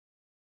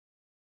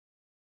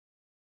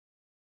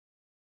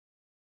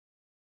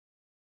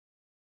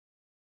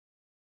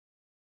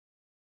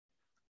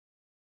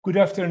Good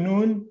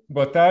afternoon,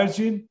 boa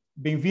tarde,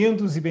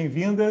 bem-vindos e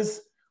bem-vindas.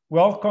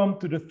 Welcome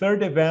to the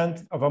third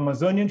event of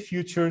Amazonian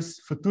Futures,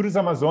 Futuros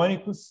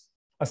Amazônicos,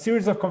 a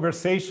series of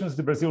conversations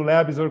the Brazil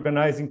Lab is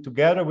organizing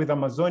together with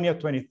Amazonia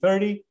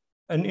 2030,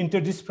 an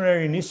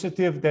interdisciplinary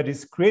initiative that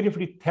is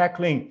creatively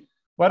tackling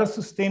what a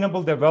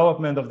sustainable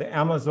development of the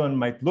Amazon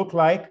might look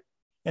like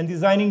and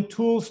designing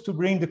tools to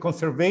bring the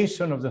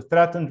conservation of the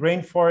threatened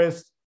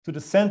rainforest to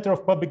the center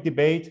of public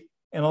debate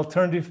and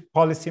alternative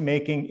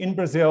policymaking in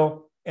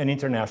Brazil and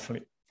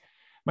internationally.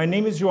 My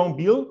name is João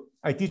Bill.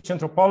 I teach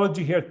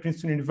anthropology here at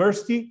Princeton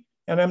University,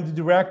 and I'm the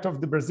director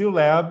of the Brazil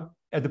Lab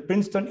at the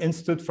Princeton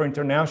Institute for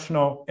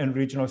International and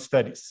Regional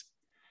Studies.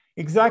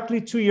 Exactly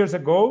 2 years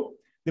ago,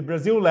 the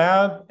Brazil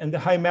Lab and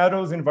the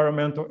Meadows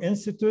Environmental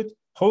Institute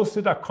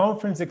hosted a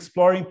conference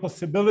exploring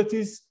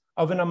possibilities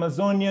of an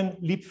Amazonian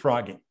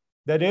leapfrogging,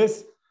 that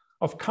is,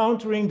 of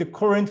countering the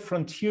current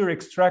frontier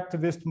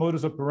extractivist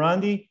modus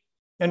operandi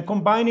and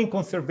combining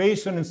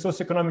conservation and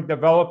socioeconomic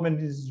development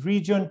in this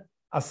region,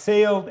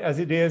 assailed as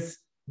it is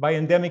by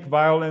endemic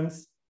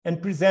violence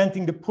and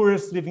presenting the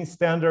poorest living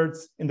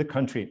standards in the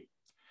country.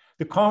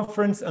 The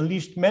conference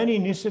unleashed many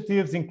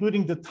initiatives,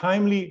 including the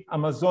timely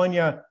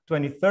Amazonia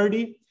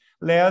 2030,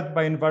 led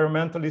by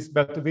environmentalist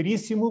Beto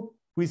Veríssimo,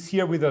 who is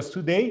here with us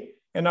today,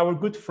 and our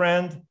good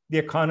friend, the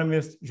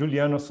economist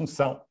Juliano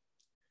Assunção.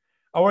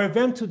 Our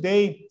event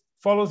today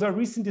follows a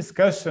recent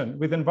discussion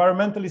with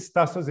environmentalist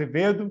Tasso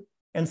Azevedo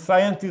and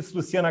scientists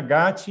Luciana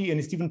Gatti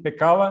and Stephen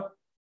Pekala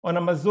on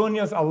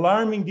Amazonia's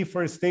alarming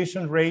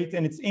deforestation rate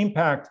and its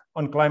impact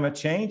on climate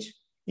change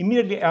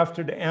immediately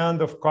after the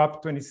end of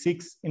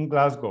COP26 in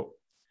Glasgow.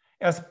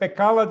 As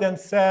Pekala then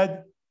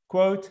said,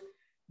 quote,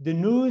 "The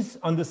news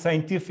on the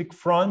scientific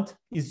front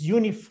is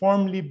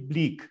uniformly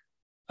bleak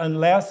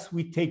unless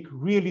we take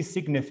really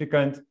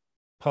significant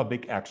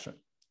public action."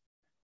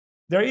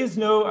 There is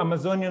no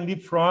Amazonian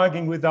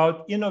leapfrogging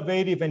without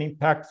innovative and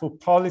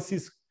impactful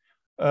policies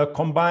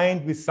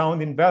combined with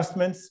sound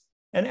investments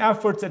and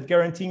efforts at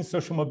guaranteeing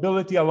social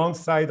mobility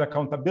alongside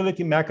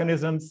accountability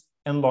mechanisms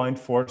and law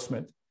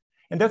enforcement.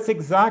 And that's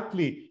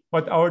exactly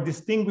what our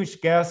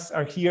distinguished guests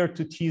are here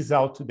to tease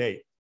out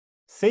today.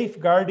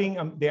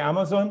 Safeguarding the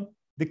Amazon,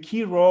 the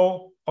key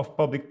role of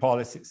public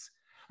policies.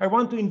 I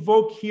want to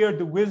invoke here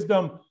the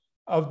wisdom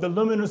of the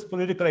luminous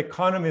political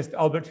economist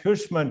Albert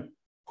Hirschman,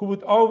 who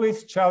would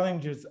always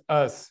challenge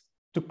us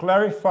to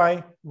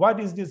clarify what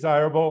is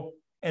desirable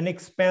and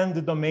expand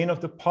the domain of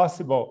the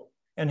possible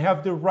and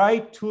have the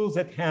right tools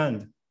at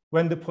hand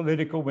when the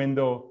political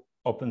window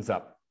opens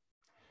up.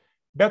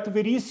 Beto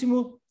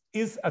Veríssimo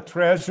is a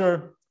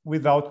treasure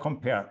without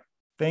compare.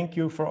 Thank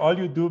you for all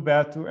you do,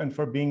 Beto, and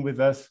for being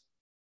with us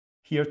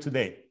here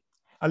today.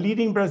 A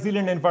leading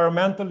Brazilian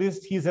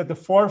environmentalist, he's at the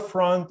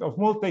forefront of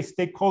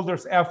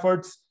multi-stakeholders'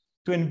 efforts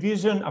to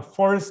envision a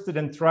forested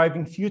and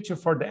thriving future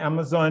for the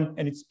Amazon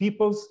and its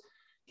peoples.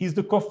 He's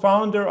the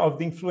co-founder of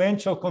the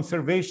influential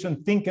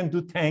conservation think and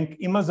do tank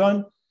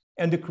Imazon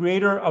and the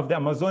creator of the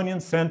Amazonian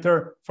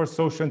Center for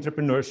Social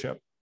Entrepreneurship.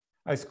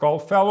 A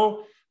Skoll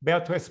Fellow,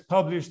 Beto has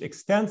published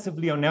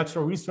extensively on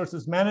natural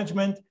resources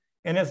management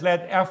and has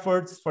led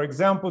efforts, for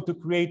example, to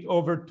create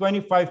over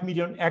 25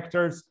 million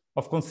hectares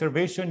of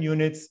conservation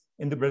units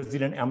in the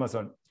Brazilian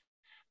Amazon.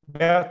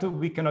 Beto,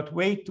 we cannot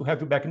wait to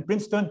have you back in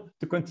Princeton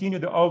to continue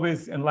the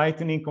always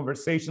enlightening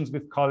conversations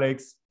with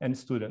colleagues and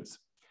students.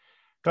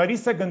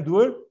 Clarissa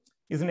Gandour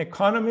is an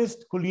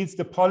economist who leads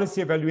the Policy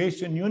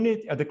Evaluation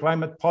Unit at the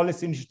Climate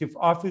Policy Initiative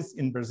Office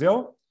in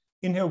Brazil.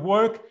 In her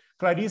work,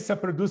 Clarissa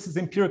produces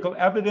empirical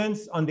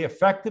evidence on the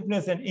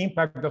effectiveness and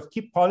impact of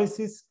key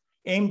policies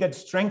aimed at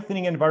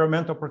strengthening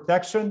environmental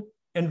protection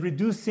and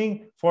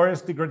reducing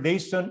forest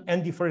degradation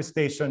and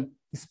deforestation,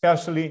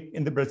 especially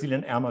in the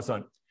Brazilian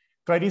Amazon.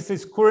 Clarissa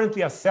is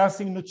currently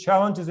assessing new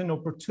challenges and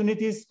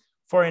opportunities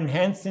for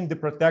enhancing the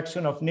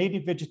protection of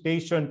native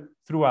vegetation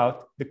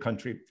throughout the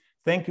country.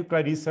 Thank you,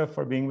 Clarissa,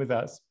 for being with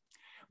us.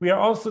 We are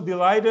also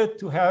delighted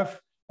to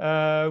have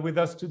with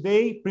us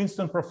today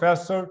Princeton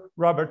professor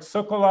Robert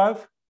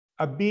Socolow,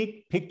 a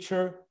big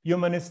picture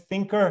humanist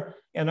thinker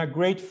and a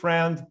great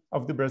friend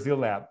of the Brazil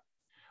Lab.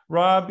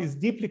 Rob is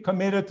deeply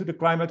committed to the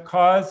climate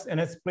cause and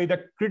has played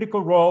a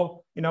critical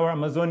role in our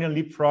Amazonian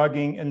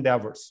leapfrogging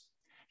endeavors.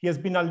 He has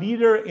been a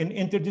leader in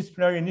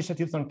interdisciplinary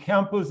initiatives on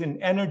campus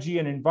in energy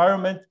and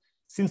environment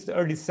since the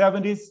early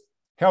 70s,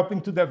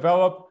 helping to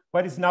develop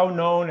what is now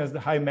known as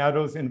the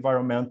Meadows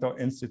Environmental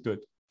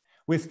Institute.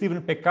 With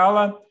Stephen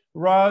Pekala,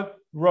 Rob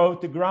wrote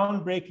the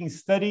groundbreaking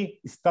study,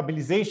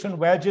 Stabilization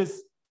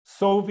Wedges,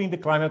 Solving the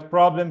Climate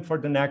Problem for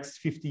the Next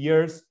 50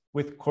 Years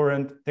with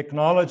Current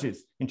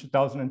Technologies in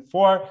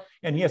 2004,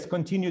 and he has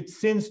continued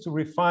since to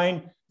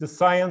refine the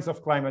science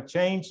of climate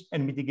change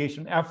and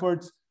mitigation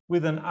efforts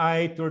with an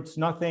eye towards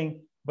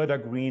nothing but a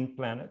green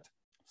planet.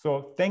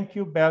 So thank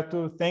you,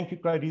 Beto, thank you,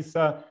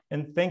 Clarissa,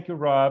 and thank you,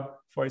 Rob,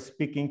 for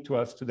speaking to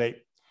us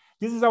today.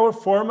 This is our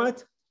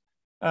format.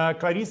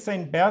 Clarissa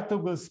and Beto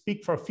will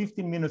speak for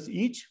 15 minutes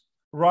each.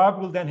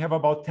 Rob will then have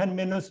about 10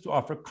 minutes to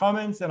offer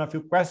comments and a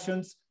few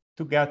questions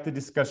to get the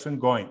discussion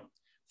going.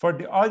 For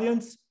the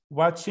audience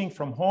watching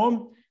from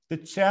home, The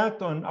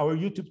chat on our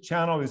YouTube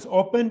channel is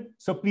open,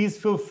 so please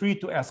feel free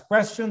to ask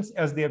questions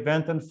as the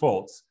event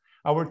unfolds.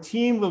 Our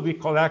team will be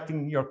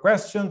collecting your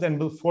questions and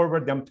will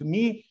forward them to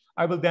me.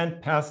 I will then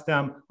pass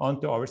them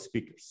on to our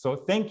speakers. So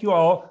thank you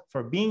all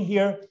for being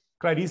here.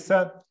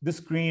 Clarissa, the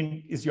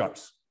screen is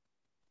yours.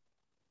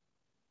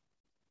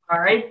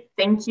 All right,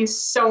 thank you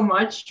so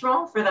much,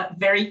 Joel, for that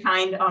very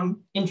kind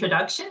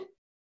introduction.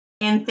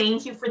 And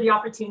thank you for the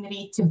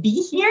opportunity to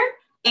be here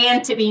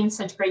and to be in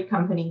such great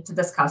company to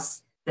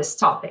discuss this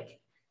topic.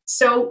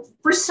 So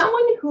for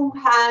someone who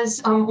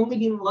has only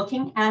been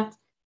looking at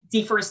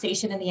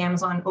deforestation in the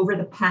Amazon over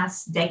the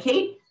past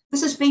decade,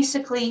 this is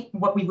basically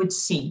what we would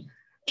see.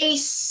 A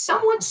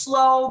somewhat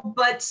slow,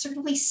 but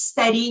certainly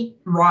steady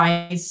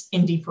rise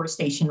in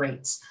deforestation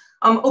rates.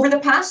 Over the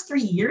past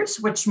 3 years,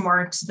 which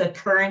marks the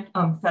current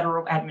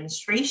federal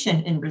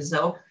administration in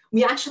Brazil,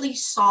 we actually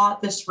saw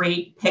this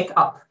rate pick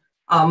up.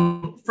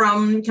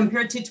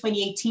 Compared to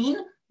 2018,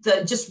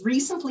 the just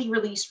recently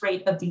released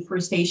rate of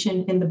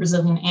deforestation in the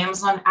Brazilian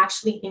Amazon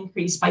actually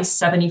increased by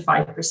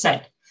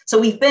 75%.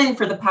 So we've been,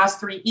 for the past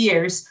 3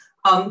 years,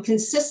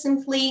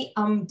 consistently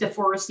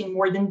deforesting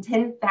more than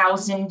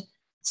 10,000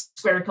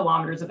 square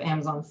kilometers of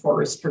Amazon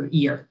forest per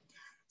year.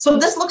 So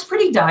this looks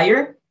pretty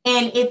dire,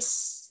 and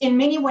it's in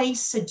many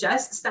ways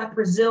suggests that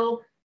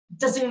Brazil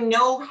doesn't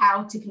know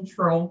how to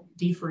control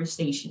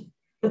deforestation.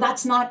 But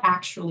that's not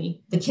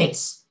actually the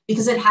case,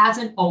 because it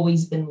hasn't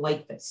always been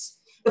like this.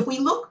 If we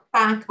look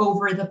back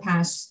over the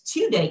past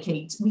 2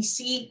 decades, we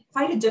see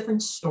quite a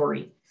different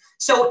story.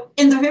 So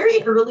in the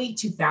very early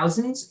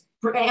 2000s,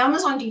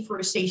 Amazon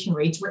deforestation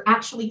rates were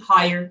actually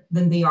higher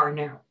than they are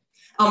now.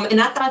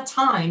 And at that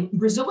time,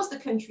 Brazil was the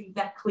country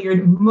that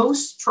cleared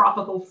most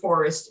tropical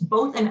forests,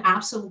 both in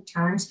absolute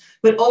terms,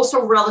 but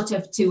also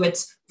relative to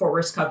its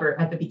forest cover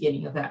at the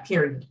beginning of that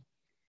period.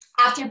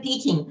 After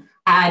peaking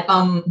at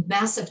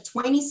massive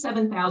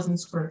 27,000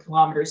 square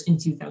kilometers in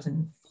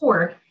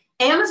 2004,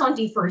 Amazon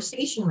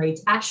deforestation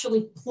rates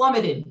actually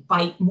plummeted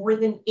by more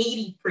than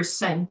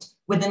 80%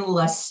 within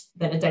less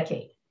than a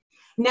decade.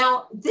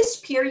 Now, this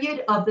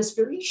period of this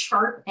very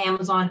sharp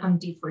Amazon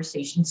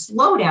deforestation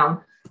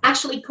slowdown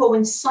actually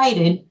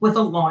coincided with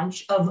the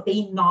launch of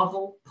a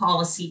novel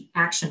policy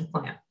action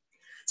plan.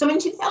 So in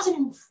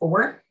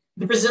 2004,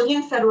 the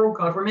Brazilian federal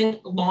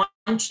government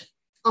launched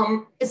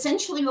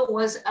essentially what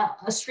was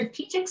a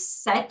strategic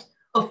set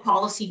of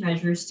policy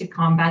measures to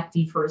combat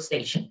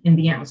deforestation in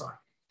the Amazon.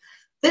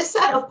 This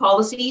set of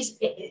policies,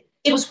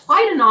 it was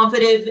quite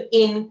innovative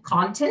in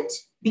content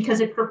because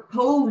it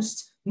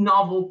proposed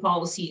novel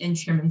policy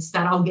instruments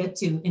that I'll get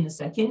to in a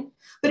second,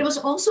 but it was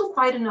also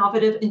quite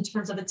innovative in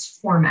terms of its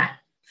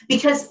format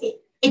because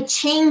it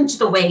changed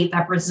the way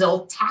that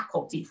Brazil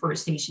tackled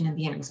deforestation in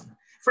the Amazon.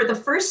 For the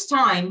first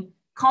time,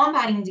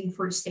 combating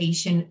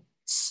deforestation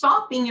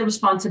stopped being a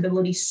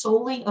responsibility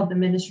solely of the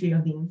Ministry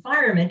of the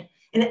Environment,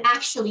 and it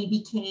actually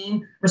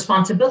became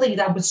responsibility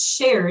that was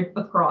shared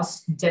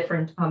across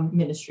different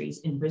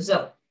ministries in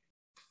Brazil.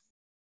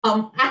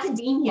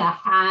 Academia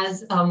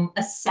has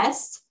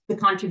assessed the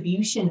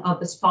contribution of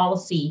this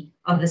policy,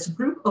 of this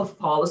group of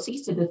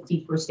policies to the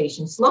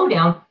deforestation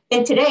slowdown.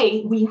 And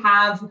today we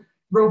have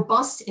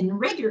robust and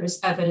rigorous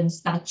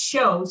evidence that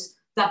shows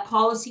that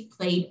policy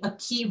played a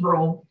key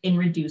role in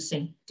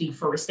reducing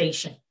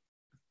deforestation.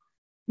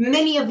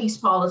 Many of these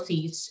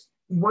policies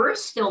were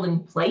still in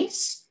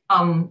place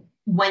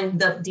when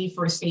the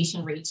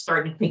deforestation rate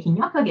started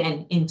picking up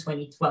again in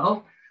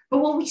 2012. But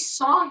what we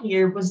saw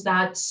here was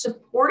that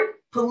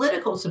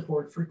political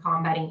support for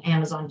combating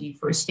Amazon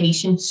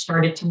deforestation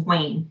started to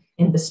wane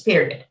in this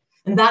period.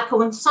 And that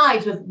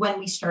coincides with when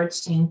we start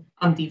seeing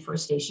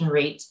deforestation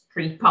rates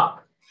creep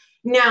up.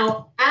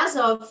 Now, as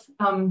of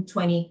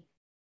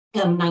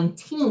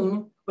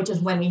 2019, which is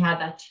when we had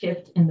that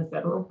shift in the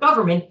federal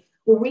government,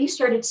 what we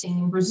started seeing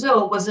in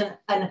Brazil was an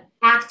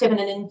active and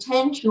an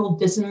intentional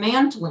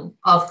dismantling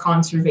of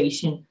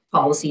conservation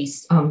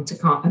policies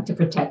to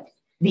protect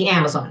the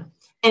Amazon.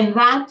 And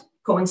that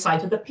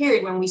coincides with the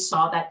period when we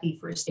saw that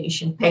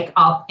deforestation pick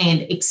up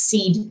and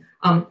exceed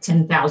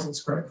 10,000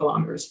 square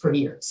kilometers per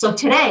year. So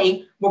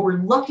today, what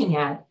we're looking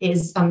at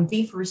is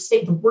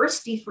the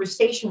worst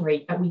deforestation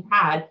rate that we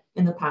had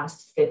in the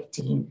past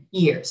 15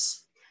 years.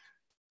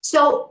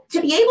 So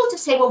to be able to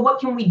say, well, what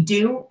can we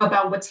do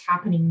about what's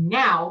happening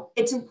now?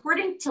 It's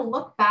important to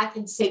look back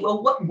and say,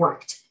 well, what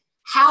worked?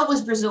 How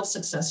was Brazil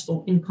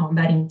successful in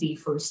combating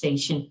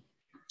deforestation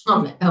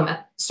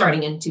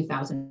starting in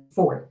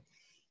 2004?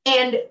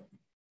 And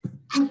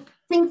I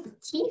think the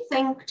key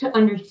thing to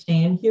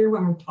understand here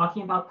when we're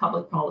talking about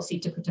public policy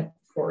to protect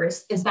the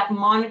forest is that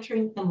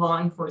monitoring and law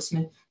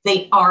enforcement,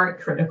 they are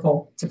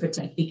critical to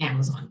protect the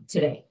Amazon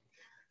today.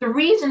 The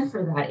reason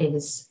for that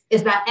is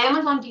that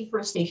Amazon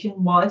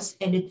deforestation was,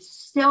 and it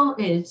still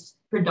is,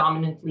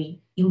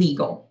 predominantly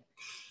illegal.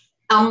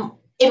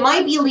 It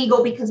might be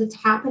illegal because it's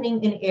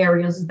happening in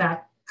areas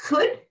that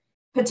could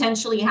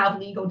potentially have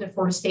legal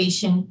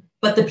deforestation,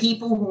 but the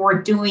people who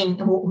are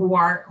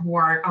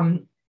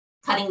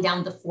cutting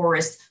down the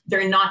forest,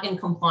 they're not in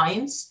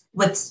compliance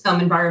with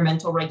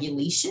environmental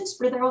regulations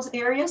for those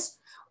areas,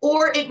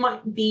 Or it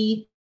might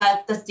be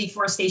that the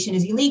deforestation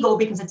is illegal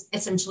because it's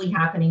essentially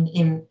happening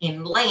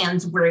in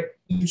lands where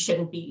we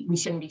shouldn't be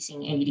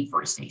seeing any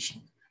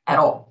deforestation at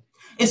all.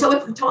 And so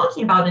if we're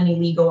talking about an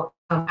illegal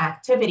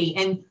activity,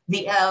 and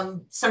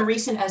some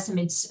recent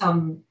estimates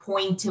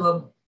point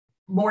to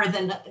more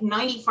than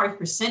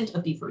 95%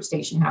 of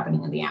deforestation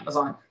happening in the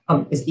Amazon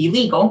is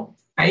illegal,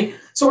 right?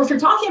 So if you're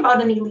talking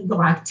about an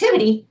illegal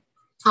activity,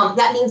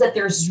 that means that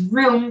there's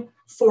room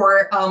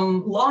for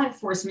law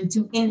enforcement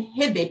to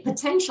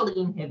potentially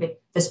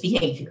inhibit this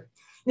behavior.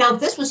 Now,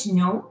 this was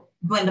known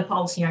when the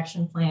policy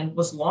action plan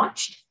was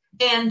launched,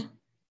 and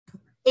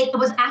it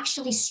was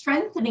actually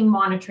strengthening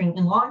monitoring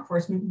and law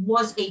enforcement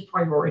was a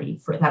priority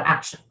for that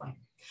action plan.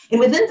 And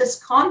within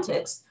this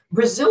context,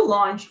 Brazil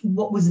launched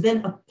what was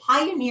then a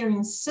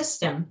pioneering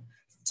system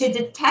to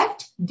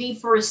detect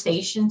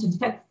deforestation, to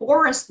detect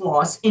forest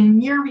loss in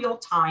near real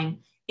time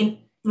in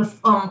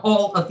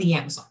all of the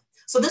Amazon.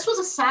 So this was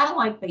a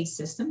satellite-based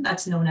system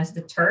that's known as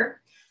the TER,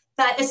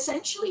 that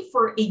essentially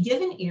for a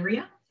given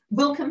area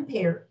will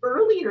compare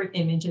earlier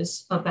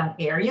images of that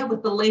area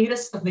with the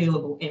latest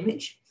available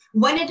image.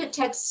 When it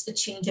detects a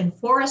change in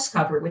forest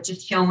cover, which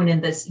is shown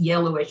in this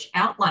yellowish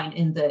outline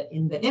in the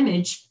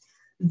image,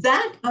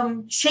 that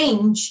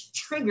change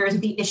triggers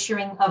the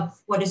issuing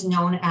of what is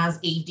known as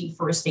a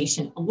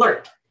deforestation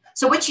alert.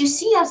 So what you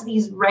see as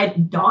these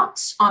red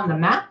dots on the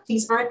map,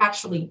 these aren't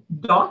actually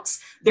dots,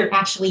 they're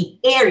actually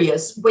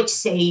areas which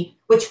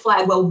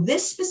flag, well,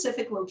 this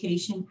specific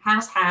location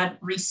has had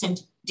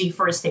recent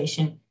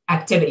deforestation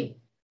activity.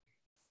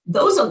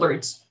 Those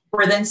alerts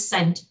were then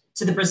sent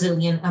to the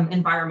Brazilian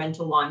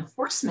Environmental Law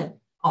Enforcement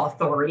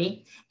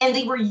Authority, and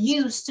they were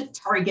used to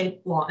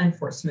target law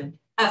enforcement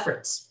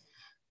efforts.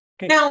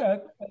 Okay,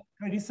 now,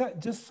 Clarissa,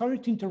 just sorry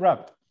to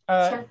interrupt.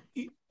 Sure.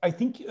 I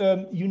think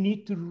you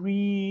need to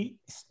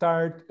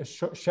restart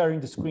sharing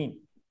the screen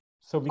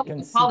so we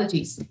can see.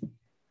 Apologies.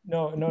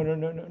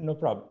 No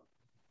problem.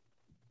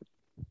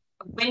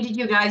 When did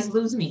you guys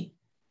lose me?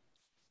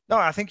 No,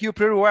 I think you're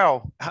pretty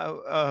well.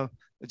 Can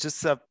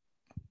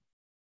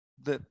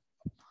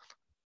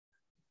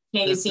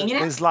you see me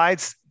now?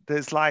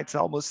 The slides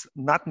almost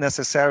not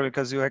necessary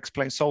because you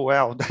explained so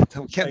well that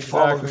we can't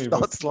follow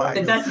without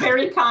slides. That's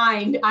very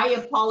kind. I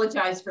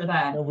apologize for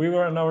that. No, we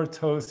were on our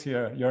toes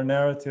here. Your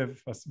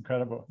narrative was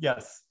incredible.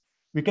 Yes,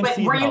 we can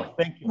see now.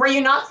 Thank you. Were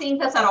you not seeing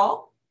this at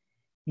all?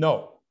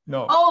 No.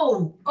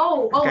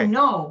 Okay.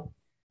 No.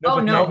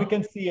 Now we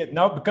can see it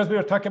now because we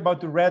were talking about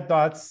the red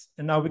dots,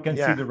 and now we can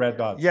see the red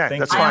dots. Yeah,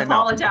 that's fine. I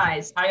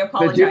apologize. You're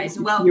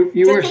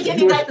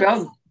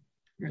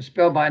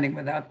spellbinding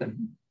without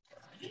them.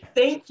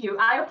 Thank you.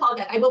 I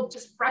apologize. I will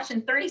just brush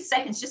in 30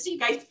 seconds just so you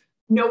guys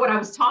know what I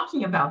was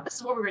talking about. This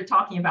is what we were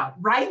talking about.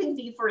 Rising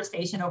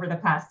deforestation over the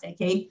past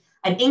decade,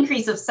 an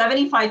increase of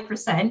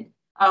 75%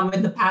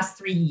 in the past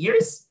 3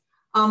 years.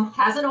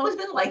 Hasn't always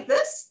been like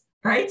this,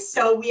 right?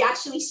 So we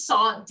actually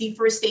saw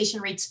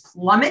deforestation rates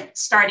plummet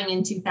starting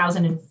in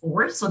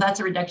 2004. So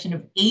that's a reduction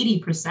of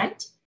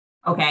 80%.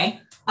 Okay.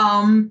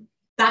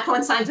 That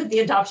coincides with the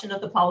adoption of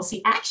the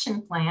policy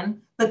action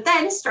plan. But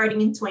then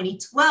starting in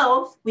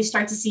 2012, we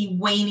start to see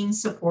waning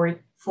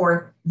support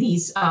for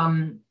these,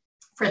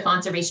 for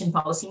conservation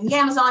policy in the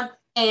Amazon.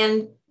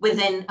 And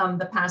within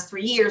the past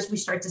 3 years, we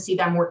start to see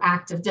that more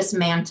active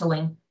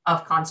dismantling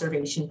of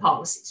conservation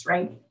policies,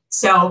 right?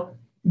 So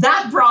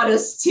that brought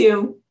us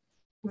to,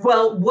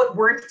 well, what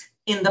worked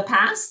in the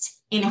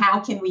past and how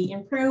can we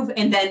improve?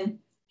 And then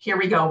here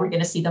we go. We're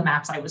going to see the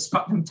maps I was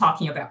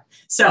talking about.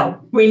 So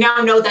we now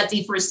know that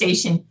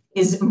deforestation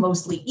is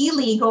mostly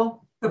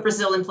illegal, but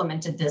Brazil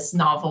implemented this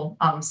novel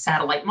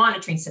satellite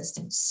monitoring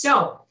system.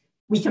 So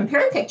we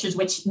compare pictures,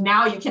 which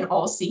now you can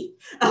all see.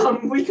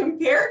 We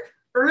compare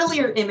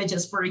earlier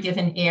images for a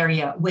given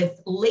area with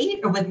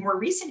more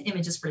recent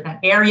images for that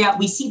area.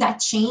 We see that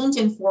change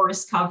in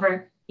forest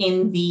cover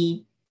in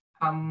the,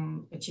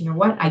 but you know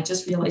what? I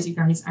just realized you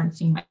guys aren't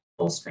seeing my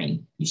full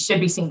screen. You should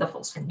be seeing the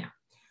full screen now.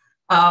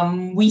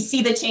 We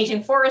see the change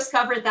in forest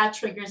cover that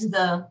triggers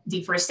the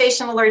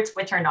deforestation alerts,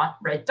 which are not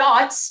red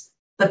dots,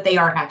 but they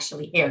are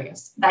actually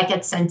areas that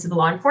get sent to the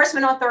law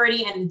enforcement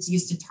authority and it's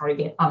used to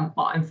target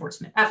law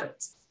enforcement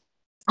efforts.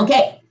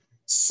 Okay,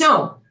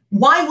 so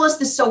why was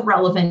this so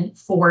relevant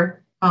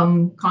for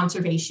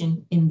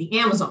conservation in the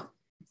Amazon?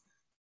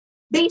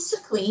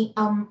 Basically,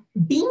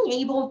 being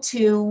able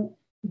to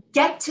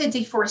get to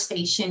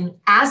deforestation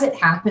as it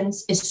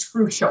happens is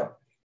crucial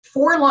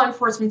for law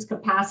enforcement's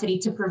capacity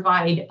to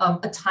provide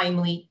a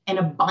timely and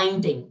a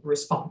binding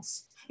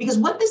response. Because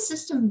what this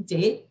system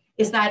did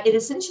is that it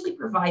essentially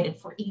provided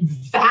for a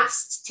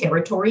vast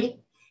territory,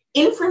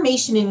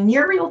 information in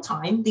near real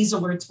time. These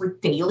alerts were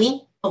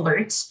daily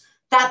alerts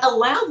that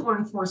allowed law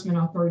enforcement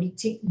authority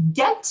to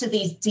get to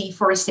these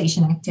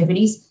deforestation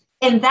activities.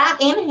 And that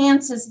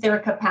enhances their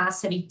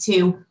capacity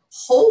to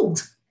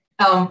hold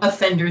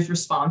offenders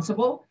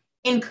responsible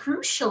and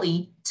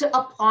crucially, to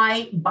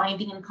apply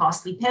binding and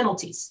costly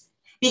penalties.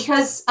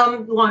 Because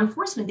law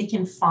enforcement, they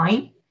can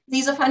fine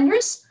these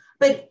offenders,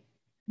 but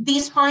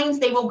these fines,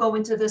 they will go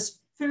into this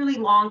fairly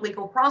long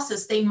legal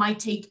process. They might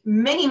take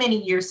many,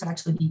 many years to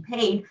actually be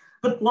paid,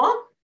 but law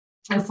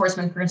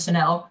enforcement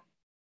personnel,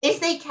 if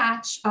they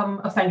catch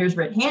offenders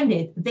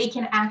red-handed, they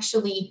can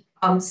actually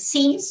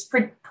seize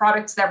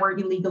products that were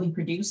illegally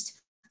produced,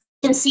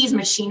 can seize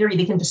machinery,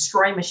 they can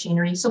destroy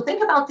machinery. So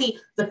think about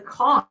the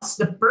cost,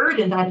 the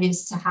burden that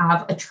is to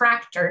have a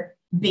tractor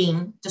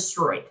being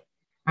destroyed,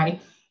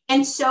 right?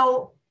 And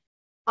so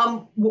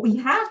what we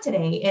have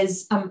today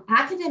is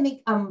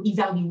academic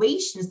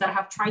evaluations that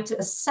have tried to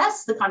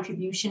assess the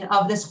contribution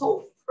of this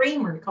whole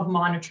framework of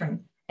monitoring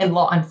and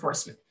law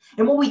enforcement.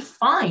 And what we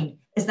find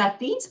is that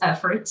these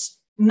efforts,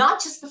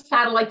 not just the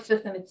satellite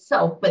system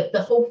itself, but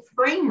the whole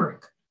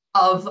framework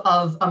of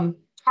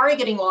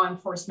targeting law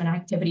enforcement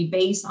activity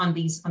based on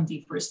these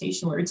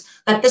deforestation alerts,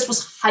 that this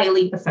was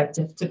highly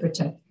effective to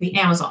protect the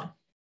Amazon.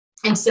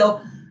 And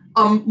so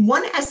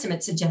one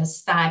estimate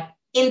suggests that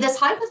in this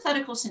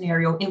hypothetical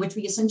scenario in which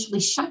we essentially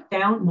shut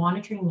down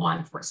monitoring law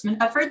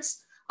enforcement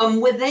efforts,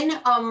 within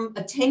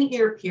a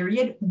 10-year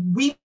period,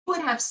 we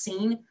would have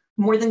seen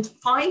more than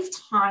 5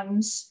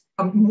 times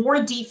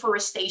more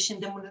deforestation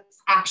than was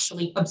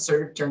actually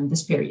observed during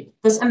this period.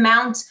 This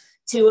amounts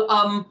to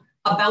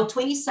about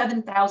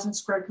 27,000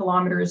 square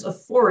kilometers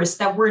of forest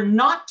that were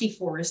not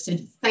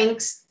deforested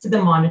thanks to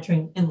the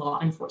monitoring and law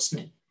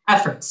enforcement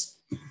efforts.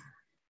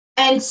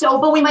 And so,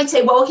 but we might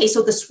say, well, okay,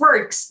 so this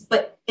works,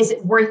 but is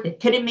it worth it?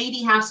 Could it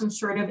maybe have some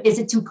sort of, is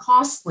it too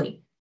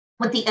costly?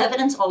 What the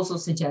evidence also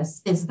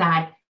suggests is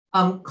that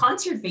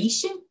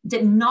conservation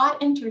did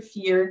not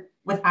interfere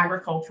with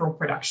agricultural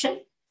production,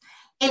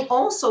 and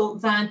also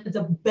that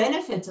the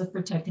benefits of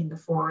protecting the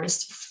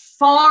forest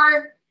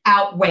far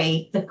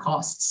outweigh the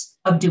costs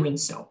of doing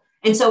so.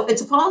 And so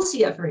it's a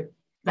policy effort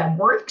that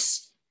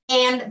works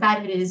and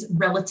that it is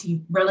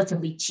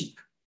relatively cheap,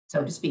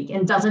 so to speak,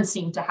 and doesn't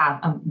seem to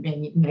have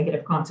many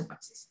negative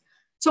consequences.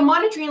 So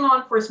monitoring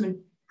law enforcement,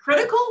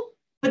 critical,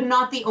 but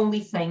not the only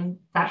thing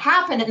that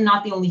happened and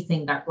not the only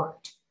thing that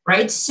worked,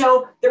 right?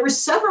 So there were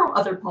several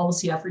other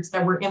policy efforts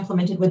that were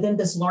implemented within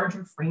this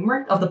larger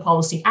framework of the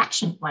policy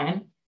action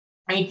plan,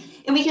 right?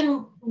 And we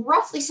can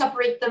roughly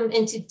separate them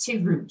into 2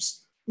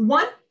 groups.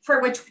 One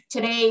for which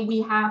today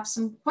we have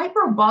some quite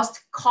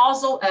robust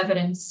causal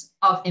evidence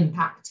of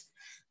impact.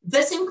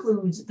 This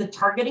includes the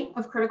targeting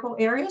of critical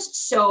areas,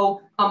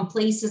 so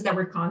places that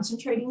were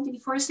concentrating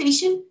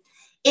deforestation.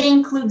 It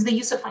includes the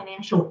use of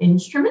financial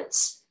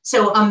instruments,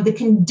 so the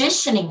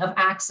conditioning of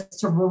access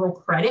to rural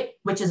credit,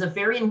 which is a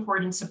very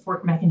important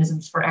support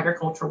mechanism for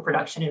agricultural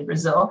production in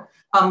Brazil.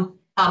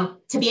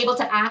 To be able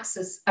to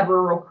access a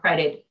rural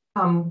credit,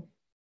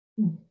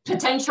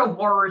 potential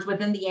borrowers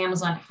within the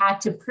Amazon had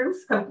to prove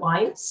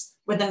compliance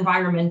with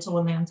environmental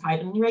and land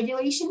titling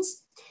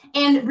regulations.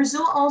 And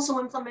Brazil also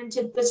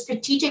implemented the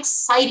strategic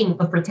siting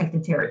of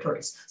protected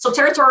territories. So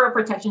territorial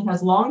protection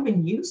has long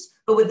been used,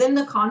 but within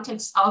the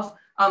context of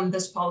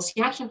this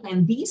policy action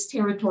plan, these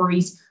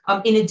territories,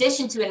 in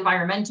addition to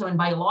environmental and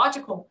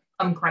biological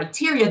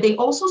criteria, they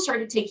also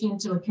started taking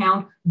into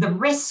account the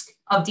risk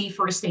of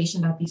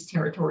deforestation that these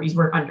territories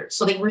were under.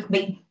 So they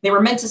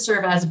were meant to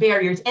serve as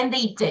barriers, and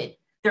they did.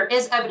 There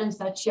is evidence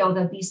that show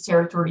that these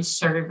territories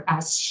serve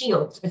as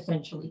shields,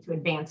 essentially, to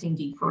advancing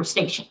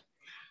deforestation.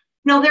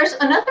 Now, there's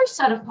another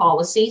set of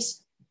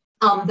policies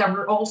that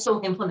were also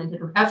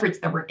implemented, or efforts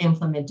that were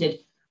implemented,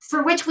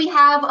 for which we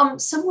have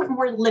somewhat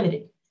more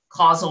limited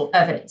causal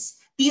evidence.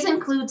 These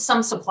include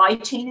some supply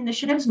chain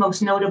initiatives,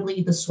 most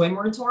notably the soy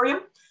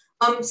moratorium,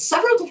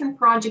 several different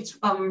projects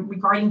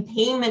regarding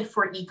payment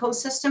for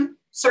ecosystem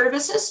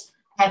services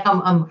at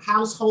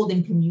household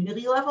and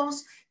community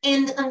levels,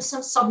 and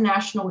some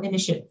subnational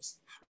initiatives.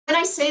 When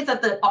I say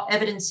that the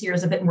evidence here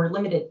is a bit more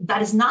limited,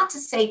 that is not to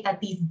say that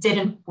these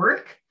didn't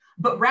work,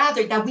 but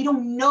rather that we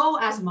don't know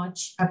as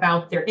much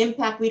about their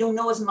impact. We don't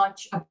know as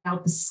much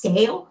about the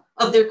scale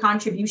of their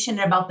contribution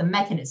and about the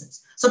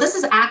mechanisms. So this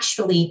is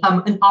actually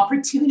an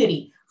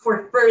opportunity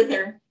for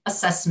further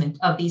assessment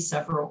of these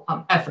several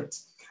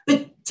efforts.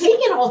 But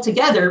taken all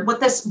together, what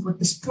this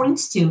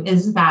points to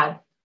is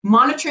that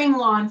monitoring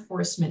law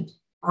enforcement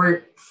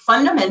are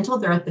fundamental.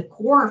 They're at the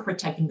core of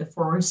protecting the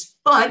forest,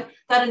 but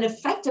that an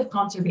effective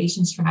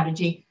conservation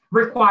strategy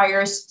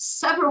requires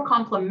several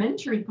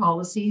complementary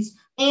policies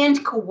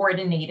and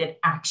coordinated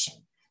action.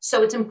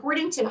 So it's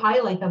important to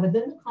highlight that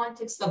within the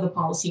context of the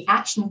policy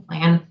action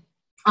plan,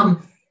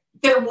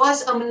 there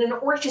was an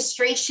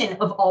orchestration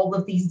of all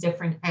of these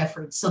different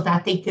efforts so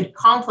that they could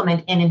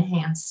complement and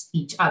enhance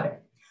each other.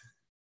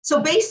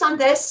 So based on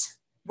this,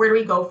 where do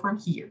we go from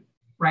here,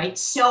 right?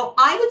 So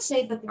I would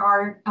say that there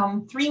are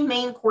 3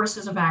 main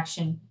courses of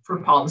action for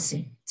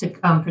policy to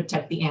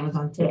protect the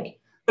Amazon today.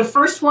 The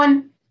first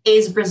one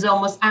is Brazil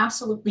must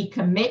absolutely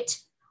commit,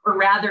 or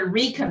rather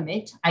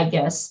recommit, I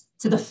guess,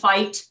 to the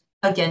fight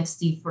against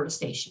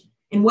deforestation.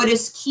 And what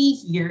is key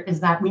here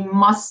is that we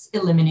must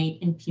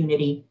eliminate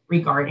impunity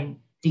regarding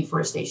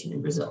deforestation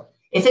in Brazil.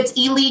 If it's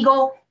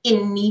illegal,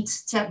 it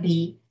needs to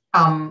be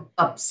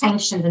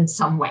sanctioned in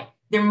some way.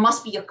 There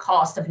must be a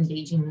cost of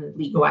engaging in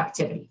illegal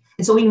activity.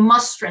 And so we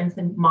must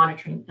strengthen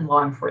monitoring and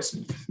law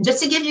enforcement. And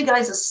just to give you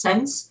guys a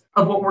sense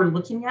of what we're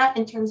looking at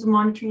in terms of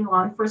monitoring and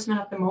law enforcement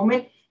at the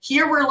moment.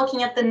 Here we're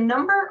looking at the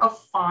number of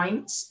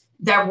fines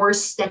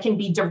that can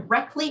be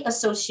directly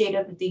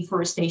associated with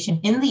deforestation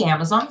in the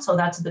Amazon. So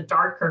that's the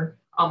darker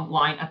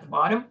line at the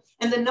bottom,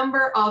 and the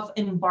number of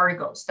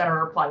embargoes that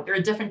are applied. There are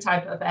different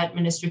types of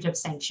administrative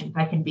sanctions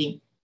that can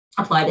be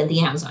applied in the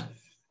Amazon.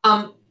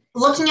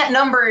 Looking at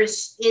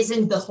numbers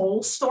isn't the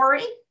whole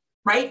story,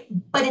 right?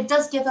 But it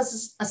does give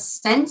us a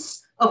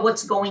sense of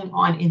what's going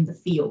on in the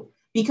field.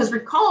 Because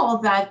recall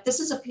that this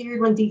is a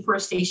period when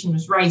deforestation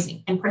was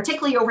rising, and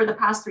particularly over the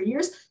past 3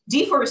 years,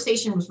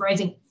 deforestation was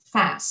rising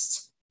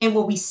fast. And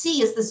what we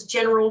see is this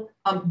general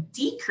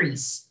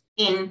decrease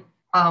in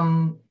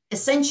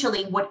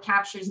essentially what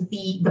captures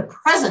the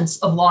presence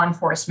of law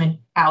enforcement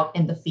out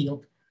in the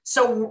field.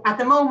 So at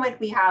the moment,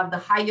 we have the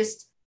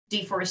highest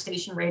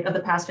deforestation rate of the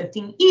past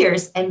 15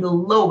 years and the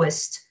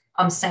lowest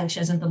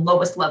sanctions and the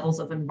lowest levels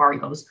of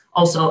embargoes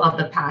also of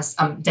the past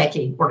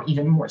decade or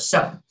even more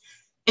so.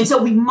 And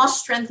so we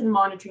must strengthen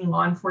monitoring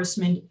law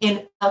enforcement.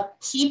 And a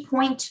key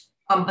point,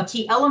 a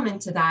key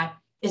element to that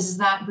is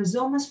that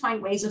Brazil must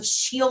find ways of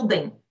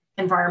shielding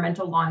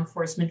environmental law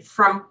enforcement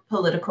from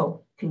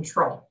political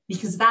control,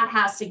 because that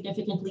has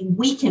significantly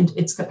weakened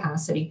its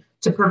capacity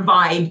to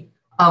provide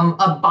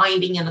a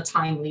binding and a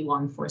timely law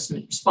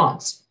enforcement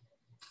response.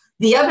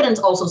 The evidence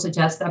also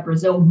suggests that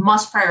Brazil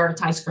must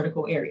prioritize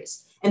critical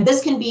areas. And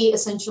this can be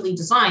essentially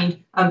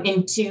designed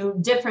into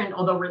different,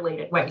 although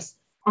related ways.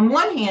 On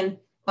one hand,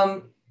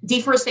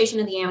 deforestation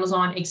in the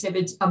Amazon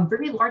exhibits a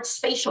very large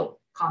spatial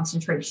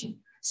concentration.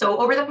 So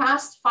over the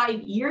past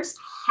 5 years,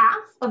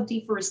 half of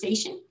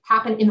deforestation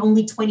happened in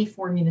only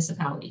 24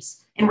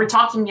 municipalities. And we're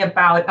talking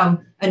about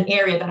an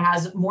area that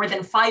has more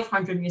than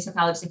 500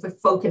 municipalities if we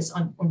focus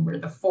on where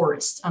the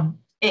forest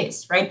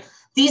is, right?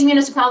 These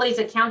municipalities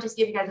account, just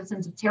give you guys a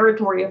sense of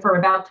territory, for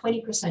about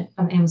 20%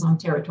 of Amazon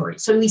territory.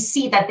 So we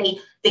see that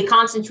they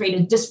concentrate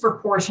a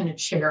disproportionate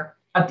share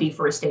of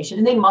deforestation,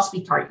 and they must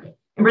be targeted.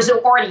 And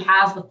Brazil already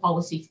has the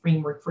policy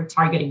framework for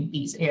targeting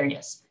these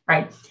areas,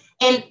 right?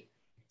 And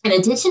in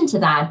addition to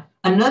that,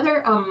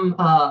 another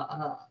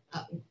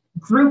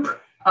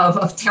group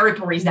of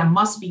territories that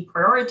must be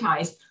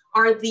prioritized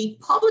are the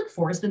public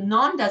forests, the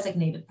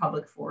non-designated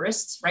public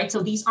forests, right?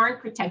 So these aren't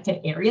protected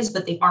areas,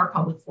 but they are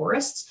public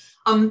forests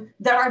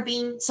that are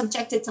being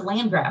subjected to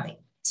land grabbing.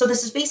 So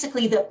this is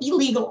basically the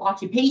illegal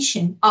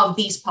occupation of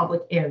these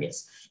public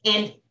areas.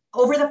 And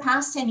over the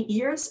past 10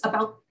 years,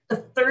 about a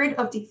third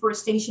of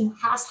deforestation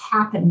has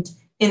happened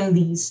in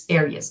these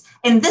areas.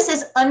 And this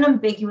is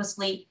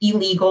unambiguously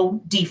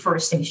illegal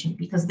deforestation,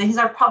 because these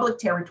are public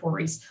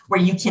territories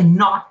where you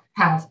cannot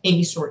have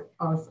any sort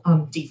of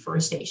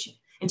deforestation.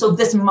 And so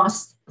this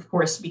must, of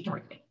course, be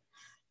targeted.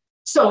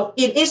 So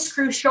it is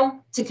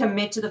crucial to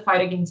commit to the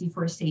fight against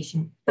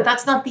deforestation, but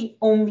that's not the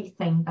only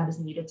thing that is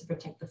needed to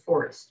protect the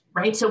forest,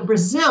 right? So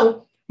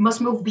Brazil must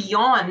move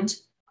beyond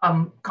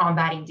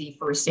combating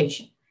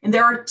deforestation. And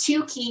there are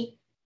two key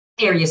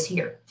areas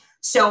here.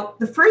 So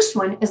the first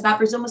one is that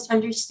Brazil must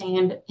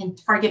understand and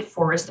target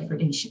forest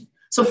degradation.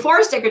 So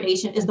forest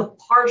degradation is the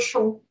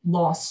partial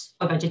loss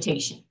of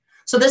vegetation.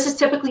 So this is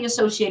typically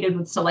associated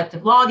with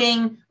selective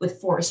logging, with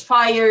forest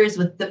fires,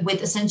 with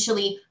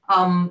essentially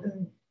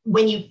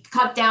when you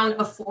cut down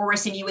a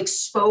forest and you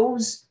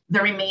expose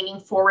the remaining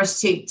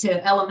forest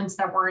to elements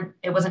that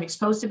it wasn't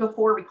exposed to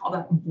before. We call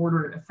that a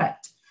border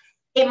effect.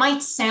 It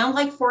might sound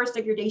like forest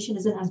degradation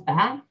isn't as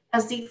bad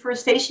as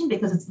deforestation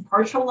because it's the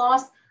partial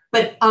loss,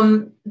 but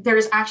there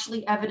is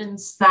actually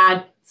evidence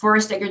that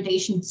forest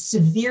degradation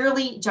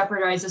severely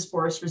jeopardizes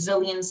forest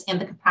resilience and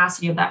the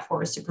capacity of that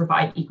forest to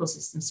provide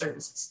ecosystem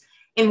services.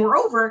 And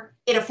moreover,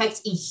 it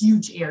affects a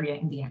huge area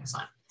in the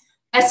Amazon.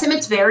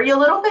 Estimates vary a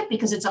little bit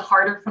because it's a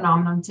harder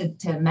phenomenon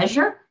to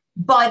measure,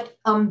 but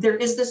there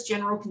is this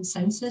general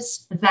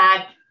consensus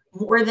that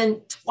more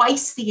than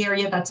twice the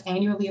area that's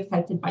annually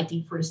affected by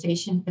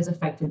deforestation is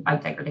affected by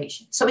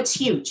degradation. So it's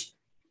huge.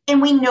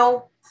 And we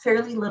know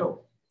fairly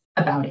little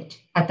about it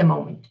at the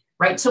moment,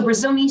 right? So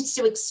Brazil needs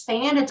to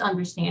expand its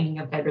understanding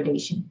of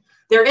degradation.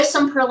 There is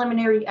some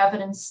preliminary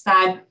evidence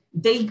that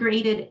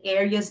degraded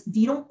areas,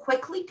 they don't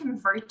quickly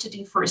convert to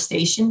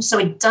deforestation. So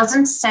it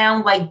doesn't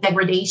sound like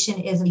degradation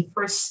is a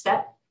first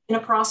step in a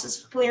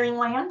process of clearing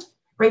land,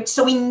 right?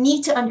 So we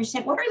need to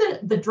understand what are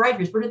the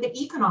drivers, what are the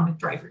economic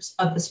drivers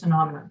of this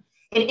phenomenon?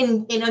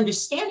 And in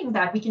understanding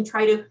that, we can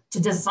try to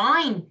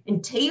design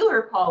and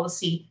tailor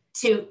policy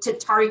to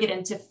target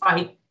and to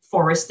fight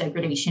forest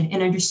degradation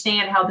and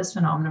understand how this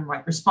phenomenon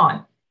might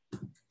respond.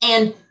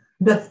 And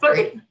the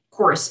third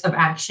course of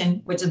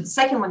action, which is the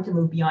second one to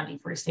move beyond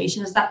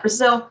deforestation, is that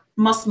Brazil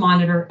must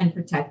monitor and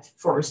protect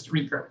forest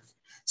regrowth.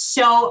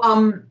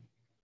 So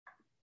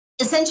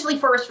essentially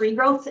forest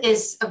regrowth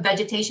is a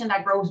vegetation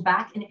that grows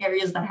back in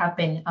areas that have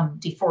been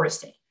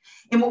deforested.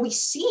 And what we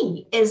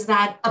see is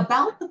that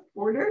about a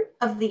quarter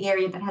of the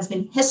area that has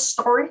been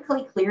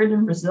historically cleared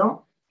in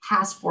Brazil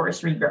has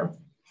forest regrowth.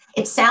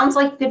 It sounds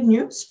like good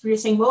news. You're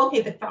saying, well,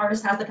 okay, the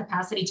forest has the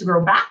capacity to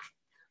grow back,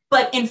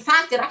 But in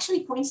fact, it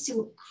actually points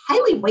to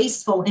highly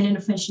wasteful and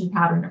inefficient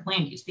pattern of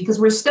land use because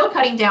we're still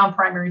cutting down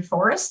primary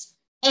forest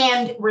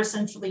and we're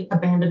essentially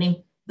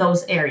abandoning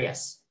those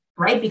areas,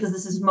 right? Because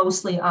this is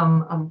mostly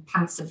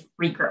passive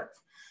regrowth.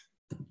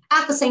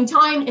 At the same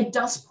time, it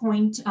does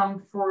point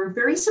for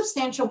very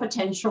substantial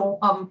potential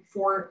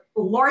for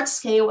large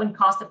scale and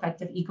cost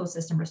effective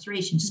ecosystem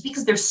restoration, just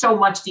because there's so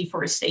much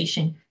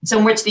deforestation, such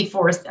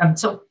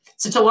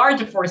a large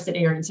deforested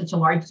area and such a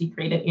large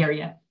degraded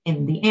area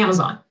in the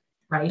Amazon,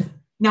 right?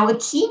 Now, a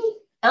key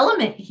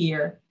element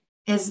here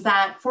is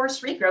that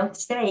forest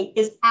regrowth today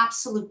is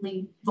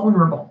absolutely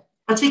vulnerable.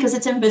 That's because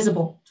it's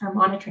invisible to our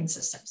monitoring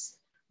systems.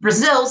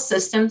 Brazil's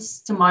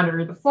systems to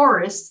monitor the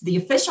forest, the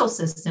official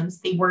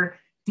systems, they were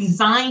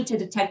designed to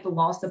detect the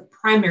loss of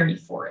primary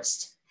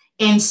forest.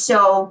 And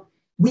so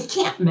we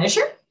can't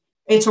measure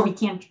it, or we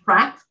can't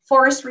track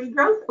forest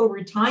regrowth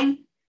over time.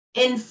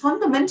 And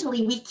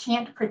fundamentally, we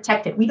can't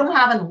protect it. We don't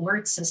have an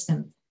alert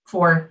system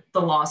for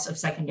the loss of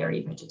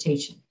secondary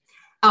vegetation.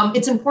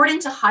 It's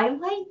important to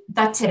highlight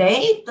that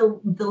today,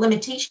 the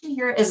limitation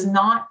here is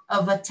not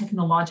of a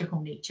technological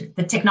nature.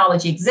 The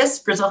technology exists.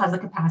 Brazil has the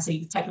capacity,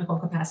 the technical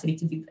capacity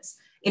to do this.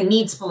 It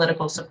needs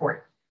political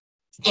support.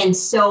 And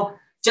so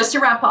just to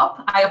wrap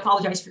up, I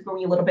apologize for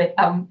going a little bit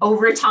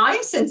over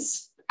time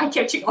since I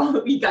kept all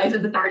of you guys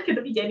in the dark at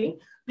the beginning.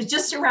 But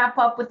just to wrap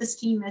up with this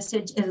key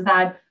message is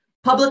that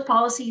public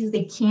policies,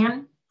 they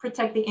can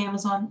protect the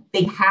Amazon.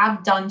 They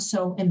have done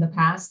so in the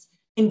past.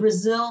 And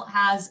Brazil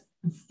has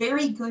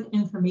very good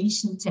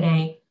information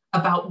today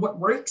about what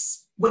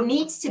works, what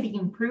needs to be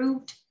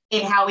improved,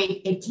 and how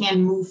it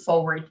can move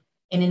forward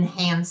and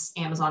enhance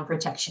Amazon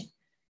protection.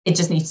 It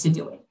just needs to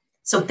do it.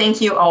 So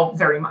thank you all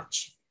very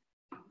much.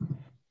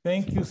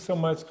 Thank you so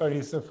much,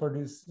 Clarissa, for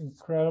this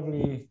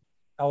incredibly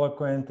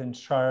eloquent and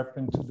sharp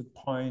and to the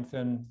point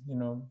and,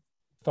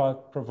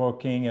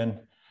 thought-provoking and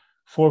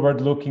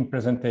forward-looking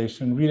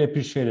presentation. Really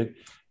appreciate it.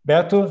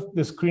 Beto,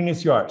 the screen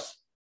is yours.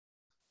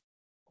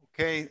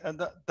 Okay,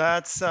 and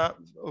that's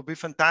will be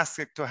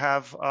fantastic to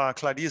have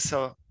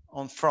Clarissa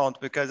on front,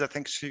 because I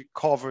think she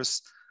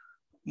covers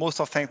most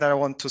of the things that I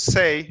want to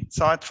say.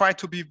 So I try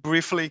to be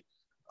briefly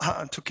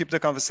to keep the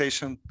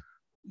conversation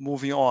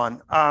moving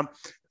on.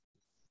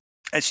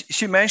 And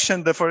she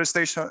mentioned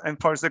deforestation and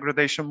forest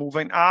degradation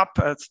moving up.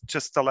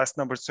 Just the last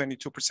number,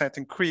 22%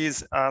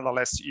 increase the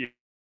last year.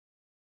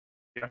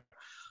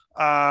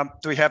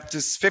 We have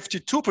this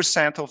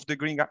 52% of the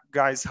greenhouse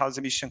gas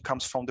emission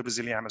comes from the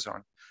Brazilian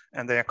Amazon,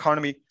 and the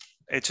economy,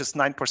 it's just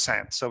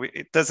 9%. So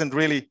it doesn't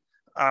really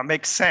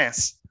make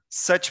sense,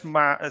 such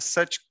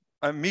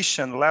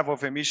emission, level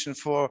of emission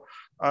for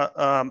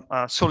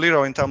so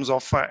little in terms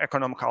of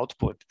economic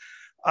output.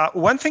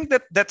 One thing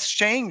that's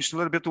changed a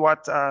little bit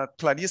what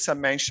Clarissa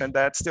mentioned,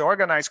 that's the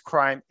organized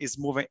crime is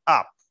moving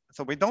up.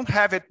 So we don't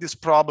have this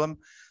problem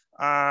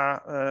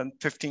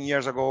 15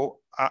 years ago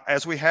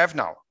as we have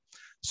now.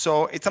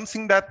 So it's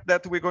something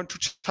that we're going to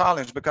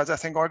challenge, because I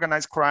think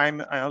organized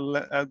crime,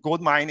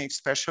 gold mining,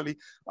 especially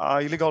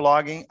illegal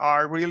logging,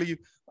 are really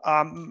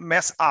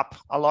mess up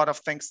a lot of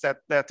things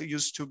that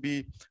used to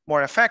be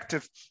more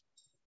effective.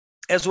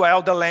 As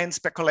well, the land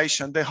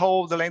speculation,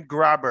 the land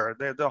grabber,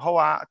 the whole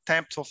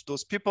attempt of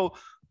those people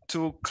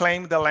to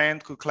claim the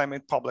land, to claim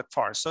it public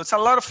forest. So it's a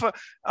lot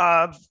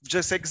of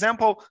just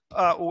example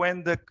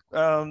when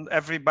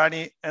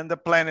everybody and the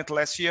planet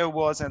last year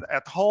wasn't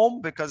at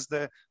home because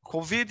the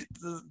COVID,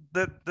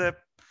 the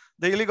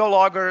illegal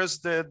loggers,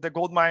 the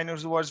gold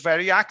miners was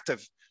very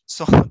active.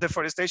 So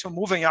deforestation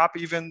moving up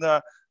even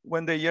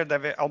when the year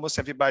that almost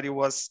everybody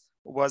was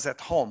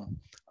at home.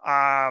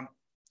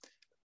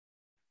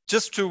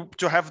 Just to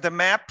have the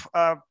map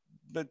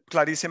that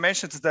Clarissa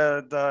mentioned,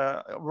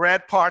 the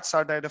red parts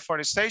are the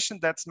deforestation.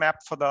 That's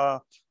mapped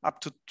for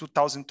up to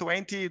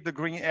 2020. The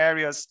green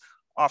areas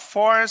are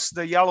forests.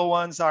 The yellow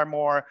ones are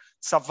more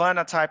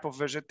savanna type of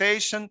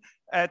vegetation.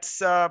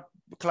 As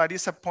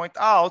Clarissa point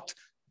out,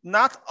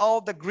 not all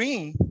the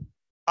green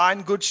are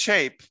in good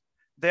shape.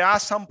 There are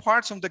some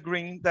parts of the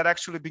green that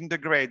actually being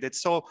degraded.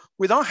 So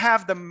we don't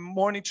have the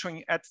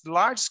monitoring at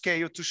large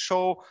scale to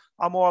show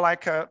a more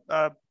like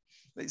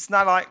it's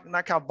not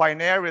like a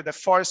binary, the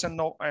forest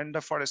and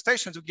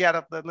deforestation, to get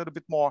a little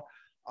bit more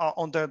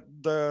on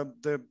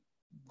the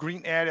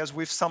green areas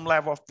with some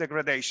level of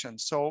degradation.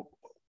 So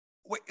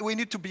we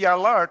need to be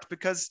alert,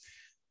 because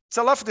it's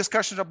a lot of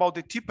discussion about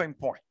the tipping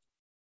point.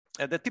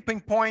 At the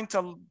tipping point,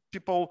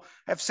 people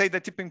have said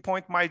the tipping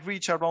point might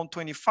reach around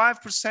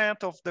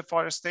 25% of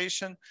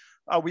deforestation.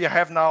 We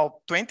have now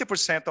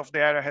 20% of the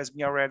area has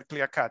been already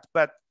clear cut,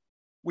 but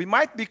we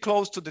might be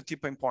close to the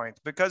tipping point,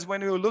 because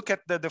when you look at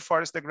the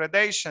forest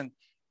degradation,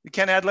 you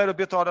can add a little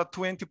bit out of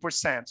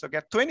 20%. So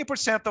get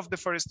 20% of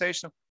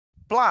deforestation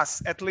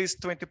plus at least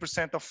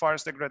 20% of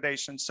forest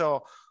degradation.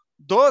 So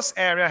those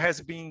areas has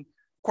been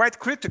quite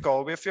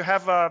critical. If you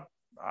have a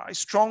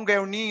strong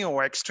El Nino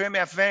or extreme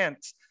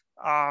event,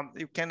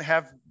 you can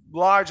have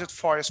large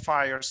forest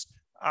fires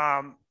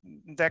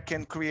that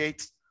can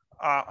create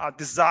a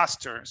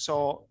disaster.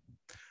 So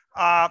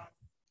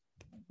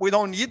we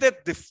don't need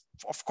it. The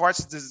of course,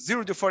 the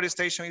zero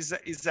deforestation is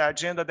the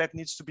agenda that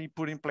needs to be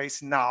put in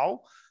place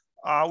now.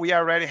 We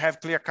already have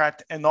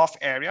clear-cut enough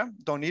area,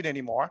 don't need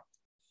any more.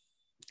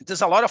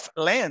 There's a lot of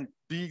land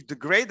being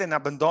degraded and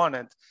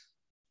abandoned.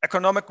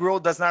 Economic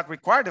growth does not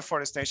require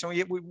deforestation.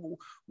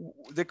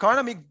 The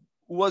economy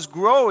was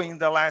growing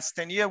the last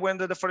 10 years when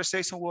the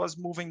deforestation was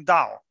moving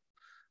down.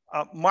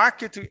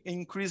 Market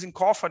increasing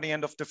call for the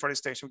end of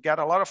deforestation. We got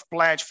a lot of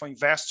pledge for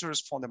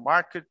investors from the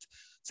market.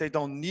 They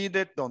don't need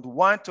it, don't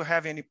want to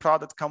have any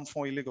product come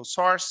from illegal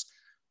source.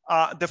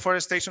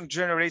 Deforestation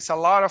generates a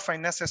lot of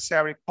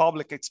unnecessary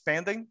public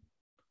expending,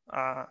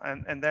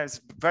 and that's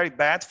very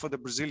bad for the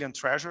Brazilian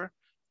treasury,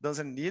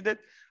 doesn't need it.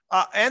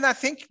 And I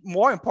think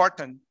more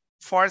important,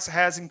 forest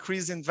has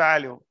increased in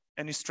value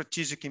and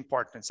strategic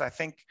importance. I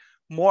think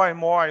more and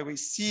more we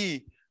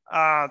see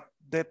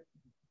that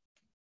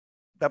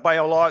the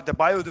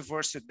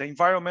biodiversity, the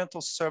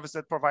environmental service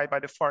that provided by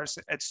the forest,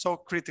 it's so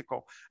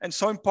critical and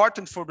so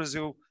important for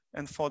Brazil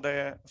and for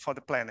the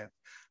planet.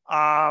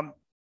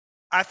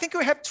 I think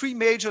we have three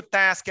major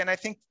tasks, and I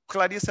think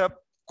Clarissa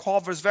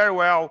covers very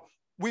well.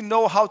 We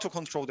know how to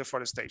control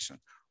deforestation.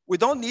 We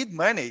don't need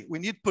money, we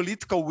need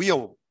political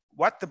will.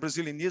 What the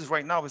Brazilian needs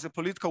right now is a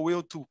political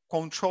will to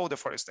control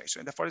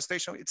deforestation.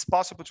 Deforestation, it's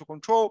possible to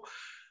control.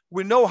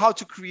 We know how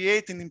to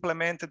create and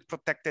implement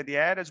protected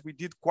areas. We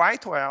did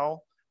quite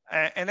well.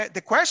 And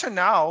the question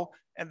now,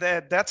 and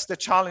that's the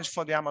challenge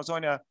for the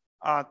Amazonia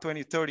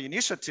 2030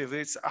 initiative,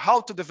 is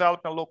how to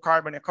develop a low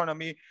carbon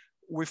economy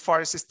with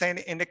forest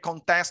standing in the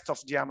context of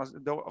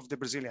the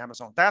Brazilian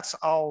Amazon. That's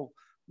our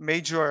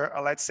major,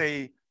 let's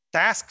say,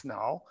 task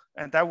now.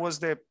 And that was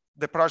the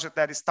project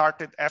that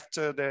started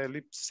after the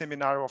LEAP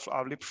seminar of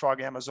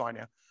Leapfrog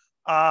Amazonia.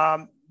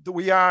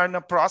 We are in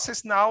a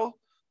process now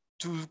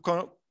to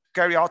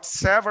carry out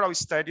several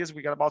studies.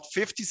 We got about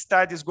 50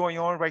 studies going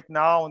on right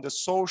now on the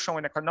social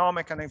and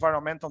economic and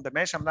environmental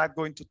dimension. I'm not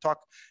going to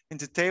talk in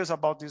details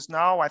about this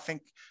now. I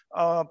think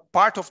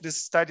part of this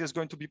study is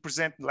going to be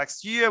presented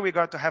next year. We're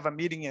going to have a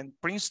meeting in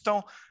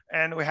Princeton,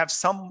 and we have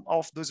some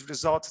of those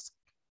results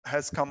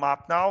has come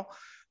up now.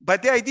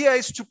 But the idea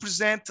is to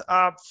present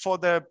for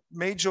the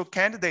major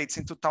candidates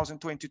in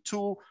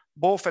 2022,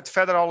 both at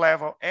federal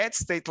level and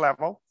state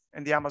level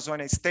in the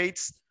Amazonia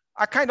states,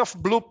 a kind of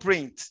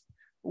blueprint,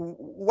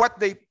 what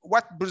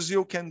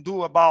Brazil can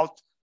do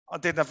about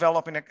the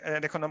development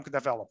and economic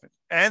development.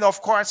 And of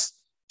course,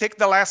 take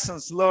the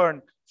lessons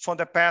learned from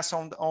the past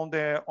on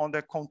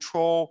the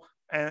control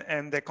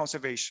and the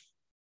conservation.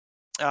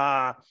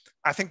 I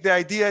think the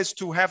idea is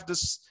to have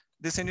this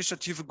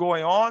initiative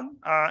going on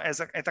as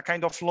a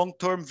kind of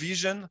long-term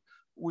vision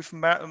with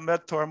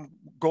midterm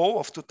goal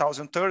of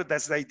 2030.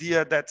 That's the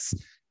idea that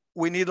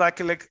we need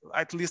like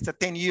at least a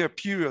 10-year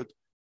period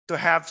to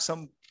have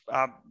some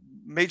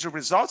major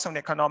results on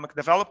economic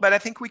development. But I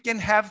think we can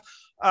have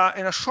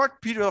in a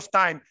short period of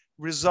time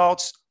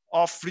results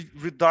of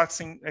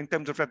reducing in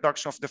terms of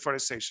reduction of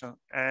deforestation.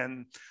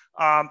 And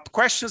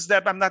questions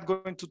that I'm not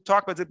going to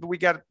talk about, but we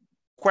get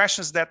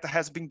questions that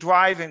has been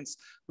driving a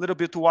little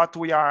bit what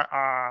we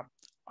are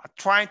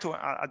trying to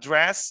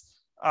address.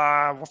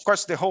 Of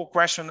course, the whole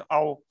question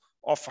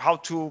of how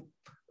to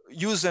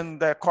use in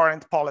the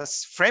current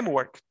policy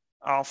framework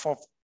for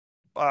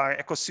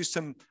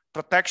ecosystem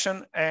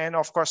protection, and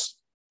of course,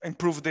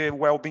 improve the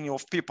well-being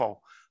of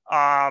people.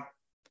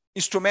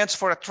 Instruments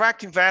for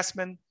attract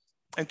investment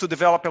and to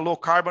develop a low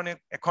carbon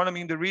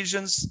economy in the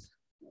regions.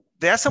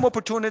 There are some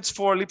opportunities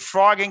for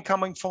leapfrogging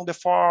coming from the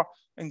fourth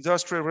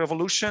industrial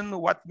revolution.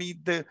 What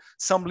mean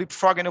some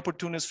leapfrogging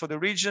opportunities for the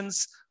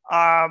regions?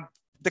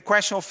 The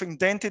question of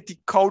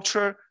identity,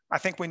 culture, I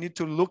think we need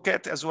to look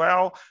at as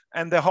well,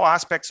 and the whole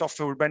aspects of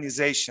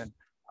urbanization.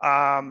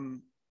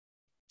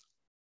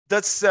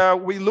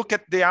 We look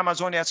at the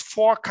Amazonia as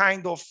four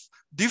kind of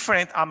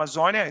different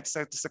Amazonia. It's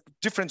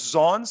different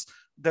zones.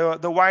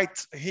 The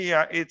white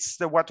here, it's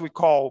what we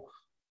call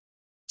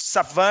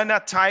savanna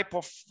type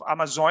of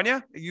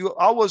Amazonia. You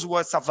always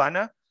was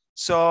savanna.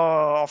 So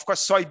of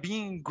course,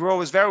 soybean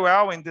grows very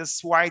well in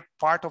this white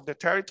part of the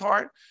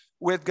territory.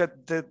 With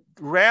the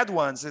red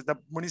ones, the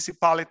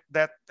municipality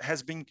that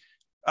has been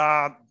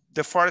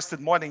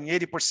deforested more than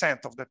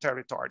 80% of the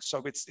territory.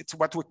 So it's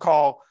what we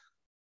call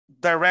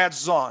the red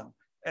zone.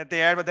 At the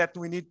area that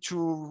we need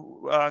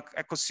to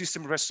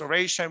ecosystem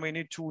restoration, we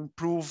need to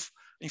improve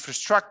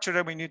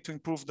infrastructure, we need to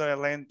improve the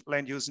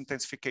land use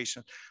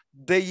intensification.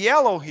 The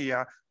yellow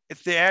here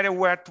is the area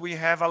where we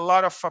have a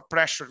lot of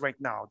pressure right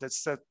now.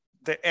 That's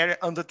the area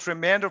under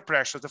tremendous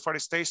pressure.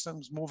 Deforestation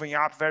is moving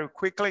up very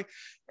quickly,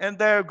 and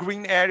the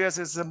green areas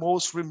is the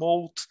most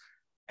remote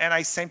and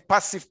I say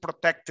passive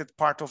protected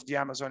part of the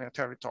Amazonia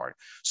territory.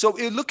 So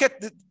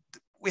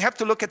we have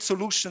to look at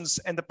solutions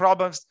and the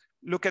problems.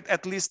 Look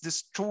at least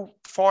these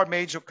four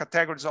major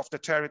categories of the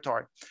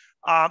territory.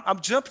 I'm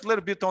jumping a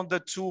little bit on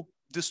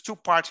this two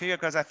part here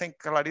because I think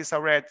Clarissa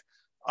already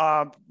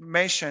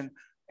mentioned,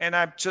 and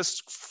I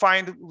just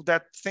find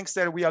that things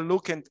that we are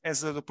looking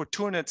as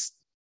opportunities.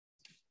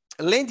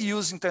 Land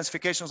use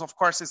intensifications, of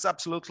course, is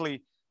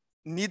absolutely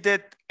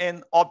needed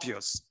and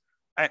obvious.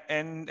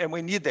 and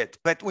we need it,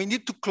 but we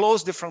need to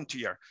close the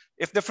frontier.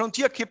 If the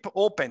frontier keep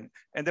open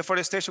and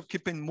deforestation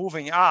keep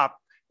moving up,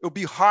 it will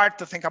be hard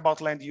to think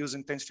about land use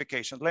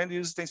intensification. Land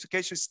use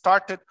intensification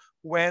started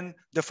when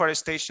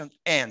deforestation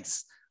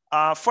ends.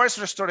 Forest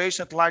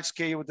restoration at large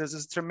scale, there's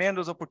this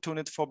tremendous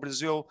opportunity for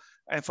Brazil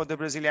and for the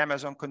Brazilian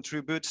Amazon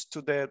contributes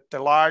to the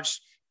large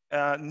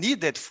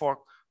needed for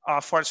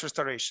forest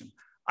restoration.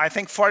 I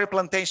think forest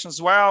plantation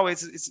as well,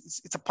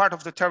 it's a part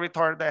of the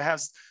territory that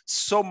has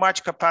so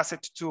much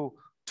capacity to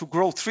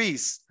grow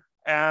trees.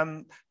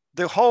 And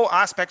the whole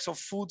aspects of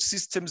food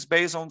systems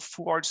based on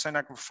forests and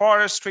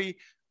agroforestry,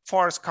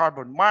 forest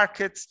carbon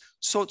markets,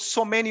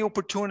 so many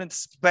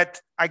opportunities. But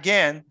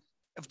again,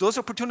 if those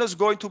opportunities are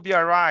going to be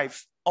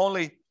arrived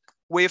only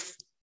with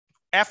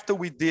after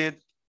we did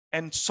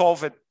and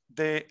solved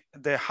the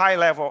high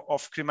level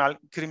of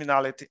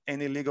criminality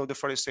and illegal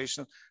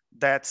deforestation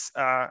that's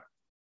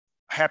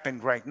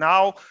happened right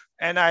now.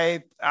 And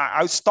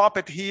I'll stop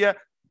it here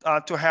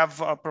to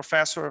have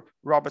Professor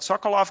Robert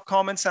Socolow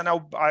comments, and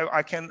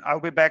I'll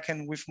be back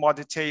in with more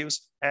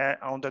details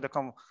on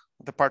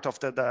the part of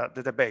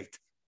the debate.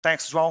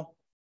 Thanks, João.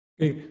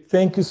 Okay.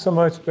 Thank you so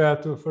much,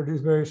 Beto, for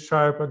this very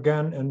sharp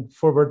again and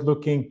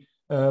forward-looking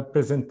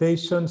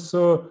presentation.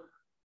 So,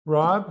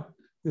 Rob,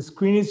 the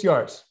screen is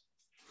yours.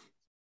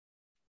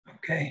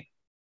 Okay.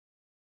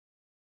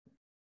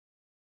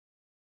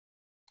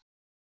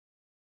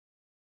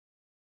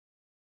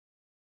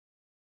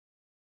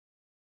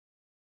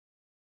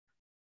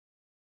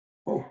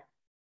 Oh,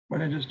 what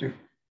did I just do?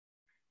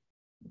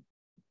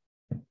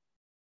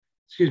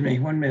 Excuse me,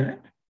 1 minute.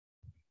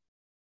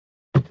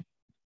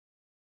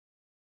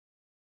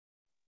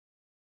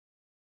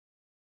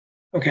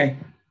 Okay.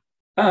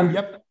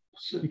 Yep,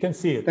 you can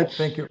see it.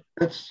 Thank you.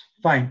 That's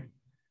fine.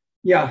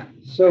 Yeah,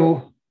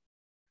 so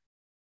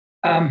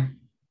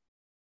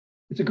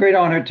it's a great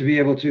honor to be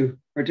able to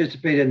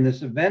participate in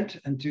this event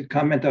and to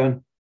comment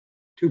on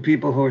two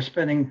people who are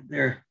spending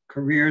their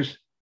careers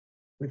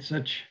with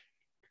such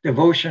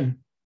devotion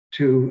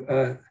to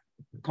a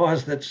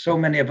cause that so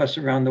many of us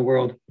around the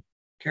world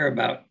care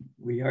about.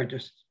 We are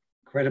just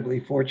incredibly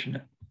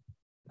fortunate.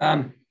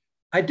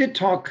 I did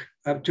talk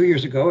 2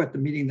 years ago at the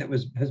meeting that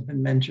has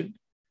been mentioned,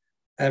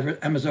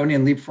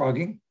 Amazonian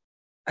leapfrogging.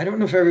 I don't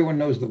know if everyone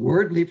knows the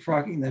word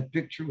leapfrogging. That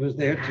picture was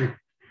there to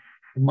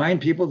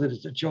remind people that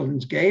it's a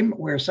children's game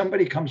where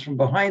somebody comes from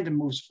behind and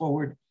moves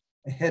forward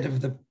ahead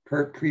of the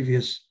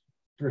previous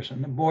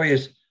person. The boy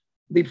is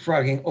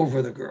leapfrogging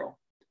over the girl.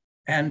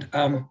 And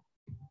I'm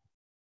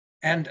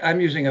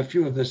using a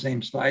few of the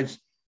same slides.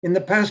 In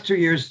the past 2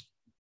 years,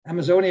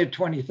 Amazonia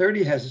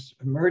 2030 has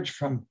emerged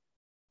from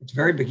its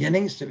very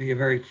beginnings to be a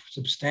very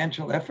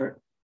substantial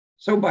effort.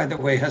 So, by the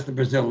way, has the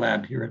Brazil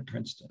lab here at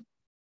Princeton.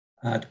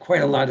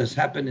 Quite a lot has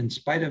happened in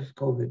spite of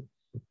COVID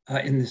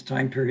in this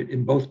time period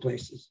in both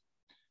places.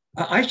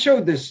 I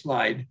showed this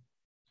slide,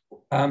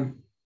 and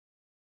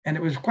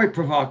it was quite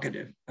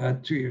provocative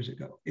 2 years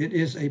ago. It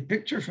is a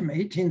picture from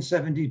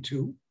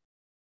 1872,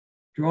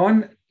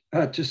 drawn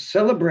to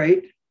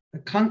celebrate the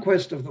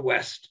conquest of the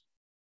West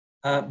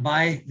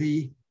by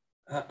the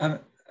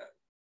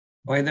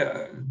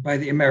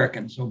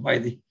Americans, so by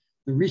the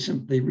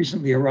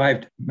recently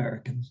arrived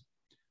Americans,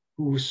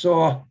 who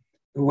saw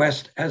the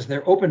West as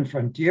their open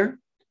frontier.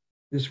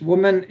 This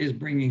woman is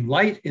bringing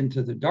light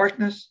into the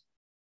darkness.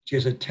 She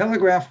has a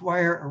telegraph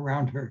wire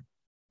around her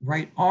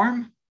right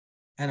arm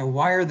and a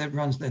wire that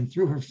runs then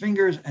through her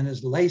fingers and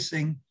is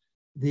lacing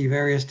the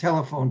various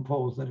telephone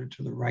poles that are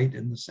to the right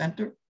and the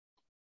center.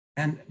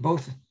 And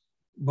both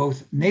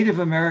Native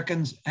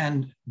Americans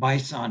and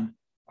bison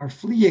are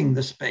fleeing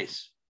the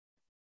space.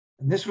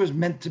 And this was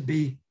meant to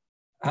be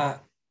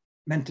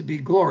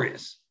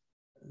glorious.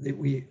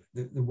 The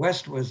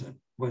West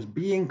was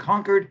being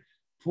conquered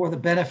for the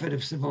benefit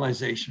of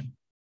civilization,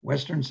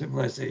 Western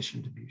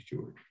civilization, to be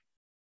sure.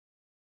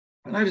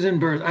 When I was in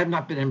Brazil, I've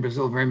not been in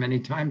Brazil very many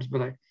times,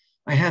 but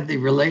I had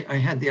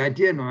the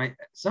idea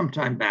some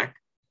time back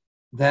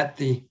that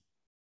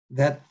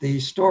the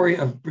story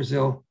of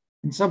Brazil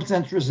in some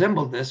sense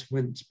resembled this,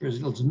 when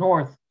Brazil's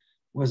north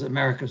was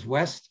America's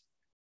west.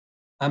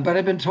 But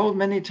I've been told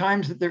many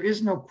times that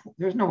there's no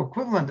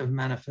equivalent of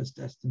manifest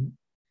destiny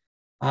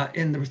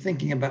in the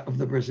thinking of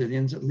the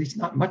Brazilians, at least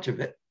not much of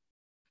it.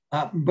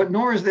 But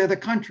nor is there the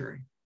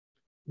contrary.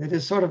 That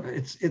is sort of,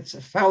 it's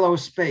a fallow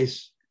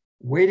space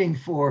waiting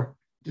for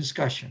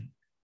discussion.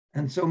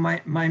 And so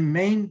my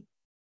main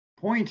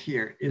point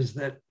here is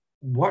that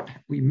what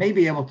we may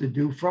be able to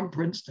do from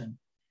Princeton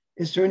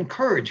is to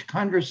encourage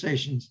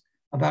conversations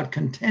about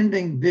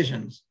contending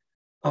visions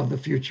of the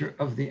future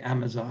of the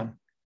Amazon,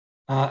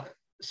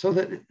 so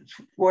that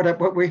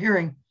what we're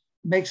hearing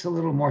makes a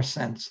little more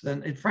sense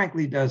than it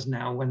frankly does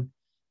now, when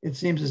it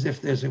seems as if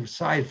there's a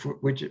side for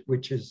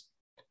which is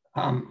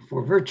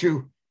for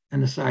virtue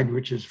and a side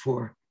which is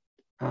for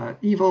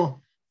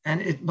evil,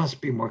 and it must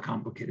be more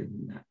complicated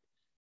than that.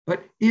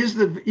 But is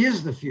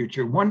the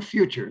future, one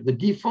future, the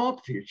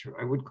default future,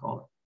 I would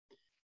call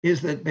it,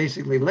 is that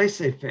basically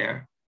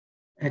laissez-faire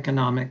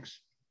economics,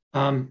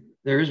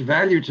 there is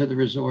value to the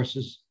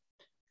resources,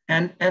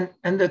 and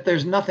that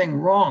there's nothing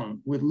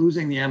wrong with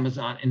losing the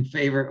Amazon in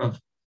favor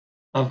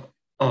of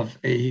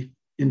a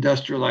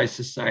industrialized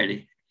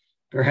society.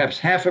 Perhaps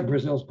half of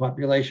Brazil's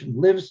population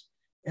lives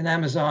in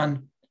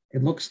Amazon.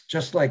 It looks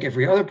just like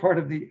every other part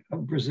of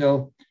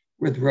Brazil,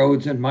 with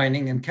roads and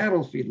mining and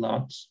cattle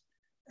feedlots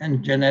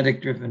and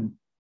genetics-driven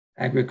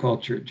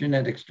agriculture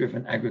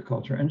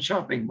and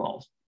shopping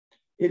malls.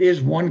 It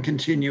is one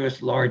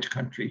continuous large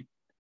country,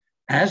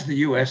 as the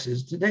US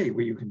is today,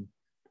 where you can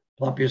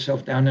plop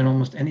yourself down in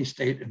almost any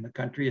state in the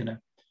country in a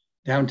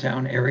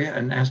downtown area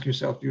and ask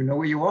yourself, do you know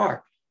where you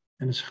are?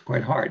 And it's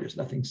quite hard. There's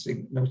nothing,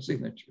 no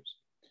signatures.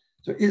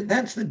 So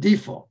that's the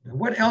default. Now,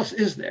 what else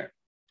is there?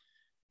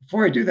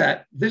 Before I do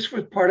that, this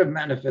was part of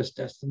Manifest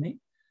Destiny,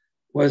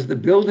 was the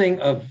building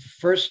of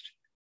first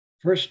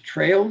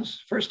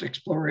trails, first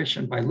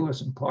exploration by Lewis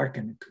and Clark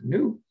in a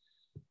canoe,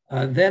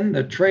 then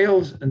the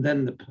trails, and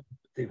then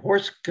the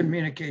horse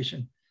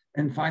communication,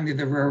 and finally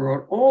the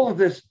railroad. All of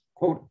this,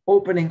 quote,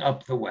 opening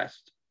up the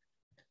West.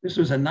 This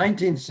was a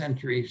 19th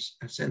century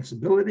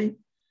sensibility,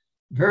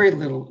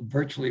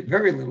 virtually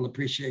very little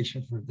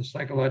appreciation for the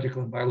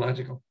psychological and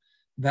biological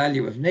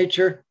value of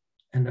nature,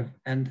 and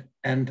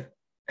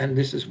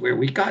this is where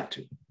we got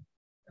to.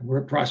 And we're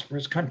a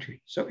prosperous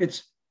country. So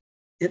it's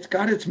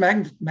got its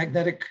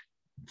magnetic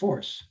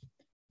force.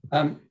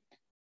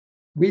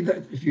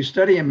 If you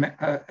study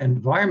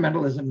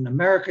environmentalism in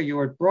America, you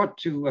are brought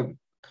to a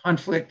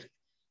conflict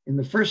in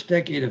the first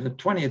decade of the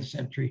 20th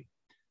century,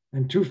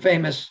 and two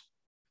famous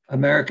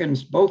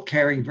Americans, both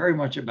caring very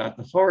much about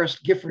the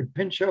forest, Gifford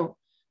Pinchot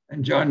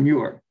and John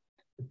Muir.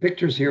 The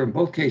pictures here, in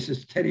both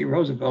cases, Teddy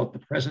Roosevelt, the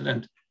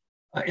president,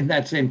 in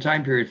that same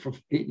time period for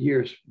 8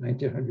 years,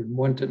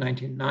 1901 to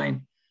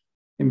 1909,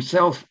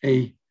 himself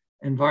a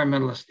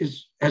environmentalist,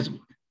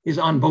 is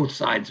on both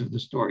sides of the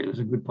story, as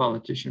a good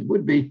politician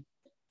would be.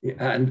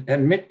 And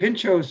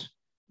Pinchot's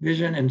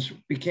vision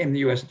became the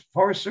US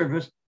Forest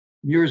Service.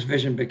 Muir's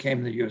vision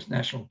became the US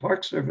National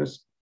Park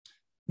Service.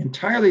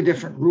 Entirely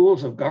different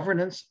rules of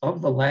governance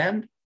of the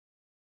land.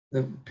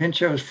 The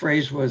Pinchot's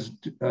phrase was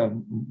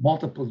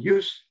multiple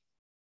use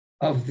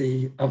of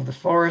the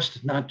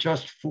forest, not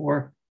just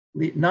for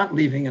not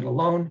leaving it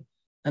alone.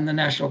 And the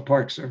National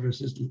Park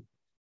Service is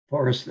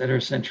forests that are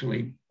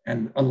essentially,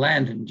 and a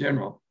land in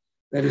general,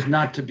 that is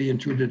not to be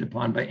intruded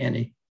upon by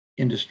any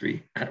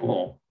industry at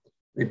all.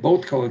 They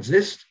both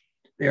coexist.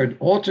 They are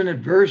alternate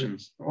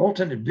versions,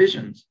 alternate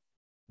visions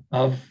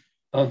of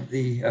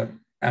the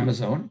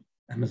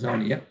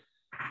Amazonia,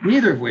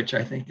 neither of which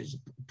I think is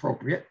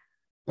appropriate,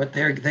 but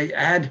they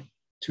add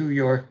to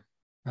your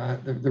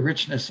the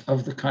richness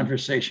of the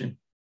conversation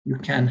you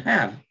can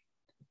have.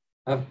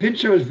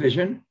 Pinchot's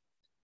vision,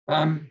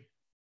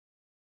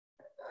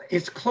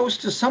 it's close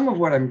to some of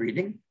what I'm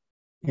reading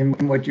in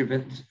what you've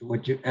been,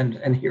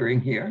 and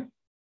hearing here.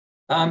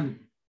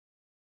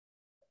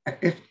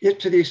 If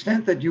to the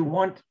extent that you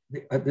want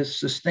this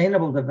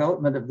sustainable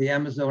development of the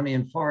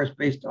Amazonian forest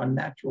based on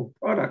natural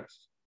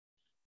products,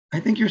 I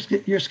think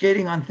you're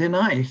skating on thin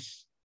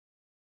ice,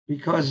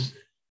 because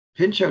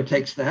Pinchot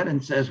takes that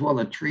and says, well,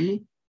 a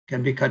tree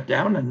can be cut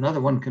down and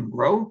another one can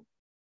grow.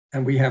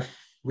 And we have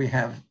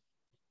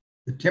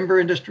the timber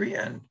industry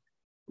and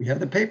we have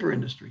the paper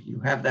industry. You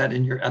have that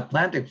in your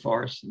Atlantic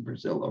forests in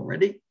Brazil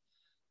already.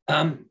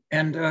 Where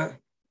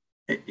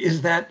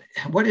is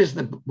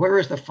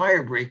the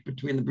fire break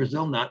between the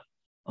Brazil nut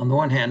on the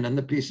one hand and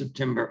the piece of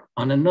timber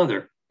on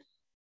another?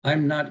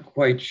 I'm not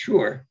quite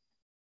sure.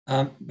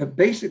 But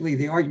basically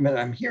the argument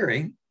I'm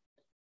hearing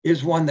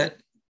is one that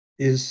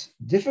is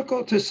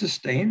difficult to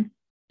sustain,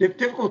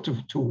 difficult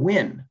to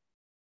win,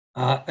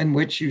 in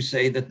which you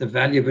say that the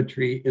value of a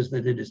tree is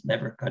that it is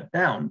never cut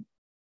down.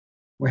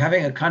 We're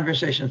having a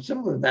conversation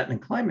similar to that in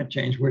climate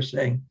change. We're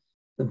saying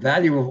the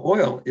value of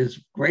oil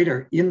is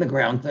greater in the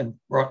ground than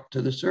brought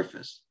to the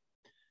surface,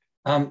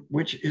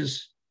 which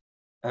is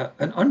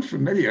an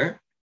unfamiliar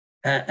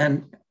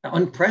and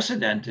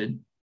unprecedented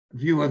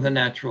view of the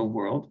natural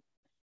world,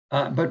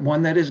 but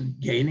one that is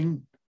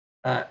gaining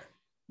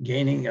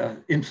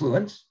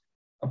influence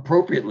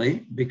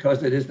appropriately,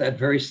 because it is that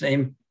very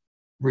same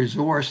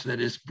resource that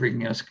is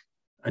bringing us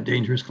a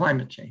dangerous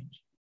climate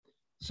change.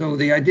 So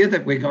the idea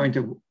that we're going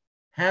to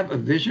have a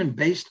vision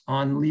based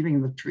on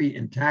leaving the tree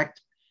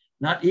intact,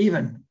 not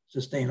even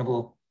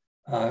sustainable,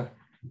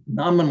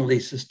 nominally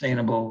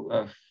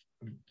sustainable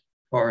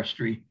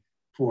forestry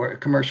for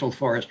commercial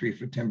forestry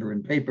for timber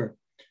and paper,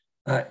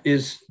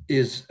 is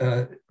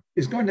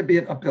going to be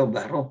an uphill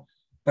battle,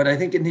 but I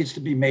think it needs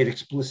to be made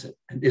explicit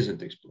and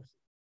isn't explicit.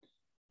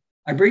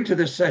 I bring to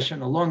this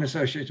session a long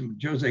association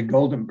with Jose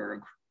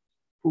Goldenberg,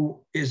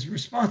 who is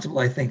responsible,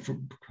 I think,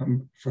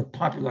 for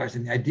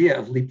popularizing the idea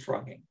of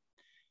leapfrogging.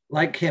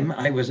 Like him,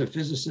 I was a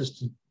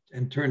physicist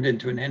and turned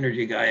into an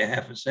energy guy a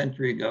half a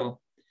century ago.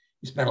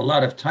 He spent a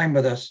lot of time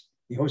with us.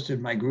 He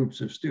hosted my groups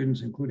of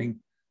students, including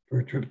for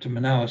a trip to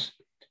Meadows.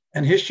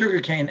 And his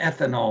sugarcane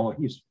ethanol,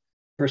 he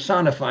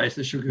personifies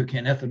the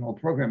sugarcane ethanol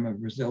program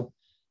of Brazil,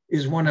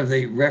 is one of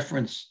the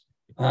reference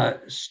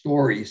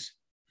stories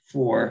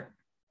for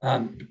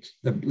the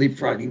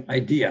leapfrogging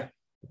idea.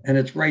 and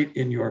it's right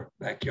in your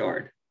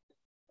backyard.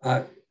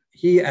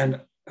 He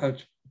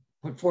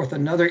put forth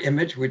another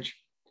image which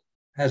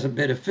has a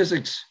bit of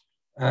physics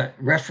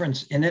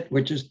reference in it,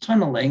 which is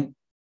tunneling,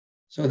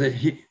 so that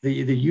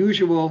the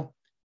usual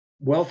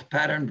wealth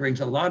pattern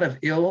brings a lot of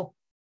ill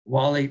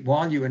while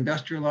you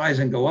industrialize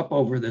and go up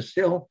over this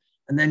hill,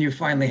 and then you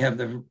finally have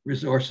the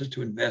resources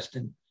to invest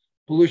in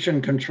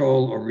pollution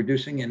control or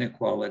reducing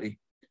inequality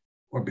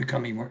or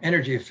becoming more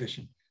energy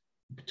efficient.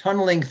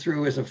 Tunneling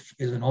through is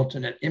an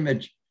alternate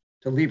image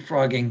to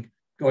leapfrogging,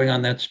 going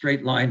on that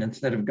straight line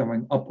instead of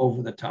going up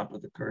over the top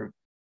of the curve.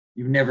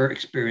 You never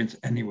experience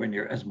anywhere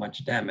near as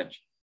much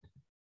damage.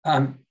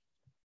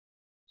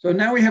 So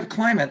now we have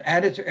climate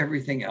added to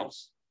everything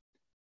else.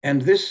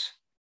 And this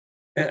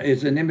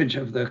is an image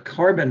of the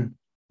carbon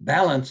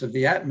balance of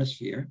the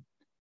atmosphere,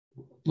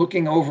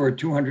 looking over a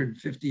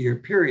 250-year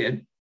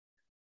period,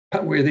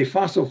 where the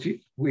fossil fuel,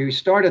 where you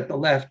start at the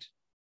left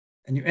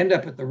and you end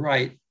up at the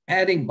right,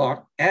 adding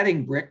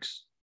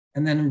bricks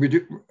and then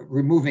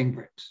removing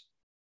bricks,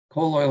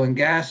 coal, oil, and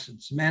gas,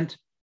 and cement,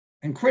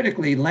 and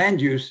critically,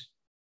 land use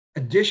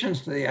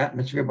additions to the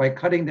atmosphere by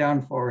cutting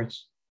down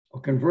forests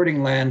or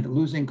converting land,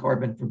 losing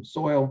carbon from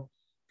soil,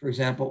 for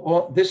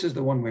example. This is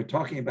the one we're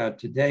talking about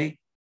today,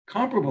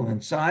 comparable in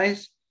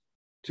size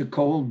to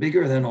coal,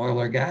 bigger than oil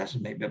or gas,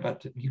 maybe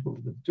about equal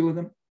to the two of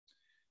them.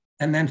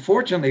 And then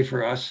fortunately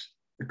for us,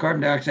 the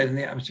carbon dioxide in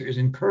the atmosphere is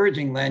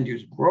encouraging land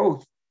use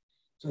growth,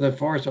 so that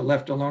forests are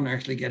left alone,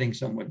 actually getting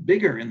somewhat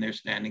bigger in their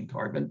standing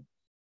carbon.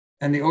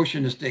 And the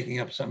ocean is taking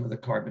up some of the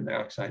carbon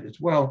dioxide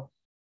as well.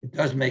 It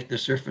does make the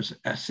surface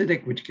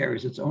acidic, which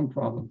carries its own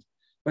problems.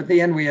 But at the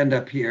end, we end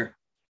up here,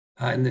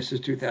 and this is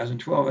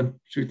 2012, and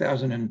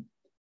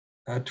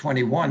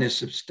 2021 is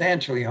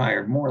substantially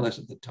higher, more or less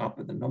at the top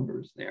of the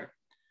numbers there,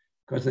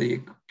 because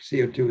the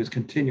CO2 is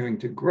continuing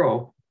to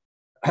grow.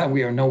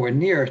 We are nowhere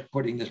near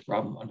putting this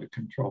problem under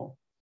control.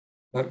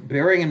 But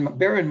bear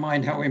in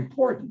mind how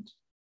important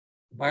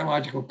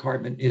biological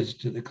carbon is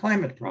to the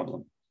climate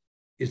problem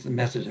is the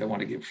message I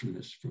want to give from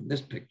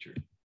this picture.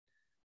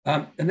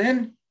 And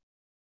then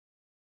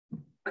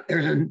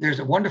there's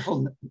a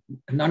wonderful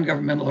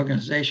non-governmental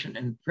organization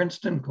in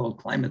Princeton called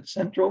Climate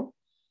Central.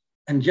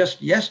 And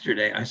just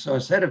yesterday, I saw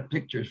a set of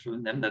pictures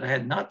from them that I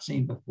had not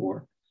seen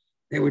before.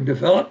 They would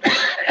develop,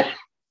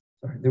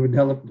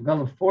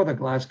 develop for the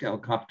Glasgow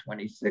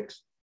COP26,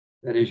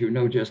 that, as you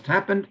know, just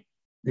happened.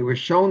 They were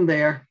shown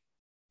there,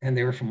 and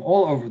they were from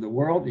all over the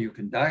world. You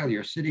can dial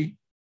your city.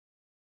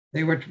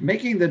 They were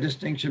making the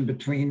distinction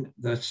between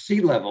the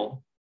sea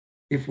level.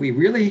 If we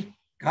really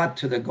got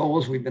to the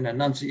goals we've been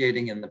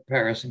enunciating in the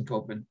Paris and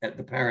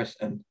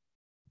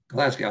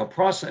Glasgow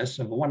process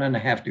of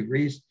 1.5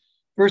 degrees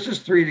versus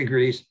 3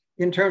 degrees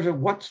in terms of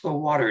what's the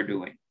water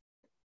doing.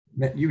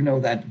 You know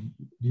that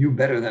you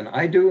better than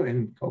I do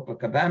in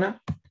Copacabana.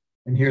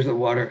 And here's the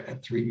water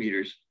at 3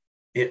 meters.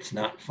 It's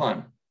not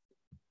fun.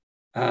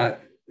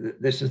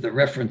 This is the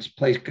reference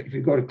place. If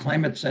you go to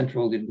Climate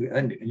Central,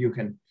 you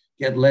can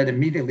get led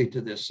immediately to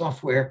this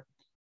software.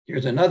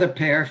 Here's another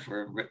pair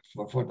for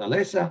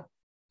Fortaleza,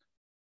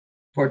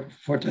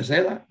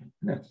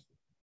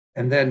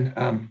 and then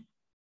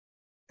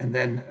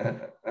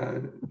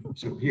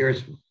so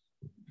here's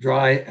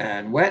dry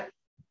and wet.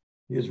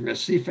 Here's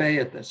Recife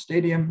at the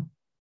stadium.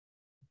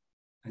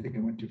 I think I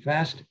went too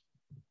fast.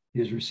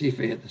 Here's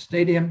Recife at the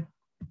stadium,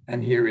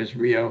 and here is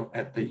Rio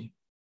at the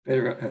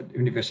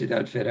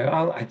Universidad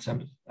Federal.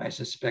 I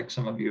suspect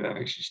some of you have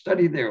actually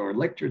studied there or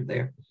lectured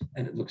there,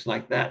 and it looks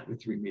like that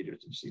with 3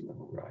 meters of sea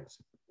level rise.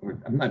 Or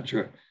I'm not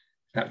sure,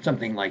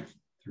 something like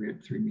 3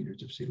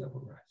 meters of sea level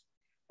rise.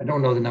 I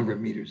don't know the number of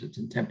meters, it's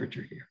in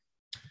temperature here.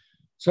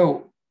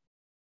 So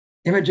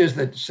images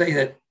that say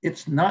that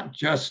it's not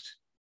just,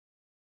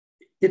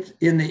 it's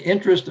in the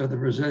interest of the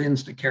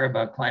Brazilians to care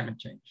about climate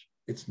change.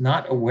 It's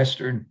not a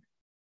Western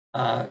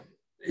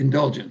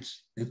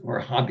indulgence or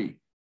a hobby.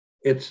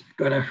 It's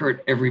going to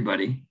hurt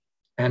everybody.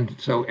 And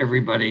so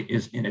everybody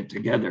is in it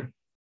together.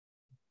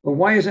 But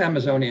why is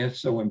Amazonia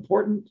so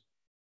important?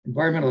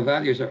 Environmental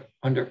values are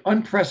under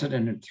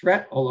unprecedented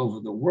threat all over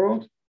the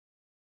world,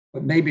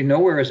 but maybe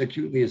nowhere as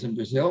acutely as in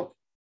Brazil.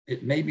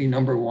 It may be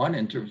number one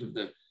in terms of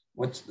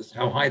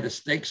how high the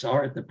stakes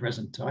are at the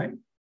present time.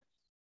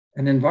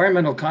 And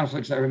environmental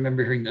conflicts, I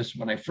remember hearing this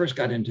when I first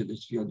got into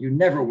this field, you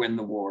never win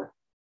the war,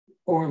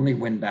 or only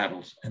win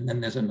battles. And then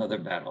there's another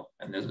battle,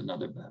 and there's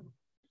another battle.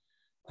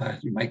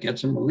 You might get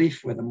some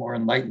relief with a more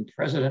enlightened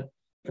president,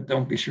 but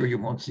don't be sure you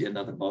won't see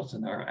another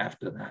Bolsonaro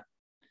after that.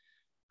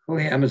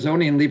 Clearly,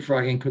 Amazonian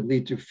leapfrogging could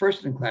lead to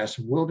first-in-class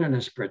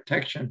wilderness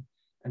protection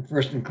and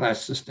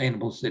first-in-class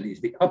sustainable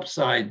cities. The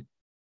upside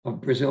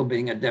of Brazil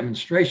being a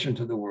demonstration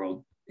to the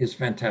world is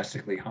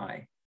fantastically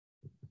high.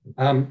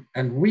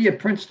 And we at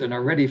Princeton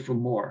are ready for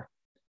more.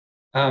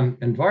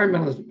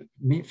 Environmentalism,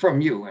 from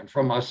you and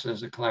from us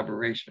as a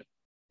collaboration.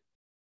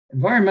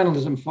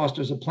 Environmentalism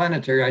fosters a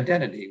planetary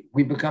identity.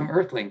 We become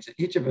earthlings.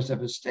 Each of us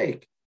have a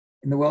stake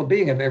in the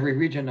well-being of every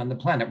region on the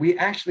planet. We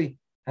actually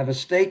have a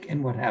stake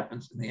in what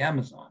happens in the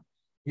Amazon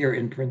here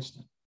in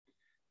Princeton.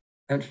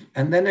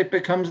 And then it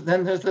becomes,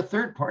 then there's the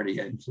third party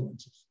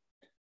influences.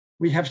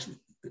 We have,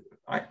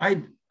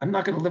 I'm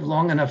not going to live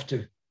long enough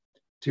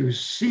to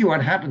see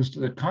what happens to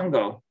the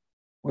Congo,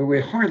 where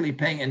we're hardly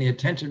paying any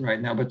attention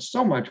right now, but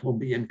so much will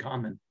be in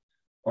common,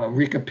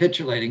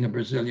 recapitulating a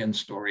Brazilian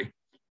story.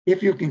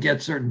 If you can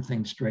get certain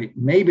things straight,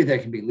 maybe there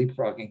can be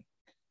leapfrogging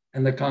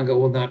and the Congo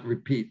will not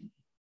repeat.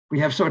 We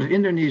have sort of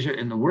Indonesia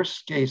in the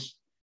worst case,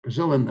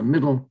 Brazil in the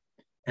middle,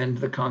 and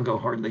the Congo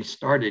hardly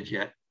started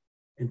yet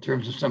in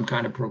terms of some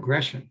kind of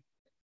progression.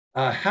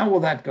 How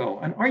will that go?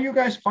 And are you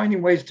guys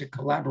finding ways to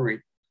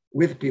collaborate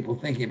with people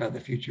thinking about the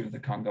future of the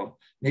Congo?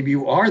 Maybe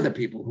you are the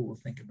people who will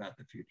think about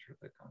the future of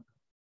the Congo.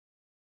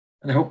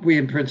 And I hope we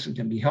in Princeton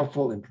can be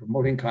helpful in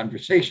promoting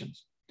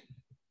conversations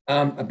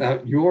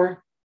about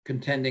your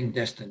contending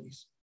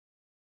destinies.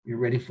 You're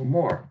ready for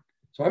more.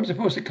 So I'm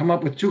supposed to come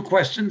up with 2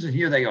 questions, and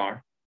here they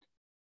are.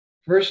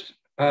 First,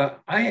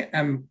 I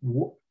am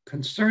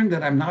concerned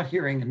that I'm not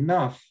hearing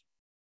enough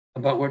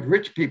about what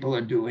rich people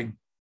are doing,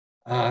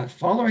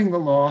 following the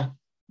law,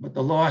 but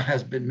the law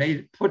has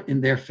been put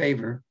in their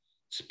favor,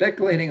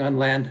 speculating on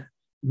land,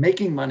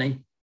 making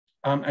money,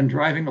 and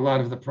driving a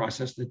lot of the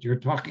process that you're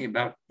talking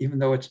about, even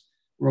though it's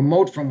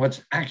remote from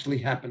what's actually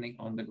happening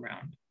on the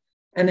ground.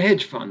 And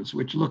hedge funds,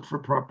 which look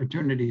for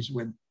opportunities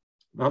with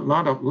a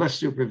lot of less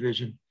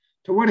supervision.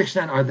 To what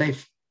extent are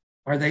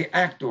they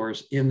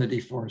actors in the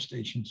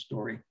deforestation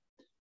story?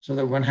 So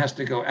that one has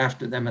to go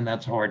after them, and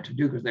that's hard to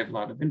do because they have a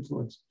lot of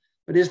influence.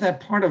 But is that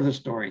part of the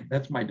story?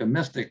 That's my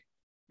domestic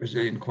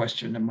Brazilian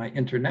question. And my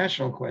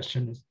international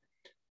question is,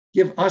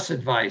 give us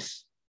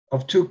advice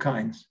of 2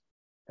 kinds,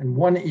 and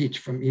 1 each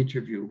from each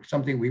of you,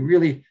 something we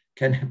really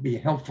can be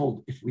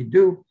helpful if we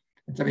do,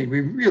 and something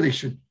we really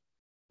should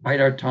bite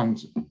our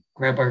tongues,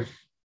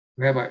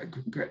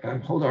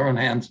 hold our own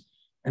hands,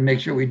 and make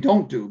sure we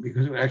don't do,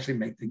 because it would actually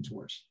make things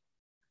worse.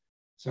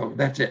 So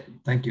that's it.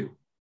 Thank you.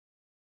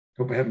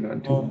 Hope I haven't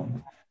gone too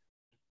long.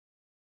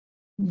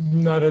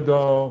 Not at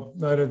all,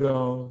 not at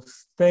all.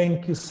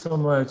 Thank you so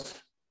much,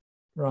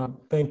 Rob.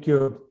 Thank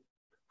you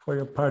for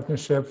your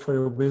partnership, for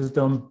your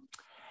wisdom.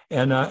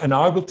 And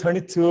I will turn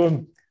it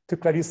to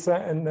Clarissa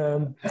and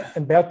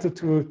Beto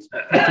to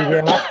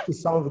react to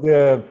some of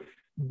the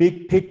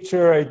big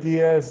picture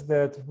ideas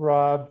that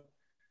Rob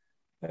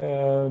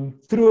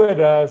threw at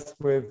us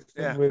with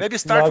maybe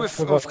start with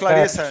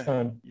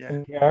Clarissa.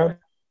 Yeah.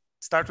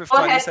 Start with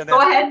Clarissa. Go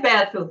ahead,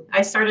 Beto.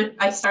 I started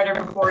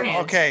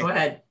beforehand. Okay. Go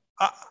ahead.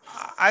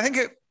 I think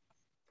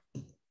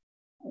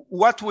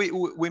what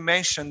we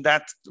mentioned,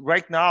 that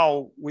right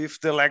now with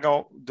the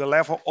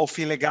level of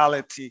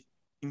illegality,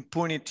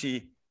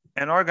 impunity,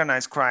 and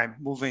organized crime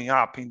moving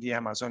up in the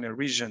Amazonian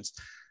regions,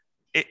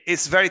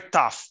 it's very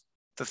tough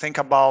to think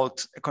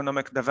about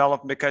economic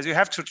development, because you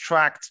have to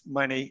attract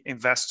money,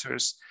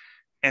 investors,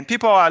 and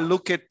people are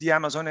looking at the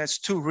Amazonia as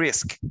too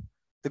risky.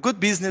 The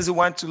good business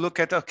want to look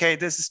at, okay,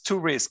 this is too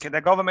risky.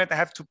 The government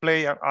have to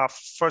play a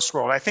first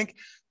role. I think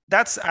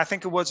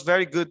it was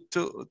very good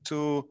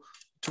to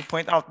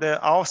point out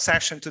our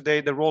session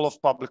today, the role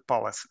of public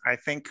policy. I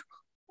think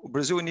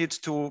Brazil needs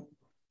to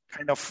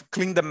kind of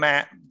clean the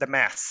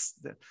mess.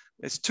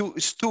 It's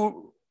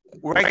too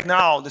right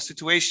now, the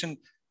situation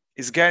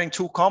is getting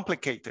too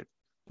complicated,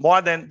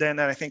 more than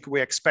I think we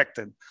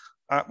expected,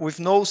 with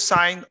no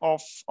sign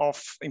of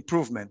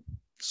improvement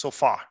so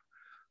far.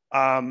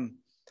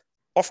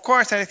 Of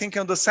course, I think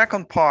on the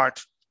second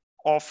part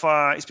of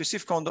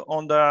specific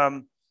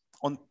on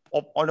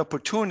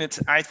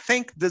opportunity, I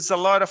think there's a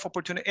lot of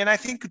opportunity, and I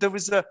think there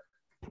is a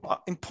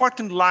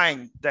important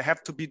line that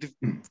have to be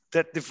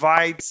that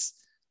divides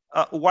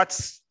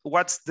what's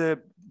the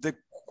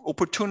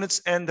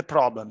opportunities and the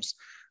problems.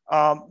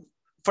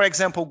 For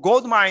example,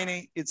 gold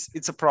mining,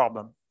 it's a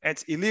problem.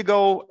 It's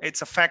illegal.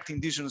 It's affecting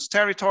indigenous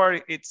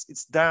territory.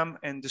 It's dam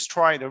and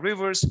destroy the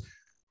rivers.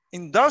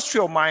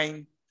 Industrial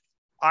mine,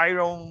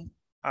 iron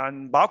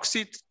and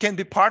bauxite can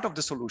be part of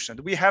the solution.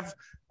 We have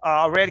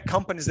already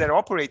companies that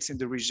operates in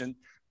the region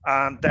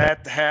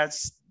that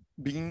has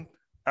been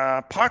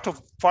part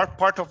of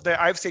the,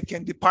 I would say,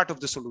 can be part of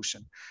the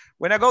solution.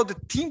 When I go to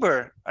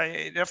timber,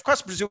 of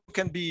course, Brazil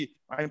can be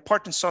an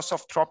important source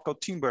of tropical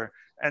timber,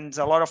 and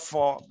a lot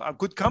of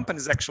good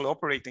companies actually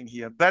operating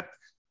here, but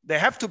they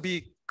have to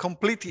be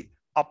completely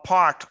a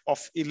part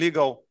of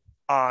illegal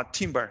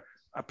timber,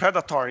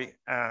 predatory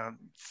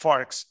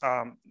forest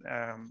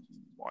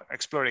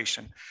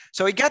exploration.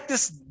 So we get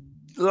this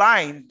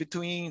line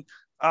between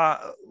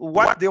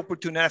what the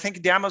opportunity. I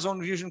think the Amazon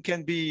region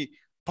can be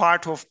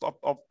part of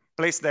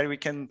place that we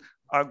can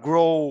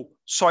grow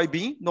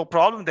soybean, no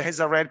problem. There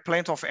has already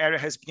plenty of area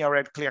has been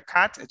already clear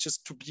cut. It's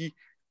just to be,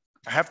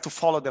 have to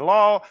follow the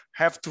law,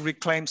 have to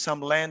reclaim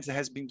some land that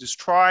has been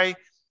destroyed,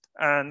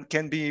 and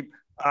can be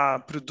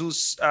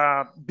produce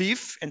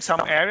beef in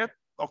some area.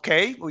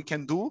 Okay, we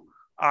can do.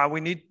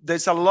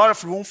 There's a lot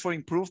of room for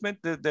improvement.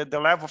 The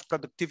level of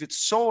productivity is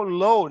so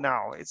low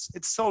now. It's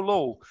so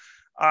low.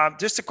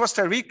 Just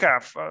Costa Rica,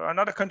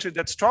 another country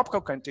that's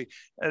tropical country,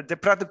 the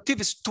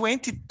productivity is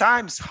 20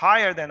 times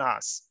higher than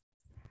us.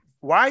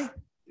 Why?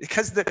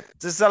 because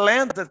there's a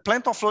land, the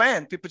plenty of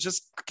land, people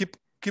just keep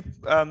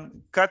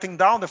cutting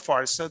down the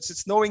forest. So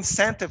it's no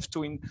incentive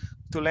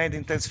to land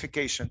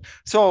intensification.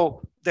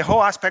 So the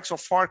whole aspects of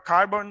for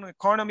carbon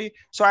economy.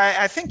 So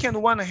I think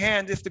on one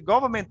hand, if the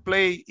government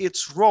play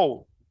its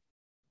role,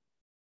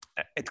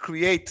 it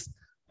creates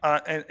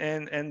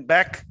and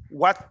back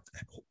what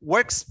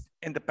works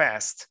in the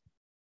past,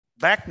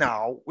 back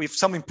now with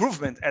some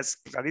improvement, as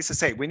Clarissa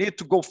said, we need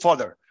to go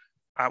further.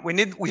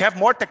 We have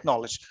more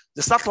technology.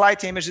 The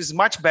satellite image is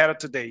much better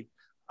today.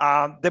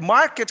 The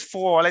market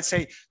for, let's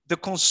say, the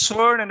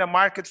concern and the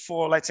market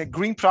for, let's say,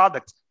 green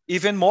products,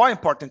 even more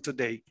important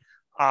today.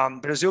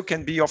 Brazil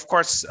can be, of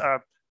course,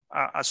 a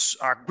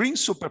green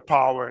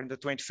superpower in the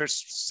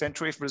 21st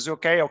century. If Brazil,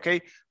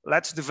 okay,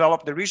 let's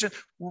develop the region.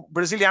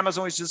 Brazil,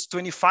 Amazon is just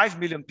 25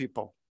 million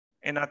people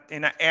in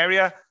an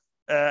area.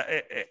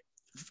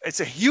 It's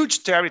a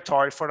huge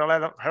territory for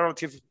a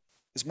relative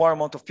small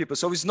amount of people.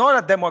 So it's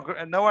not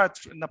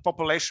a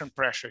population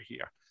pressure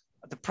here.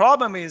 The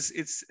problem is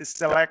it's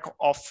the lack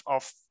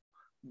of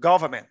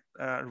government,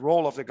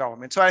 role of the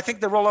government. So I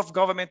think the role of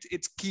government,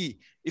 it's key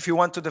if you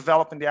want to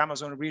develop in the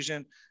Amazon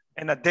region,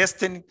 and a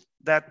destiny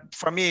that,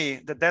 for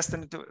me, the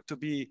destiny to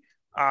be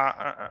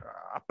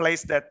a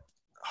place that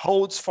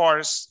holds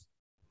forests,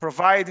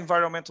 provide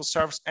environmental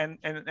service, and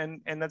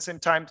at the same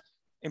time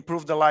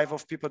improve the life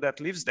of people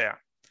that lives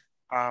there.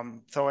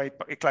 So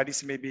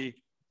Clarissa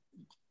maybe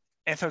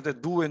answer the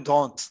do and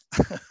don't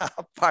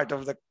part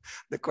of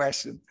the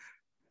question.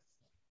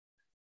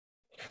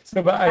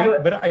 So,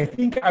 but I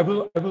think I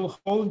will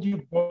hold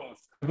you both.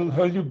 I will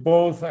hold you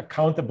both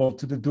accountable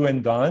to the do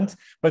and don't.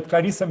 But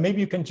Clarissa, maybe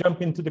you can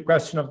jump into the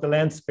question of the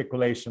land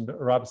speculation,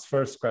 Rob's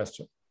first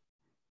question.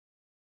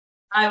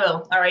 I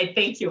will. All right,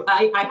 thank you.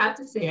 I have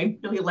to say, I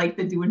really like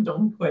the do and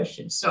don't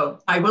question. So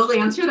I will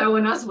answer that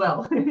one as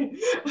well.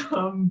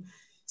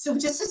 So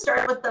just to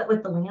start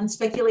with the land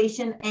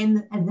speculation,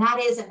 and that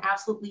is an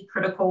absolutely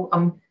critical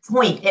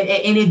point,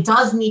 and it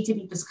does need to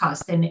be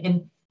discussed.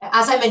 And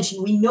as I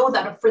mentioned, we know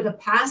that for the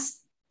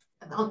past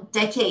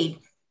decade,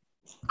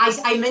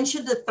 I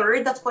mentioned the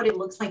third, that's what it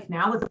looks like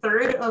now. A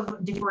third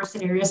of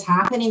deforested areas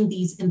happen in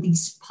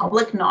these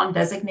public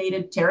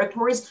non-designated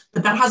territories,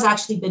 but that has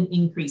actually been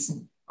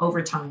increasing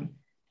over time.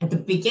 At the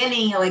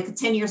beginning, like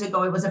 10 years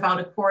ago, it was about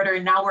a quarter,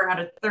 and now we're at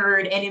a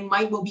third. And it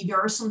might well be, there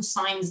are some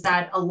signs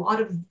that a lot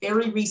of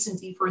very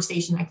recent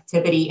deforestation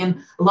activity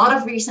and a lot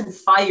of recent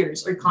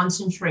fires are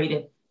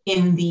concentrated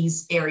in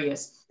these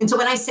areas. And so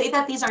when I say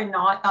that these are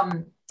not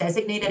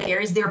designated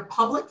areas, they're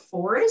public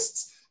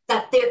forests,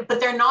 but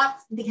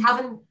they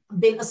haven't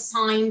been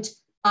assigned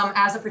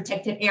as a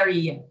protected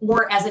area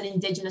or as an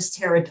indigenous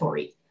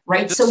territory,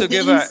 right?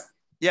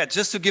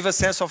 Just to give a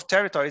sense of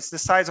territory, it's the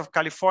size of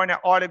California,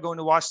 Oregon,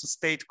 and Washington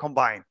State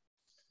combined.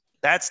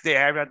 That's the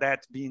area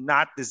that be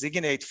not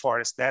designated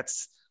forest.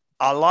 That's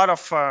a lot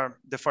of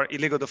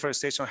illegal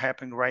deforestation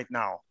happening right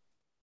now.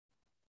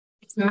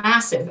 It's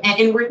massive,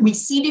 and we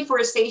see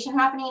deforestation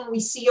happening, and we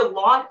see a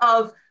lot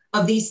of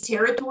these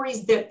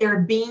territories that they're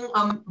being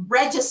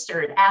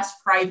registered as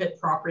private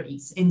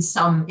properties in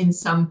some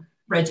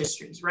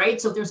registries,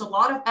 right? So there's a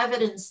lot of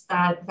evidence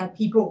that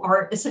people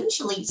are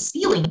essentially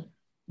stealing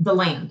the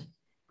land,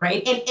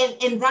 right?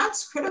 And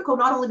that's critical,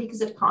 not only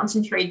because it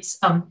concentrates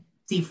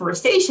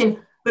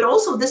deforestation, but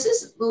also this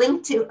is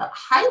linked to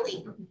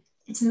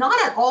it's not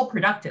at all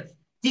productive.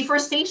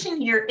 Deforestation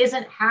here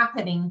isn't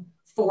happening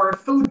for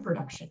food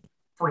production,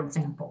 for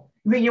example.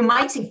 You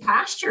might see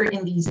pasture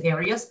in these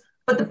areas,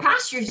 but the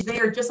pasture is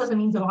there just as a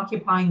means of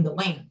occupying the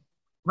land,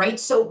 right?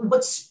 So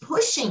what's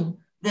pushing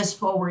this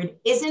forward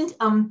isn't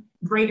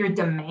greater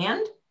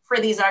demand for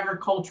these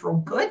agricultural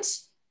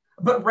goods,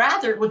 but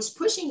rather what's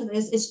pushing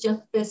this is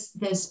just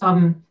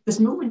this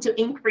movement to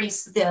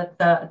increase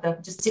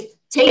just to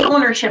take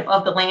ownership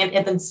of the land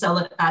and then sell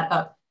it at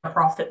a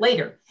profit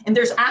later. And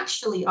there's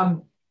actually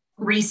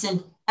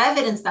recent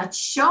evidence that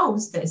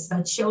shows this,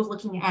 that shows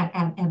looking at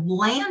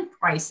land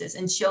prices,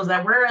 and shows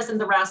that whereas in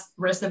the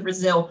rest of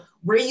Brazil,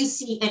 where you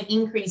see an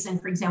increase in,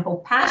 for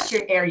example,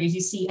 pasture areas, you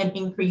see an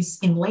increase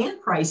in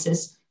land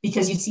prices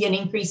because you see an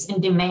increase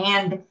in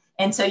demand.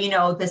 And so,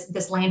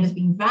 this land is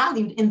being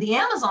valued. In the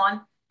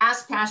Amazon,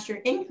 as pasture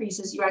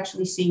increases, you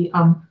actually see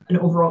an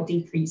overall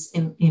decrease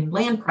in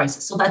land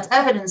prices. So that's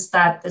evidence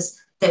that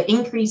the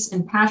increase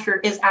in pasture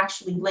is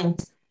actually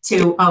linked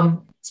to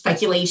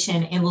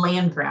speculation and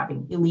land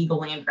grabbing, illegal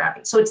land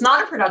grabbing. So it's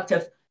not a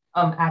productive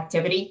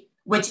activity,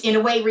 which in a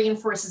way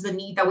reinforces the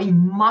need that we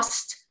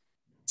must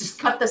just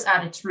cut this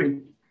at its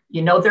root.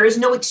 There is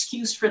no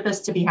excuse for this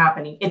to be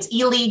happening. It's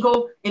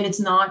illegal, and it's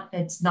not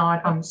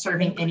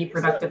serving any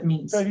productive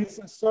means.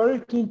 Sorry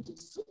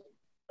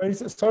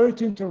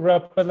to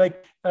interrupt, but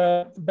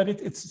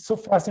it's so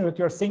fascinating what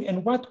you're saying.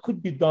 And what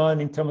could be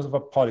done in terms of a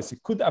policy?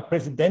 Could a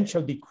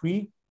presidential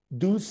decree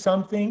do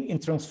something in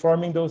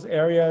transforming those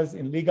areas,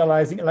 in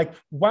legalizing? Like,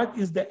 what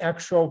is the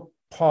actual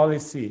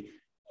policy,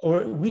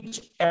 or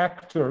which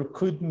actor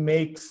could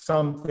make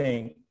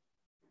something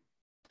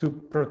to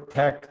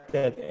protect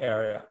that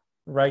area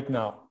right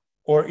now,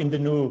 or in the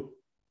new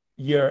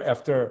year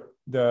after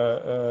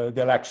the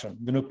election,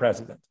 the new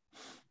president?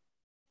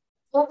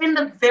 Well, in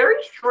the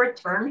very short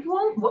term,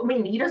 what we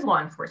need is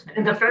law enforcement.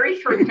 In the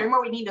very short term,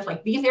 what we need is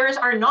like these areas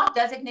are not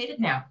designated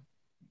now.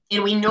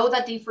 And we know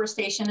that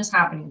deforestation is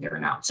happening there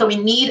now. So we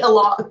need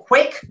a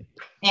quick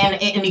and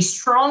a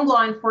strong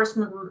law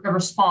enforcement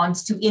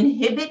response to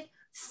inhibit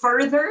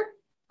further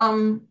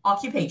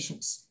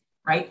occupations,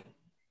 right?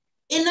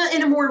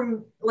 In a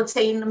more, let's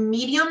say, in the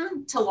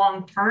medium to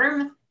long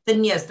term,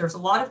 then yes, there's a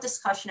lot of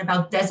discussion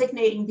about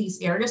designating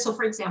these areas. So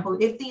for example,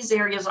 if these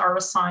areas are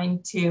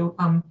assigned to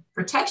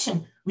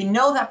protection, we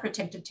know that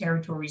protected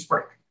territories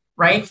work,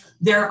 right?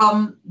 There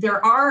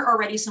are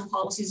already some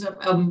policies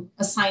of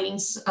assigning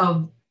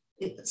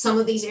some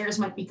of these areas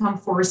might become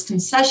forest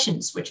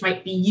concessions, which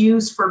might be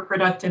used for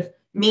productive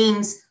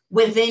means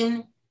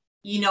within,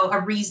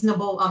 a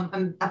reasonable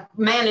a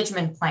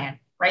management plan,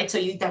 right? So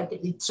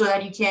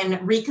that you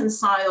can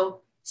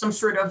reconcile some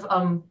sort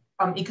of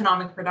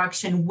economic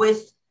production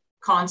with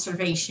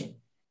conservation,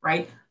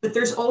 right? But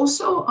there's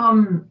also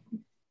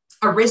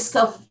a risk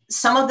of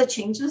some of the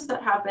changes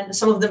that happen,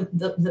 some of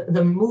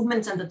the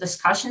movements and the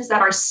discussions that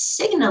are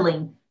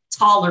signaling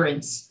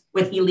tolerance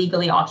with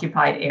illegally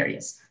occupied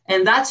areas.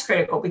 And that's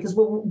critical because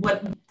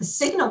what the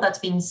signal that's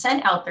being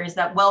sent out there is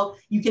that, well,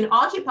 you can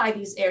occupy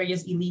these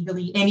areas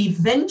illegally and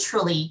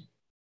eventually,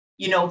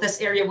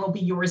 this area will be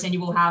yours and you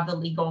will have the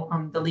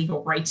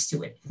legal rights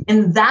to it.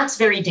 And that's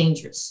very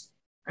dangerous.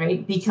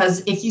 Right?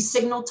 Because if you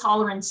signal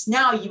tolerance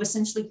now, you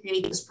essentially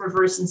create this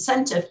perverse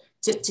incentive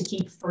to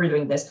keep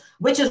furthering this,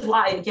 which is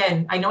why,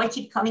 again, I know I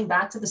keep coming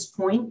back to this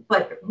point,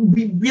 but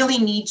we really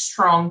need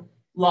strong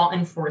law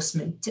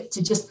enforcement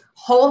to just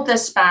hold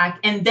this back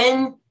and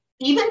then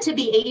even to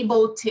be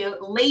able to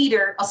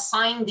later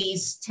assign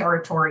these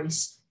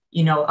territories,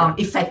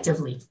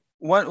 effectively.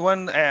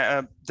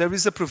 There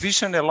is a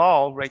provision in the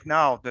law right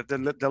now that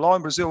the law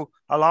in Brazil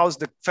allows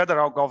the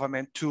federal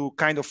government to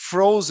kind of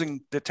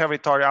frozen the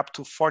territory up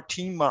to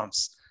 14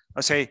 months.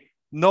 I say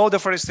no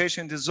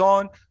deforestation in the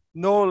zone,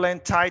 no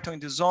land title in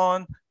the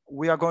zone.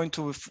 We are going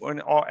to,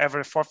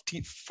 every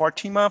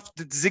 14 months,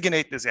 to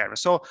designate this area.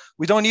 So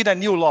we don't need a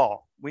new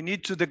law. We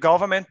need the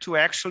government to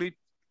actually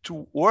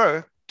to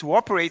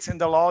operate in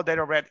the law that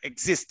already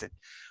existed.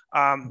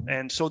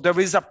 And so there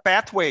is a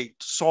pathway to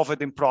solve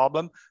the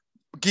problem,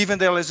 given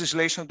the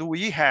legislation that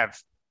we have.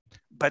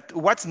 But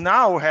what's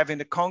now having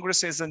the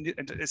Congress is an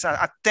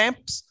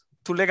attempt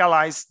to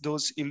legalize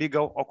those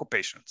illegal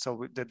occupations.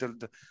 So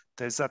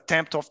there's an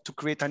attempt to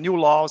create a new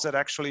laws that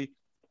actually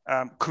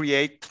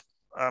create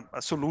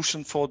a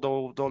solution for the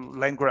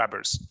land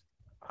grabbers.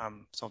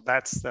 So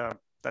that's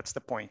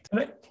the point.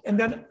 And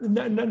then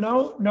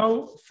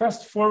now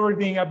fast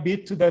forwarding a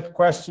bit to that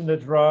question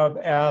that Rob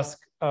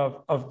asked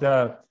of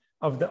the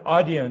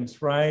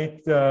audience,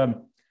 right?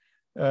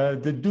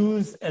 The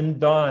do's and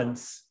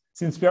don'ts,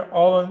 since we are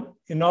all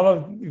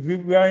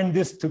we are in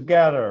this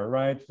together,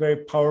 right? Very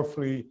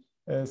powerfully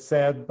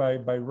said by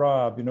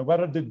Rob. What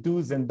are the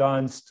do's and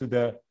don'ts to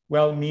the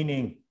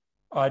well-meaning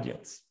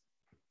audience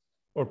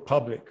or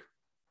public?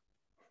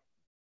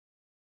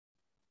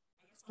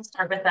 I'll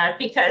start with that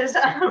because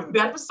we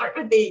have to start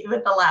with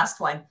the last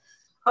one.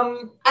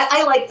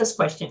 I like this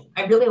question.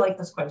 I really like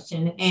this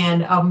question,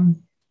 and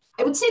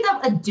I would say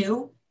that a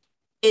do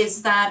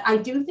is that I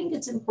do think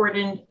it's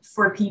important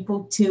for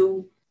people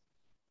to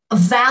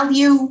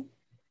value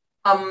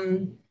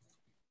and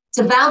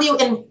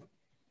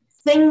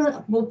things,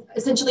 well,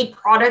 essentially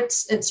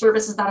products and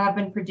services that have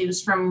been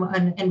produced from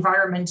an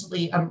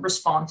environmentally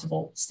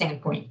responsible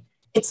standpoint.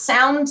 It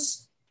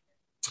sounds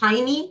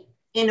tiny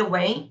in a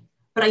way,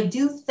 but I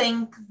do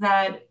think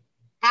that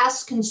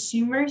as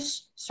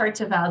consumers start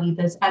to value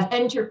this, as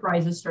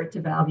enterprises start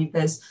to value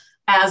this,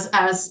 as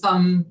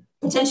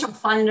potential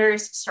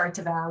funders start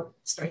to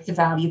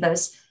value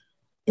this,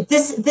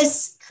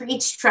 this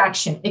creates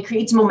traction. It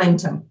creates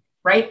momentum,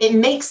 right? It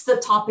makes the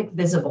topic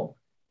visible.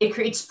 It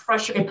creates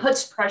pressure. It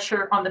puts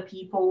pressure on the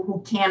people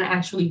who can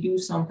actually do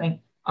something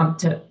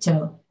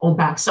to hold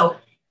back. So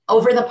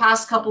over the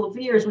past couple of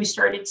years, we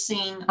started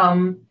seeing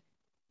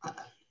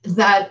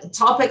that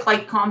topic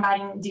like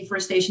combating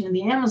deforestation in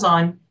the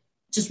Amazon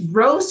just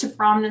rose to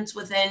prominence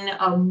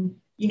within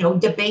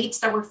debates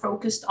that were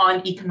focused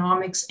on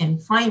economics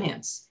and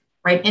finance,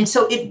 right? And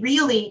so it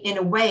really, in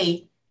a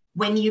way,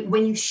 when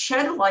you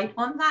shed a light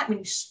on that, when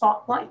you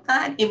spotlight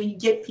that, and when you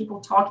get people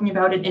talking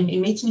about it and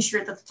making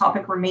sure that the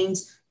topic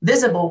remains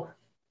visible,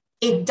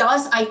 it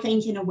does, I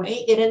think, in a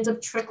way, it ends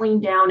up trickling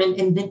down and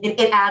then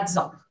it adds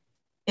up.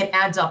 It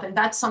adds up. And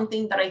that's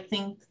something that I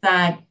think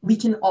that we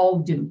can all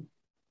do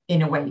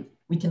in a way.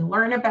 We can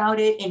learn about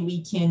it and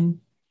we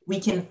can,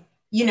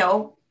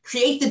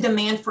 create the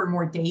demand for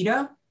more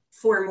data,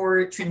 for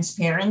more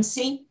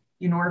transparency,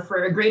 or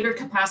for a greater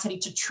capacity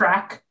to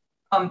track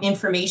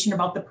information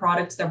about the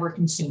products that we're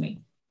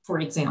consuming, for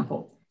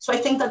example. So I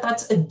think that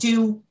that's a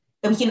do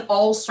that we can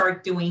all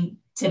start doing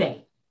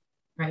today,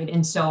 right?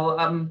 And so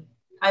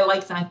I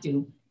like that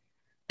do.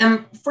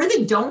 For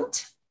the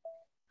don't,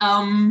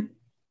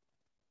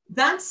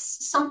 that's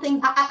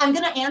something I'm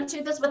going to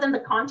answer this within the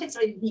context.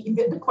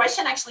 The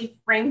question actually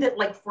framed it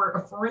like for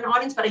a foreign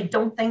audience, but I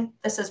don't think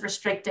this is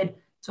restricted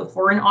to a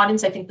foreign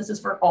audience. I think this is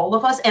for all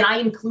of us. And I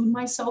include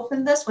myself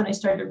in this when I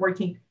started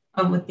working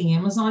with the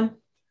Amazon.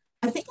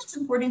 I think it's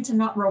important to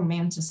not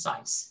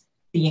romanticize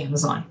the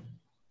Amazon,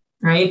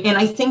 right? And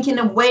I think in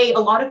a way, a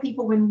lot of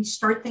people, when we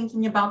start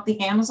thinking about the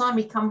Amazon,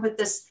 we come with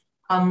this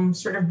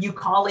sort of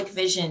bucolic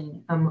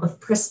vision of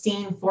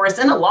pristine forest.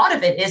 And a lot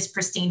of it is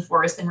pristine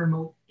forest in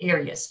remote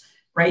areas,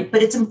 right?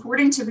 But it's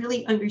important to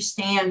really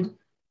understand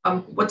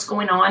what's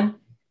going on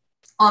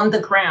the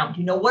ground.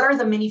 You know, what are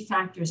the many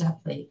factors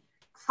at play?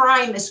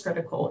 Crime is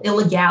critical,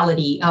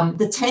 illegality,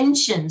 the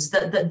tensions,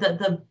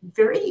 the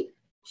very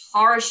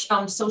harsh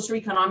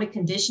socioeconomic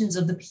conditions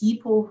of the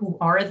people who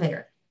are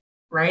there,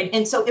 right?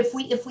 And so if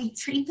we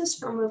treat this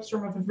from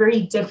a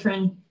very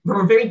different,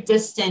 from a very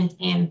distant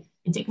and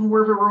taking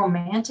more of a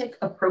romantic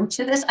approach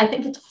to this, I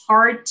think it's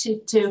hard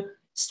to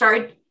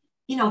start,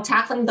 you know,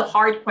 tackling the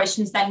hard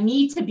questions that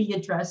need to be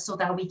addressed so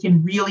that we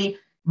can really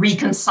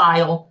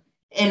reconcile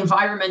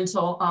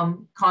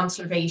environmental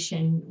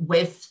conservation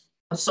with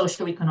a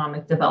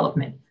socioeconomic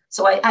development.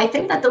 So I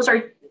think that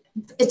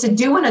it's a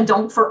do and a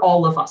don't for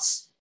all of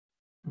us.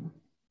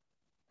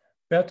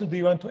 Beto, do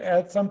you want to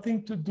add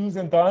something to do's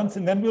and don'ts?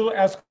 And then we'll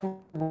ask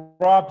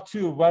Rob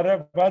too. What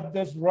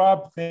does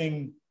Rob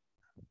think?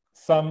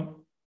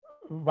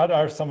 What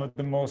are some of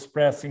the most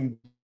pressing?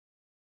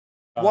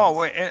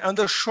 Well, on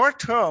the short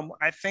term,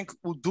 I think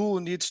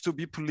Udu needs to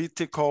be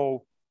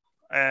political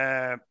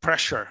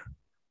pressure,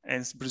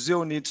 and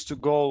Brazil needs to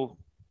go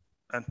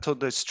into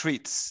the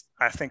streets.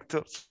 I think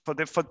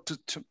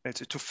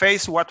to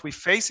face what we're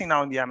facing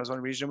now in the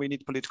Amazon region, we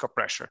need political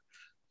pressure.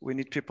 We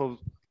need people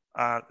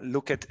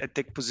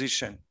take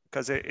position,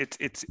 because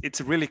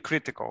it's really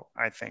critical,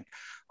 I think.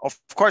 Of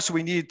course,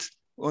 we need,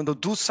 on the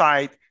do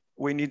side,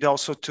 we need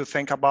also to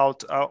think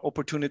about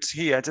opportunities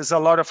here. There's a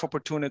lot of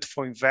opportunity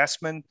for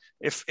investment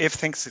if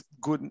things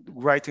go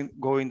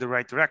in the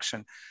right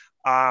direction.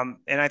 And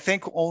I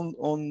think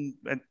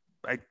and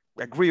I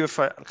agree with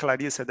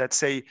Clarissa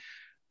that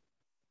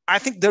I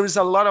think there is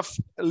a lot of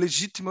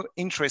legitimate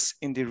interest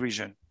in the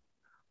region.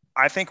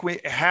 I think we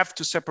have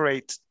to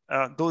separate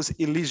those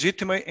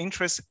illegitimate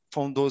interests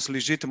from those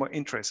legitimate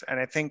interests. And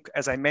I think,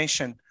 as I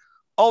mentioned,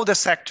 all the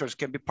sectors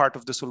can be part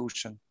of the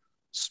solution.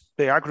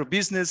 The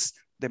agribusiness,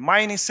 the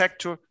mining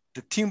sector,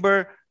 the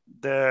timber,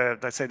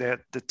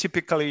 the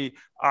typically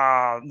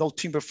no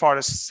timber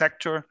forest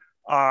sector,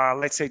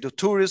 let's say the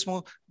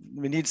tourism.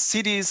 We need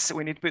cities,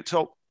 we need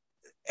so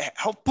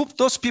help put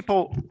those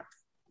people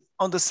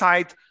on the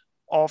side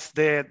of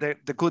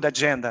the good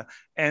agenda.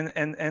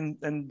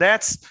 And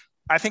that's,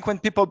 I think, when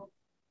people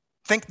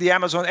think the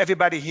Amazon,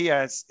 everybody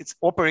here it's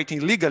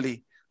operating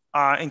legally,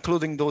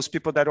 including those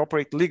people that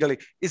operate legally,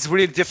 it's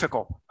really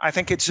difficult. I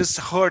think it just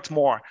hurt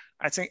more.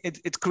 I think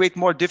it creates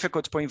more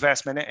difficult for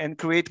investment and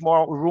create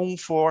more room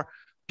for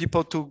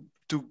people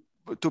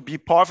to be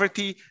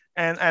poverty.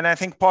 And I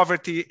think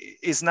poverty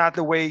is not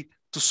the way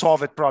to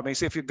solve it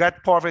problems. If you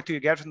get poverty,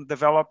 you get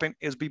developing,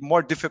 it'll be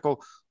more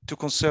difficult to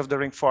conserve the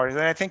rainforest.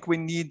 And I think we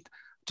need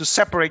to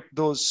separate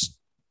those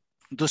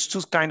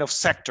two kind of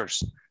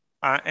sectors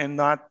and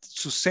not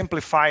to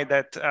simplify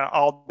that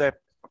all the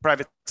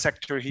private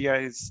sector here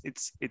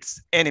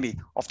it's enemy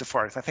of the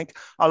forest. I think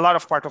a lot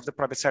of part of the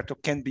private sector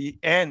can be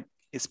and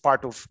is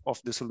part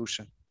of the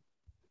solution.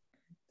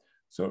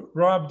 So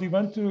Rob, do you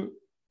want to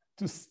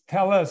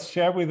tell us,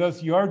 share with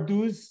us your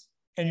do's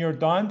and your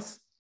don'ts?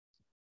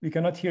 We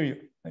cannot hear you.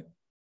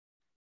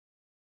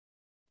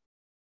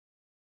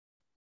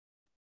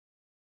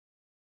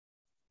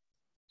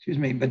 Excuse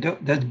me, but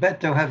does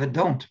Beto have a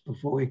don't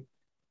before we?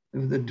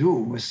 The do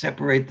was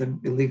separate the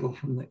illegal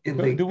from the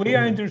illegal. The way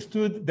I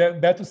understood that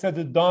Beto said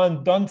the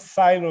don't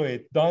silo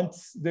it,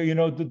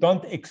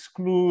 don't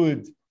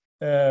exclude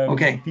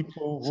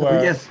people who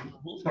are. Yes,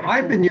 so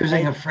I've been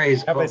using a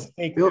phrase have a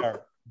stake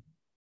there.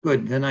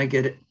 Good, then I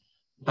get it.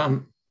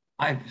 I'm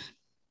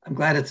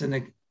glad it's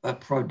a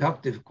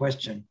productive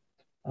question.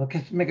 I'll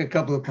just make a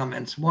couple of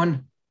comments.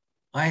 One,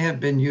 I have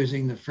been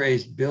using the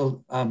phrase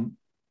building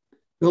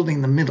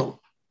the middle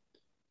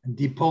and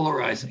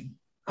depolarizing.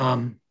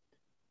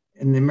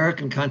 In the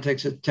American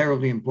context, it's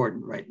terribly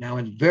important right now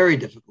and very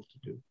difficult to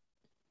do.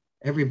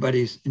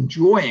 Everybody's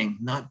enjoying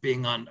not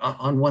being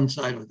on one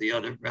side or the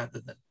other rather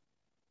than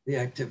the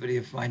activity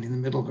of finding the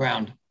middle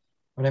ground.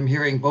 What I'm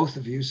hearing both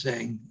of you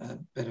saying,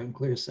 Beto and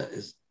Clarissa,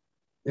 is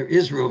there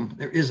is room,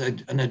 there is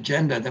an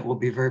agenda that will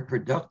be very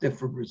productive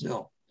for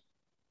Brazil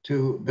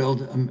to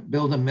build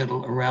a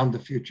middle around the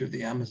future of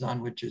the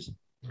Amazon, which is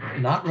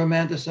not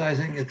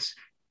romanticizing, it's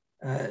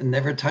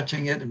never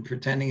touching it and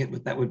pretending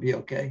that would be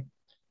okay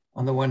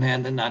on the one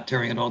hand and not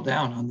tearing it all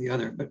down on the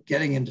other, but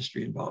getting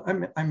industry involved.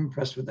 I'm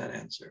impressed with that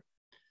answer.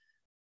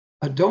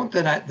 A don't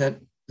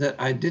that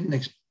I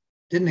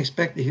didn't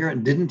expect to hear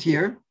and didn't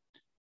hear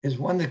is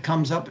one that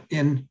comes up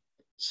in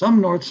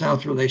some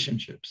North-South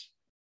relationships.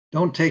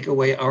 Don't take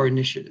away our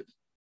initiative.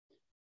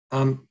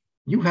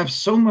 You have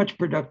so much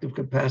productive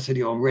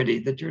capacity already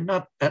that you're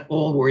not at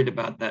all worried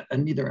about that,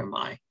 and neither am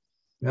I.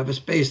 You have a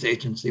space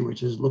agency,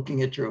 which is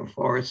looking at your own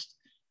forest.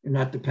 You're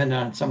not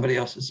dependent on somebody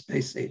else's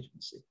space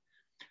agency.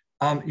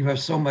 You have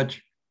so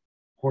much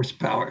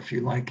horsepower, if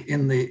you like,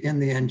 in the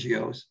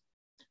NGOs.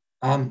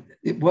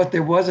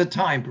 There was a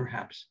time,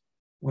 perhaps,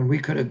 when we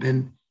could have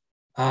been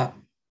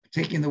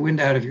taking the wind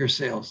out of your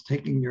sails,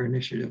 taking your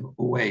initiative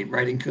away,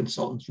 writing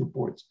consultants'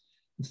 reports.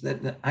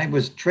 Instead, I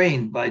was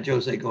trained by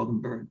Jose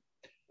Goldenberg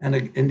and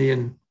an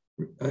Indian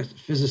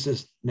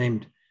physicist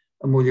named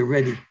Amulya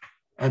Reddy,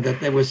 that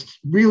there was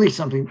really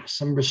some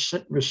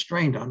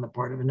restraint on the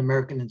part of an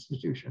American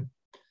institution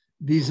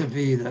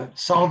vis-a-vis the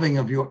solving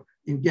of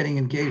getting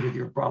engaged with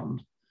your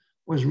problems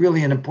was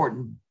really an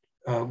important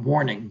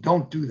warning.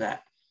 Don't do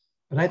that.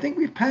 But I think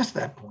we've passed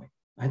that point.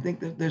 I think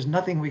that there's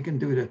nothing we can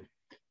do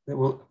that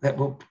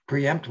will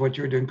preempt what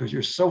you're doing, because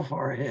you're so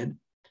far ahead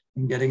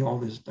in getting all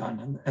this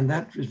done. And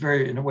that is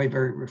in a way,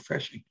 very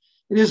refreshing.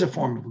 It is a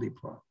form of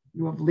leapfrog.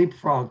 You have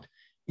leapfrogged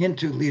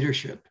into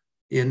leadership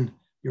in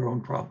your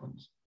own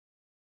problems.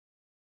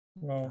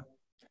 Well,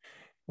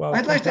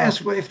 I'd like to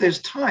ask if there's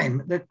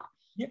time that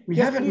we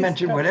haven't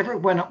mentioned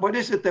what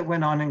is it that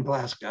went on in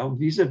Glasgow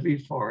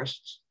vis-a-vis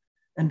forests,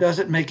 and does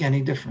it make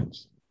any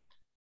difference?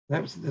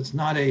 That's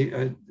not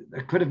I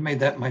could have made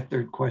that my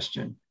third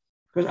question,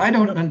 because I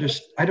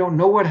don't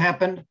know what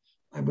happened.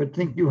 I would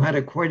think you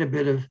had quite a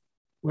bit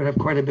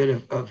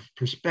of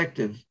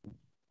perspective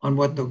on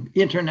what the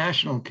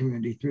international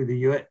community through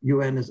the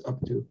UN is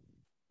up to,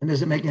 and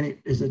does it make any?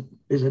 Is it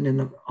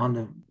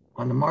on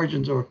the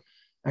margins, or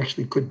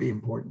actually could be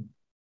important?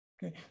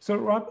 Okay, so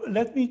Rob,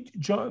 let me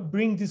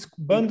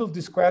bundle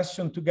this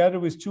question together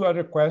with two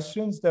other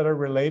questions that are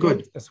related.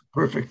 Good,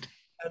 perfect.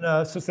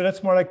 And so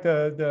that's more like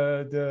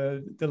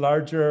the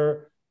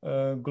larger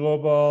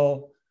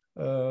global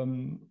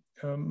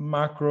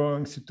macro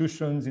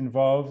institutions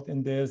involved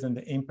in this and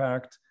the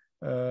impact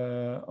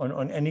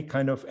on any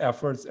kind of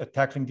efforts at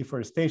tackling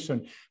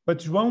deforestation. But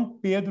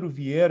João Pedro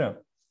Vieira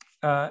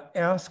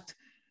asked,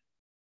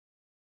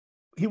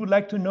 he would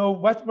like to know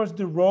what was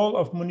the role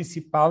of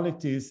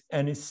municipalities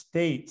and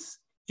states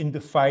in the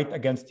fight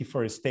against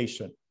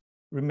deforestation,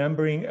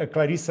 remembering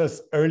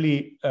Clarissa's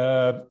early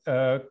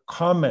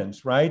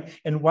comments, right?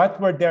 And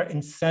what were their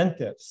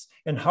incentives,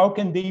 and how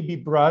can they be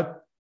brought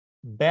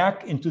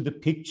back into the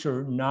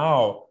picture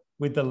now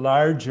with the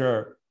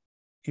larger,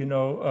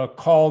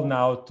 call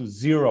now to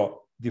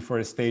zero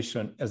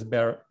deforestation, as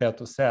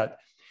Beto said.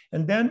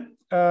 And then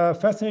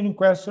fascinating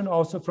question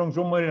also from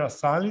João Moreira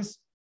Salles.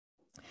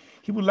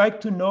 He would like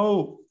to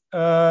know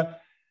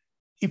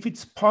if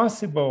it's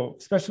possible,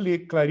 especially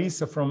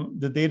Clarissa, from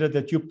the data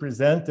that you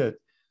presented,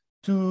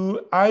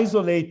 to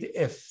isolate the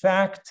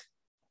effect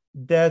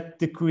that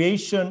the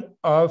creation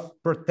of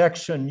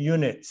protection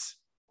units,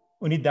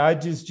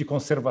 unidades de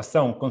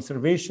conservação,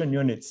 conservation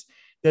units,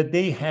 that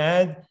they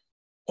had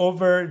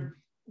over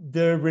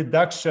the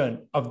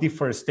reduction of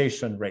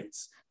deforestation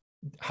rates.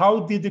 How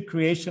did the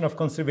creation of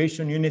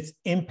conservation units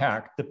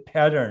impact the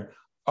pattern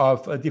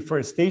of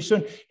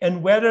deforestation,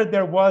 and whether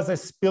there was a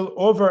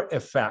spillover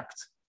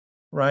effect,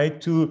 right,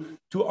 to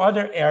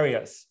other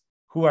areas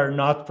who are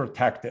not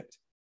protected,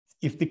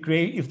 if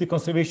the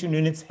conservation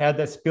units had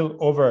a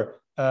spillover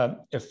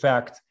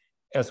effect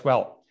as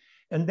well.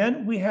 And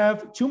then we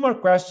have two more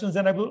questions,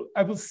 and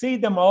I will say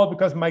them all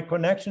because my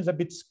connection is a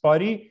bit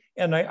spotty,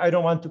 and I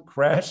don't want to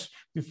crash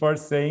before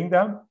saying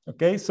them.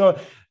 Okay, so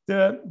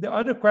the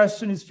other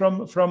question is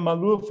from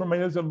Malu, from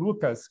Maria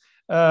Lucas,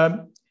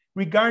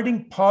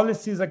 regarding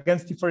policies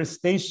against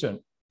deforestation.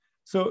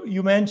 So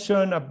you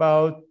mentioned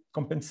about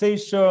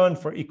compensation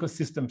for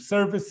ecosystem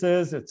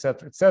services, et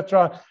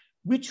cetera.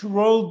 Which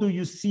role do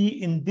you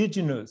see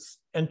indigenous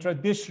and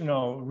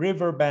traditional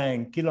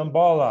riverbank,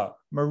 quilombola,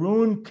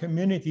 maroon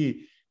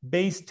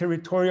community-based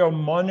territorial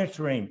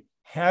monitoring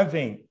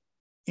having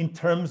in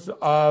terms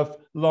of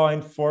law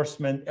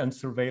enforcement and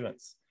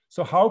surveillance?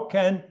 So how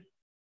can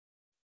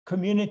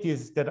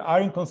communities that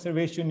are in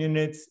conservation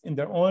units in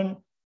their own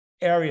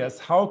areas,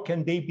 how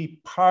can they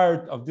be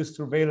part of this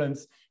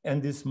surveillance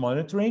and this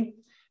monitoring?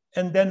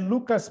 And then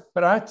Lucas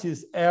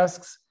Prates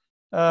asks,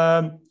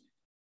 how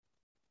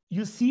do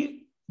you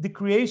see the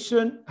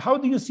creation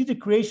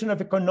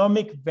of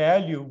economic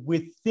value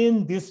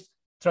within these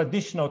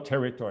traditional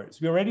territories?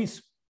 We already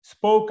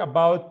spoke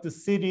about the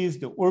cities,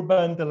 the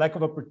urban, the lack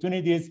of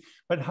opportunities,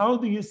 but how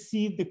do you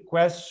see the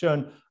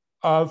question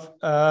of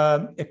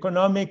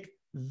economic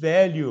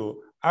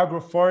value,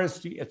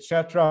 agroforestry, et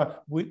cetera,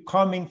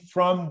 coming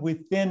from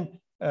within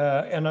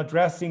and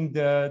addressing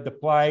the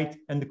plight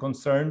and the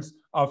concerns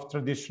of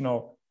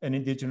traditional and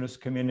indigenous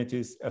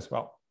communities as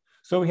well?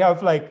 So we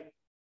have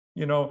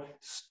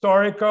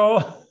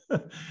historical,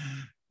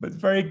 but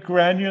very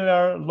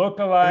granular,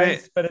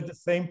 localized, but at the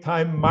same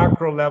time,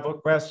 macro level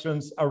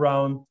questions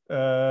around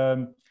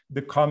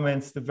the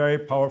comments, the very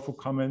powerful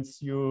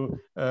comments you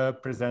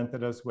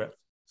presented us with.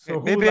 So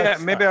maybe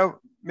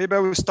I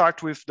will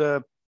start with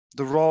the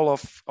role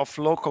of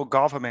local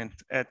government.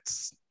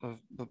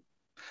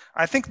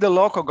 I think the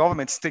local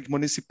government, state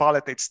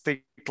municipality,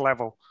 state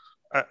level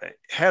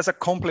has a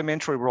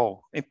complementary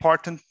role.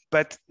 Important,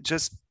 but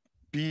just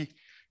be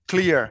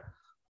clear.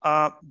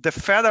 The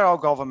federal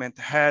government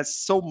has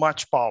so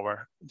much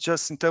power,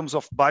 just in terms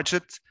of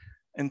budget,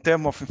 in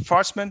terms of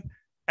enforcement,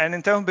 and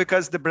in terms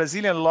because the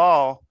Brazilian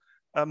law,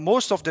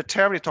 most of the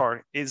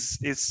territory is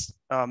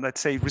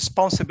let's say,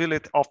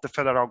 responsibility of the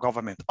federal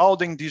government, all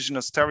the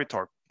indigenous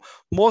territory,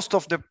 most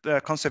of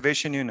the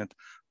conservation unit,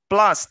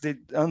 plus the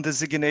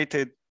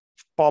undesignated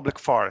public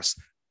forests,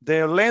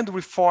 the land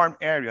reform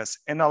areas,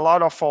 and a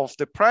lot of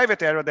the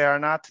private area, they are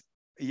not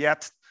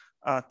yet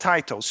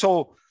titled.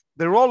 So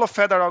the role of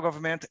federal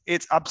government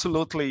is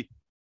absolutely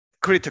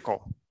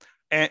critical.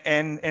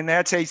 And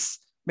I'd say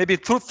maybe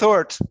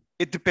 2/3,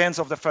 it depends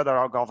on the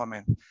federal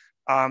government.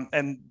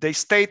 And the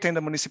state and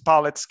the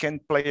municipalities can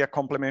play a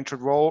complementary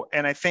role.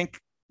 And I think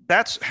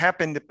that's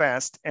happened in the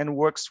past and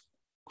works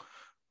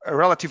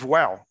relatively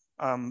well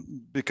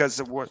because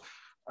of what,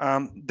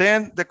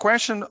 then the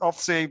question of,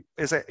 say,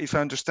 is if I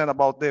understand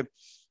about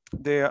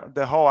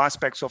the whole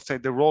aspects of, say,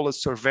 the role of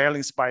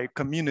surveillance by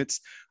communities,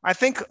 I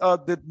think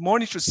the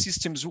monitoring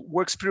systems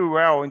works pretty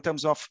well in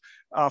terms of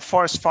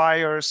forest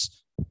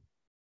fires,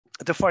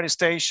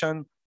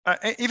 deforestation.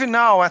 Even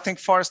now, I think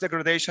forest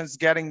degradation is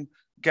getting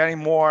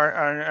more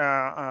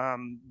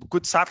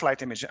good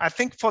satellite imaging. I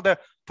think for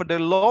the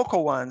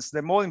local ones,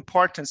 the more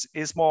importance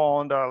is more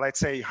on the, let's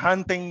say,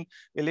 hunting,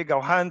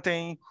 illegal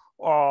hunting,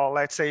 or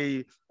let's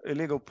say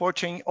illegal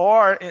poaching,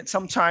 or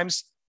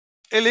sometimes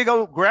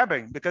illegal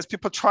grabbing, because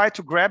people try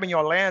to grab in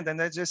your land and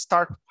they just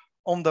start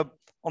on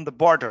the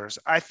borders.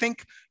 I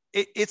think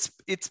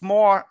it's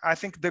more, I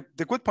think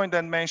the good point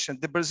that I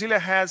mentioned, the Brasília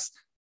has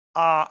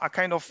a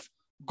kind of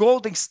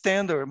golden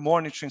standard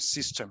monitoring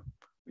system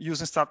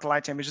using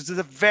satellite images. It's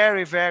a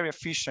very, very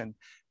efficient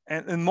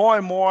and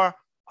more,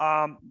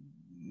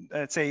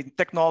 let's say,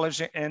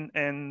 technology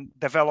and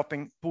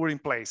developing put in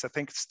place. I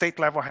think state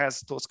level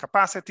has those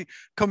capacity,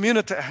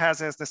 community has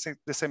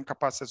the same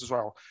capacity as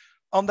well.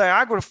 On the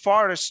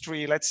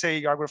agroforestry, let's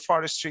say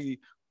agroforestry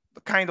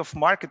kind of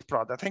market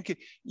product, I think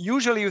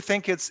usually you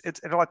think it's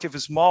relatively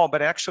small,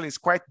 but actually it's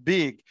quite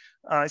big.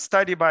 A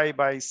study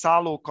by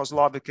Salo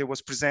Kozlovic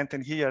was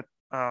presented here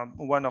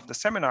one of the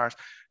seminars.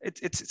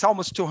 It's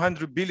almost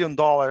 $200 billion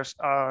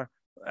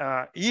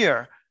a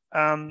year.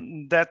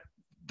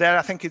 That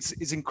I think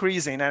is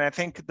increasing, and I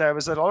think there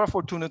is a lot of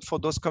opportunity for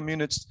those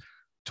communities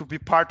to be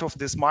part of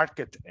this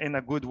market in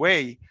a good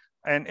way,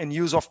 and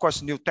use, of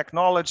course, new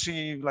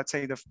technology, let's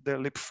say the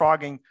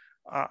leapfrogging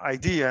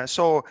idea.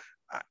 So,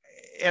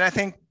 and I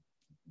think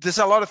there's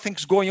a lot of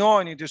things going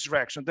on in this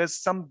direction. There's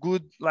some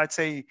good, let's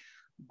say,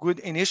 good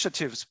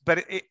initiatives,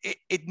 but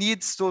it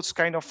needs those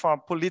kind of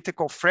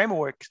political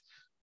framework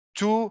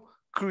to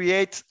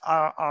create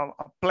a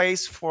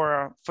place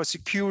for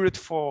security,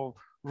 for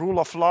rule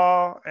of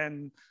law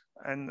and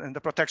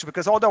the protection,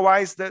 because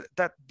otherwise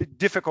that be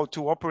difficult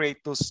to operate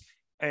those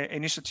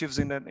initiatives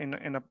in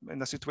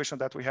the situation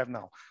that we have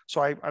now.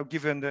 So I'll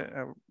give you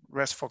the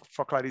rest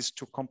for Clarissa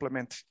to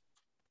complement.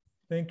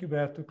 Thank you,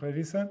 Beto.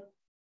 Clarissa?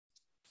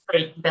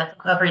 Great, Beto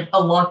covered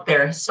a lot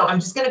there. So I'm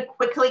just going to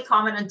quickly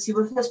comment on two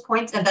of his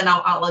points, and then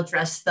I'll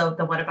address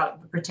the one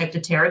about the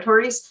protected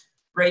territories,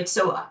 right?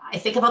 So I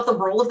think about the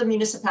role of the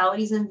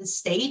municipalities in the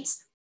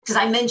states, because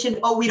I mentioned,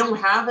 we don't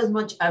have as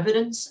much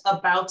evidence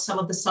about some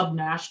of the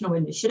subnational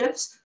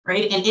initiatives,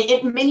 right? And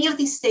in many of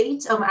these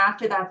states,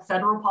 after that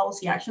federal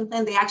policy action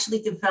plan, they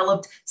actually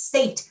developed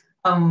state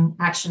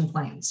action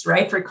plans,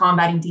 right, for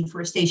combating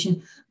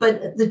deforestation.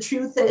 But the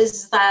truth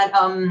is that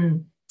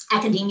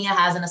academia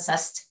hasn't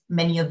assessed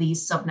many of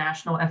these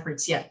subnational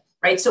efforts yet,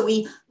 right? So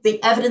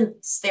the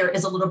evidence there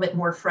is a little bit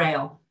more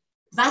frail.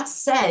 That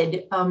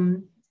said,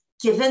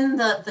 given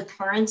the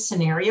current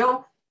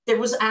scenario, there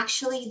was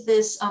actually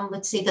this,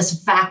 let's say,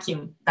 this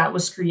vacuum that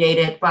was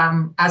created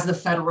as the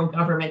federal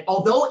government.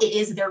 Although it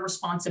is their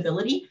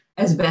responsibility,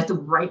 as Beto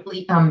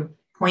rightly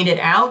pointed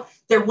out,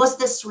 there was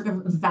this sort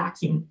of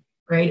vacuum,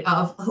 right,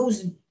 of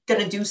who's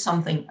going to do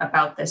something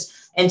about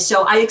this. And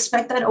so I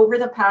expect that over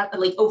the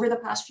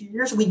past few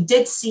years, we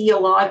did see a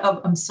lot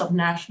of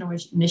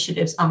subnational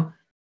initiatives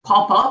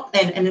pop up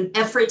and an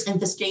effort, and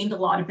this gained a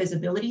lot of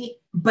visibility.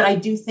 But I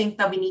do think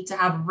that we need to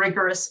have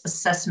rigorous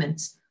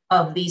assessments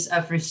of these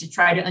efforts to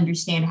try to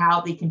understand how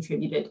they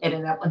contributed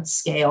and at what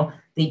scale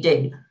they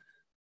did.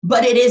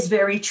 But it is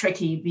very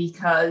tricky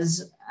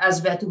because, as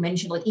Beto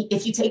mentioned, like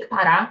if you take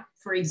Pará,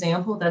 for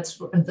example, that's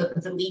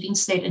the leading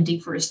state in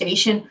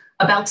deforestation,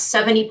 about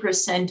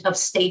 70% of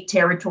state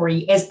territory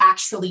is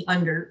actually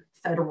under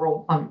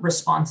federal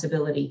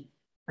responsibility,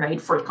 right,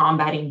 for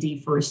combating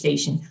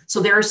deforestation. So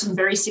there are some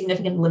very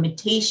significant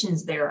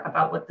limitations there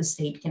about what the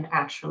state can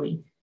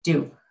actually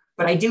do.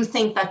 But I do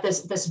think that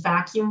this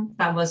vacuum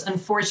that was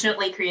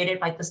unfortunately created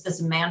by this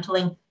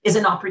dismantling is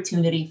an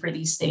opportunity for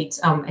these states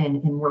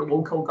and more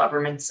local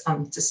governments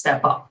to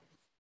step up.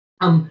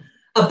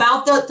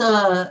 About the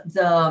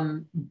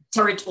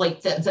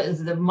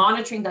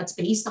monitoring that's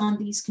based on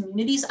these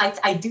communities,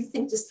 I do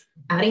think, just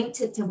adding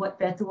to what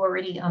Beto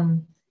already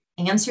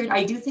answered,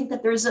 I do think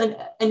that there's an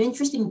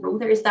interesting rule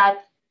there, is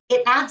that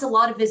it adds a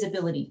lot of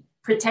visibility.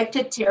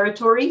 Protected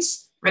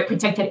territories, right?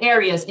 Protected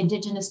areas,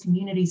 indigenous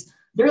communities.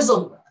 There's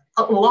a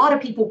lot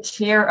of people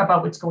care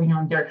about what's going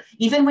on there.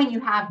 Even when you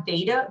have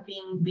data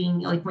being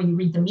like, when you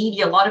read the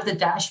media, a lot of the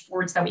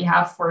dashboards that we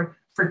have for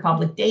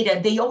public data,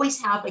 they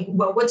always have like,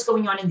 well, what's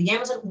going on in the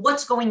Amazon?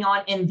 What's going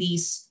on in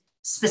these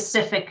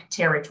specific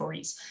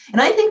territories?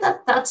 And I think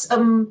that that's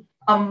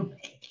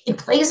it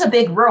plays a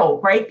big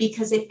role, right?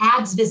 Because it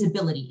adds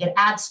visibility, it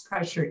adds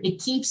pressure, it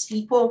keeps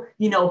people,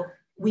 you know,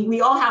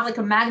 we all have like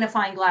a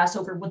magnifying glass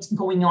over what's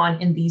going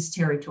on in these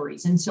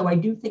territories. And so I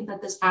do think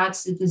that this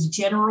adds to this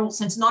general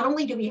sense. Not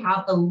only do we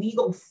have a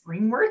legal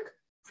framework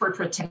for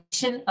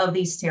protection of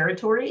these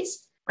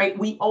territories, right?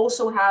 We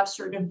also have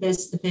sort of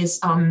this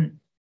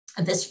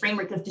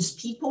framework of just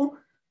people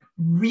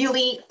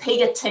really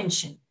pay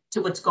attention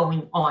to what's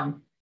going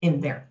on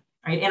in there,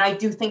 right? And I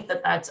do think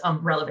that that's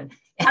relevant.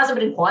 It hasn't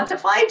been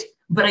quantified,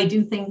 but I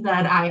do think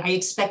that I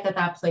expect that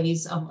that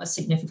plays a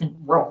significant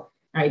role,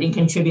 right, in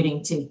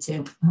contributing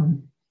to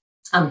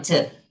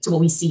what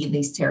we see in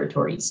these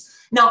territories.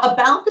 Now,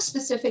 about the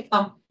specific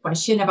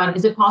question about,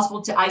 is it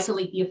possible to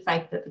isolate the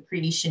effect that the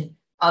creation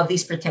of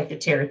these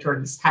protected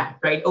territories had,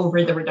 right,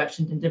 over the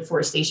reduction in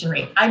deforestation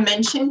rate? I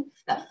mentioned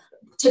that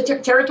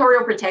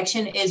territorial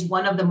protection is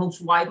one of the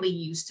most widely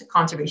used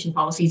conservation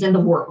policies in the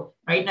world,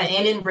 right,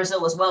 and in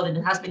Brazil as well, and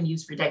it has been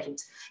used for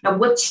decades. Now,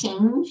 what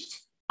changed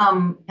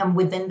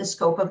within the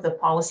scope of the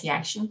policy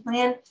action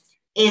plan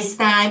is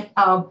that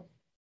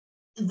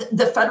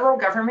the federal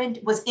government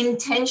was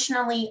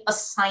intentionally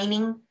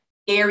assigning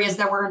areas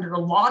that were under a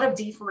lot of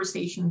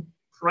deforestation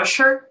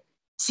pressure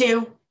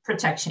to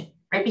protection,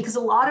 right? Because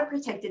a lot of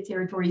protected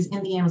territories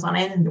in the Amazon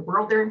and in the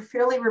world, they're in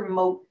fairly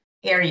remote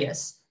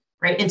areas,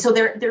 right? And so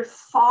they're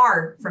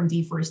far from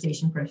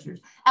deforestation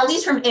pressures, at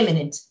least from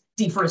imminent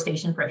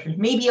deforestation pressures.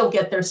 Maybe you'll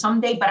get there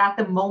someday, but at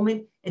the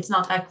moment, it's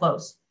not that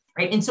close,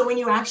 right? And so when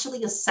you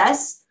actually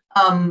assess,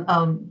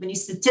 when you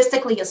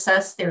statistically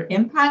assess their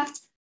impact,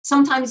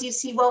 sometimes you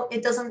see, well,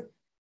 it doesn't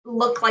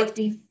look like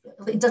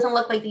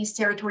these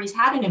territories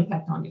had an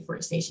impact on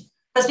deforestation.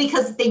 That's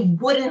because they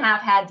wouldn't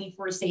have had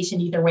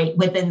deforestation either way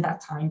within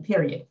that time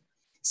period.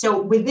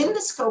 So within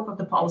the scope of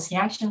the policy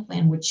action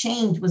plan, what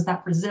changed was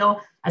that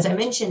Brazil, as I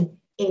mentioned,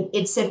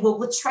 it said, well,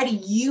 let's try to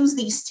use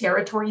these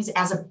territories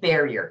as a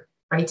barrier,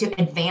 right, to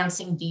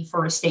advancing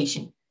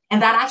deforestation.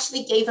 And that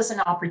actually gave us an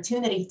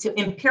opportunity to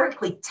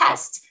empirically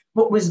test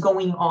what was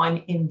going on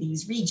in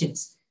these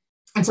regions.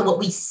 And so what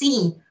we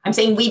see, I'm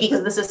saying we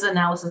because this is an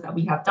analysis that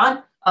we have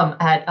done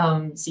at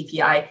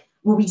CPI,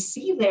 what we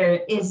see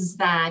there is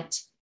that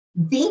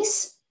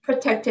these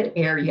protected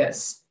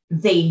areas,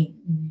 they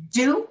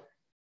do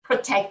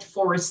protect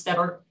forests that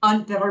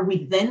are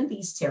within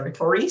these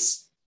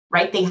territories,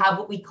 right? They have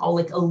what we call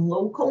like a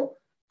local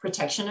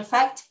protection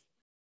effect.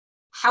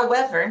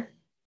 However,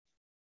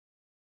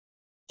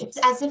 it's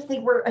as if they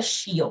were a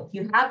shield.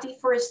 You have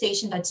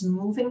deforestation that's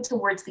moving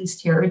towards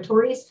these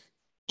territories,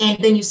 and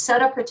then you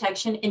set up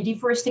protection and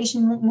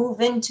deforestation will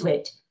move into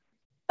it,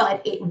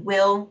 but it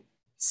will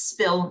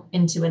spill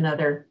into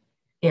another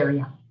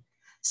area.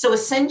 So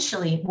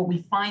essentially what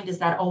we find is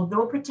that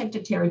although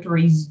protected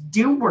territories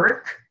do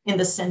work in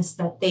the sense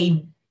that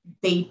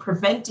they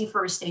prevent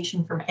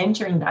deforestation from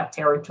entering that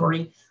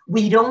territory,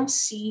 we don't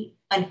see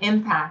an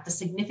impact, a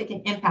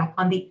significant impact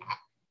on the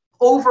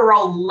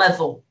overall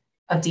level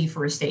of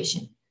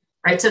deforestation,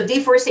 right? So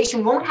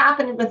deforestation won't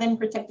happen within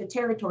protected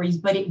territories,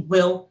 but it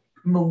will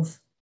move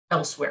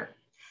elsewhere.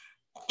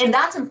 And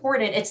that's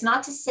important. It's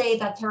not to say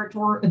that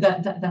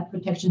that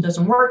protection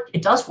doesn't work.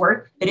 It does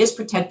work. It is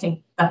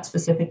protecting that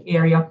specific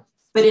area,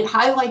 but it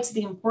highlights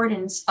the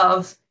importance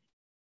of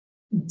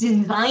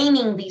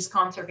designing these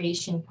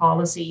conservation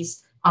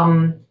policies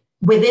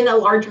within a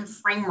larger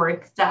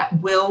framework that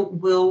will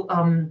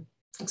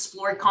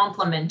explore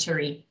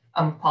complementary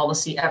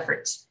policy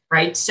efforts,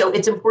 right? So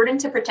it's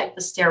important to protect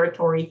this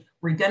territory.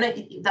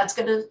 That's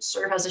gonna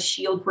serve as a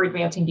shield for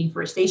advancing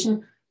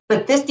deforestation.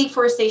 But this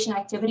deforestation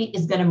activity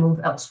is going to move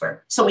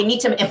elsewhere. So we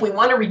need to, if we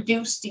want to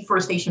reduce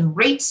deforestation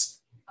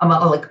rates,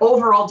 like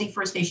overall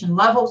deforestation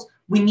levels,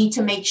 we need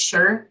to make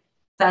sure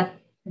that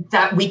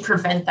we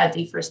prevent that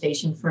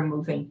deforestation from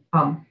moving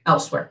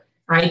elsewhere,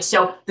 right?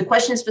 So the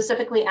question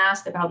specifically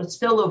asked about a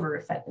spillover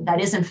effect.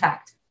 That is in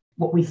fact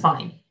what we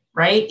find,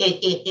 right?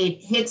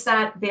 It hits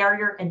that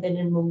barrier and then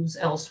it moves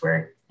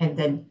elsewhere, and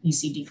then you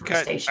see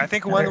deforestation. I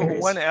think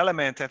one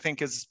element, I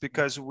think, is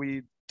because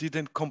we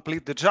didn't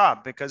complete the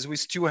job, because we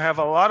still have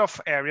a lot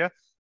of area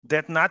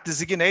that not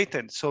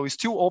designated. So it's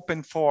still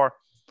open for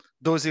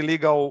those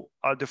illegal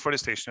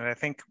deforestation. I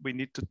think we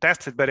need to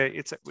test it, but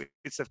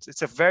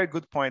it's a very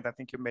good point. I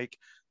think you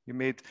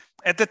made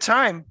at the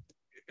time.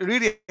 It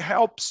really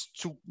helps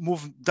to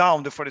move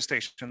down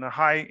deforestation, a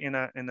high in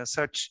a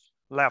such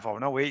level.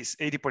 Now it's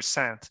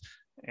 80%,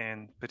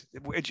 but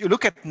if you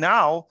look at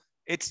now,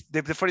 it's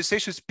the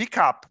deforestation pick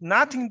up,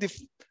 not in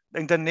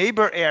the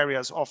neighbor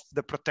areas of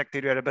the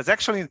protected area, but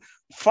actually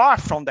far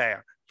from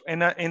there,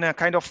 in a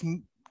kind of,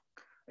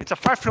 it's a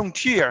far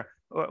frontier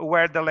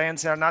where the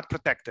lands are not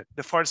protected,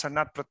 the forests are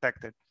not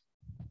protected.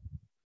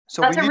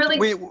 So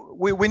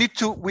we need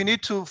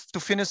to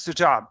finish the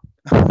job.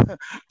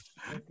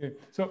 Okay.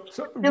 So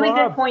really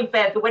Rob, good point,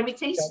 Beto. When we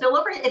say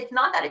spillover, it's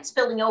not that it's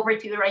spilling over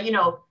to the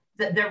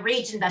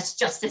region that's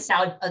just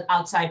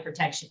outside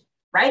protection,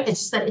 right? It's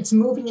just that it's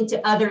moving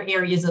into other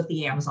areas of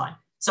the Amazon.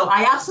 So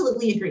I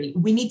absolutely agree.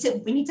 We need to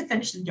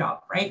finish the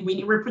job, right?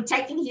 We're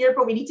protecting here,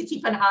 but we need to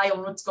keep an eye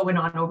on what's going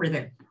on over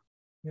there.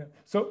 Yeah.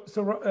 So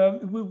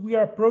we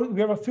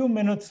have a few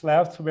minutes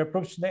left, so we're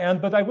approaching the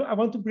end. But I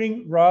want to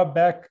bring Rob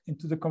back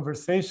into the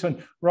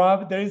conversation.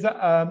 Rob, there's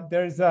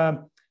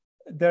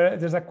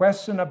a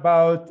question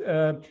about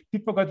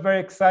people got very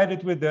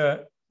excited with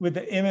the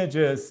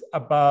images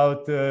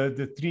about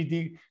the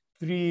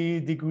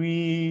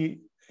 3-degree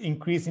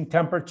increase in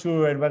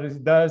temperature and what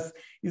it does.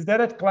 Is that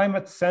at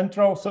Climate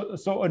Central?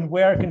 So and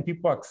where can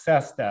people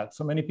access that?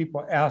 So many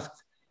people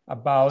asked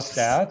about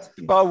that.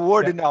 People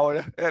worried now.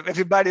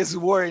 Everybody is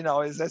worried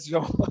now. Is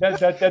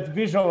that that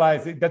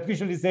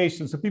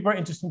visualization? So people are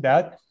interested in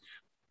that.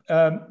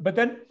 But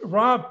then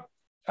Rob,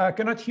 I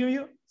cannot hear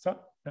you. So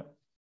no.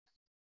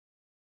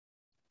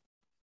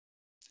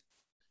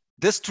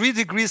 This 3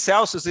 degrees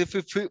Celsius, if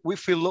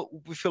we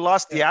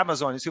lost the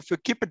Amazon, if we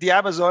keep the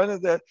Amazon,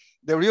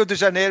 the Rio de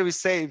Janeiro is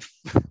safe.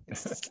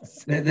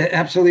 They're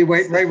absolutely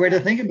right way to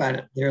think about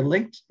it. They're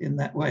linked in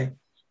that way.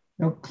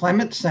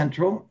 Climate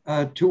Central,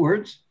 2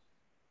 words,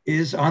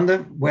 is on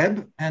the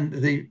web, and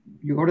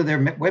you go to their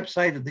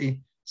website. The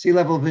sea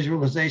level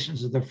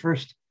visualizations are the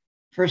first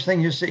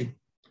thing you see,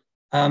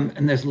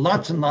 and there's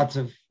lots and lots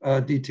of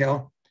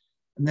detail.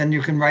 And then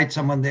you can write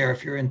someone there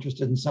if you're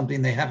interested in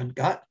something they haven't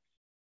got.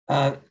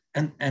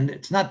 And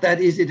it's not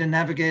that easy to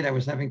navigate. I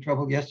was having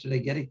trouble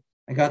yesterday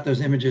I got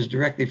those images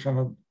directly from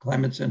a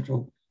Climate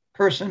Central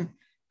person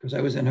because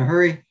I was in a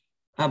hurry.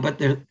 But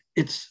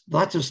it's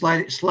lots of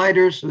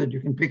sliders so that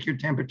you can pick your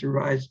temperature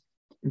rise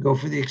and go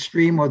for the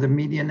extreme or the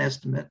median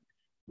estimate.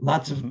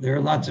 There are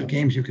lots of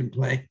games you can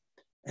play.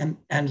 And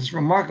it's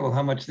remarkable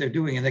how much they're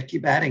doing, and they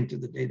keep adding to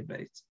the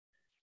database.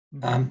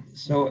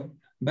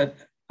 But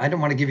I don't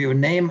want to give you a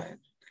name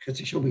because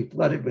she'll be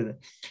flooded with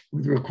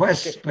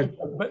requests. But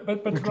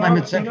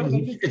Climate Central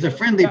is a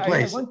friendly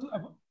place.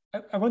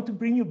 I want to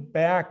bring you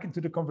back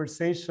into the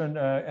conversation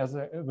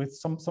with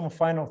some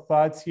final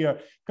thoughts here,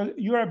 because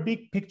you are a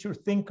big picture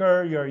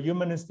thinker, you're a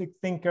humanistic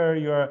thinker,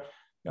 you're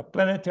a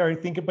planetary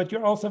thinker, but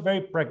you're also a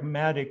very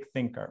pragmatic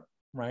thinker,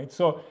 right?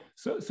 So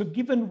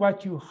given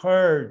what you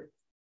heard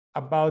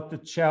about the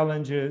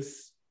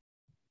challenges,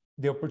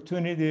 the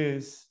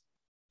opportunities,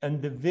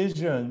 and the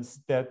visions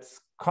that's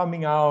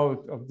coming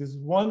out of this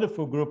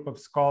wonderful group of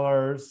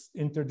scholars,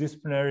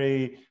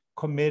 interdisciplinary,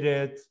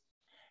 committed,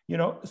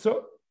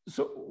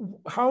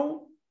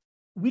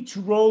 which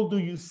role do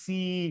you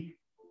see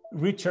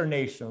richer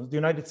nations, the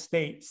United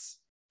States,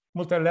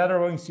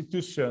 multilateral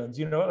institutions,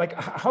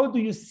 how do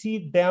you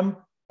see them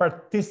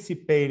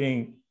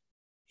participating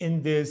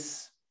in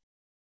this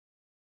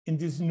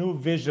new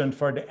vision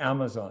for the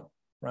Amazon,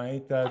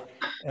 right?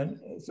 And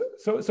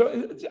so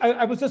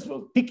I was just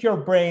pick your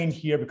brain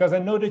here, because I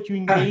know that you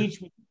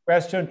engage with the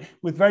question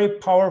with very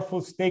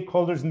powerful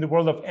stakeholders in the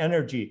world of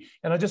energy.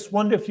 And I just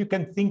wonder if you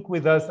can think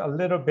with us a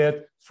little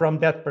bit from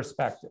that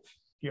perspective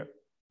here.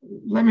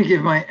 Let me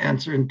give my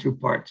answer in 2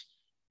 parts.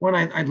 One,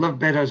 I love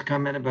Beto's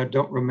comment about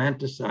don't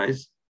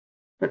romanticize,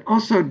 but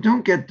also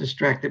don't get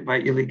distracted by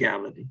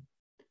illegality.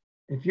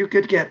 If you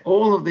could get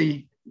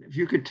if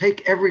you could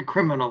take every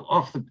criminal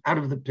out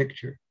of the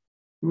picture,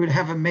 you would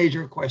have a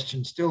major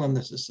question still in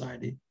the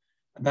society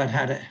about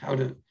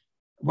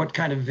what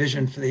kind of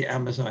vision for the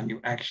Amazon you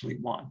actually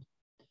want.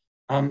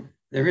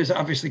 There is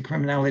obviously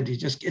criminality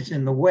just gets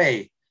in the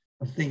way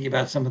of thinking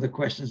about some of the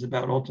questions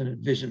about alternate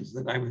visions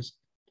that I was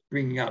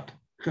bringing up,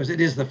 because it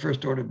is the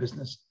first order of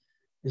business,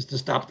 is to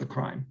stop the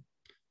crime.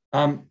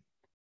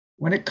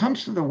 When it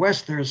comes to the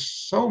West, there's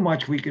so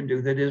much we can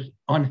do that is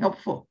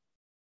unhelpful.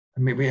 I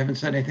mean, we haven't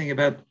said anything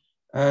about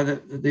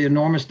the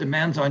enormous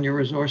demands on your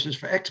resources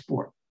for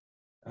export.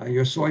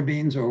 Your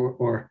soybeans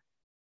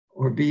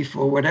or beef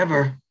or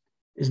whatever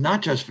is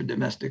not just for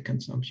domestic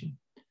consumption.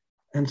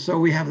 And so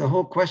we have the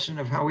whole question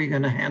of how we're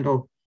going to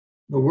handle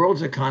the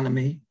world's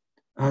economy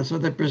so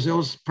that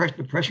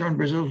the pressure on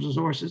Brazil's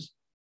resources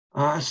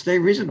stay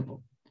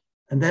reasonable.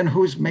 And then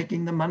who's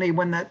making the money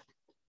when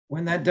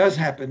that does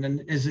happen?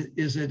 And is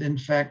it in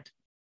fact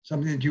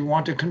something that you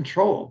want to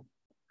control,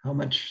 how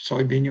much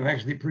soybean you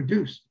actually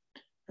produce?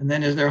 And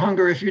then is there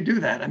hunger if you do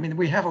that? I mean,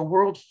 we have a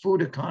world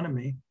food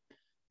economy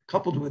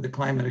coupled with the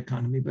climate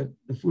economy, but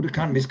the food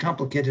economy is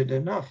complicated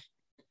enough.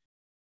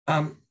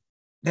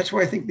 That's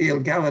why I think the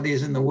illegality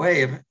is in the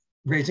way of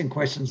raising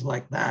questions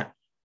like that,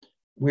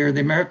 where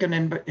the American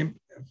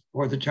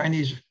or the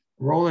Chinese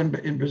role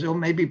in Brazil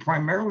may be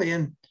primarily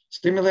in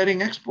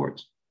stimulating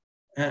exports.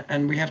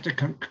 And we have to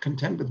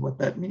contend with what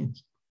that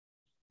means.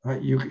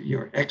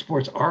 Your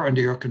exports are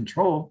under your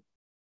control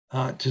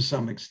to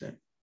some extent.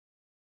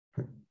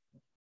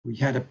 We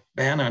had a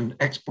ban on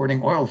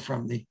exporting oil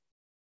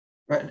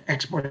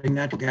exporting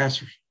natural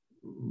gas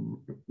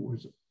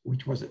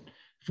which was it?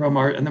 From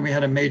our, and then we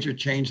had a major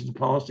change in the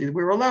policy that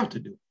we were allowed to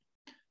do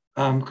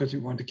because we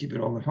wanted to keep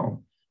it all at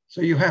home.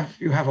 So you have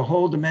a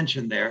whole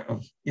dimension there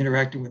of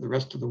interacting with the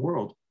rest of the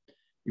world.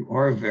 You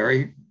are a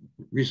very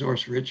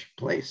resource-rich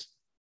place.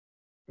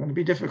 It's going to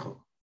be difficult.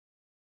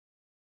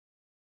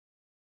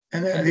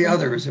 And the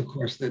other is, of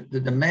course, the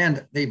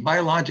demand, the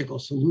biological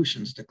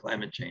solutions to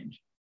climate change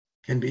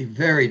can be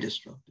very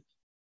disruptive.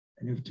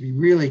 And you have to be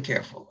really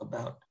careful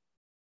about,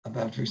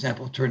 for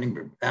example,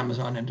 turning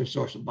Amazon into a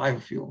source of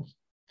biofuels,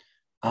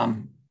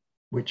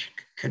 which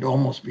could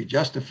almost be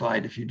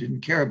justified if you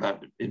didn't care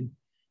about it in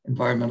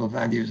environmental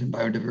values and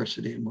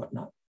biodiversity and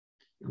whatnot.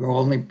 You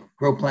only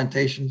grow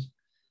plantations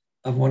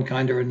of one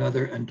kind or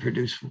another and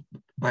produce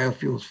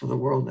biofuels for the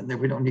world, and then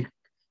we don't need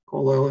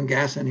coal, oil, and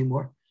gas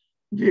anymore.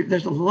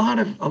 There's a lot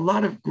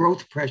of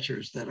growth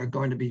pressures that are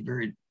going to be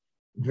very,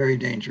 very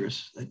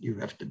dangerous that you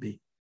have to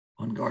be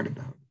on guard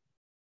about.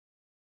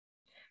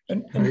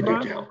 And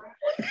Rob,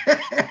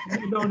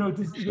 no,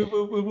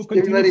 we will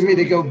continue. You're letting me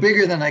to go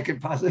bigger than I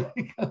could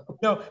possibly go.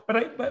 No,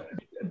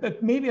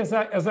 but maybe as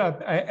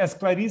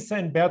Clarissa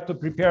and Beto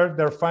prepared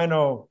their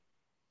final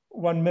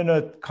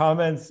 1-minute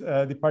comments,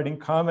 departing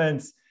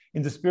comments,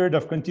 in the spirit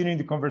of continuing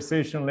the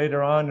conversation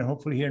later on, and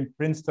hopefully here in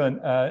Princeton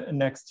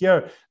next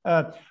year.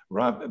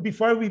 Rob,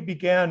 before we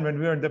began, when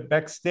we were in the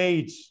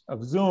backstage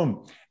of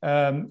Zoom,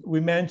 we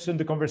mentioned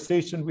the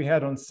conversation we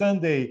had on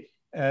Sunday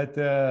at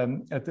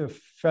the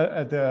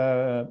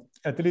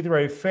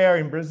literary fair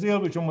in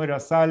Brazil with João Moreira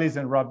Salles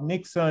and Rob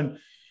Nixon,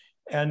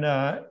 and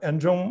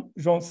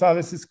João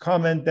Salles'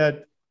 comment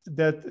that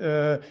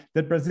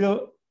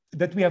Brazil,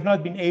 that we have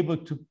not been able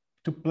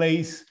to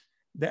place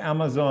the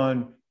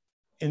Amazon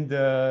in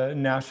the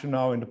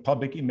national, in the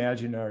public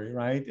imaginary,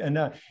 right? And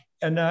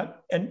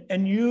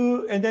then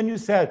you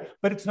said,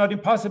 but it's not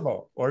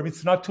impossible, or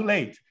it's not too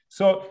late.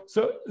 So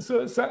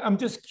I'm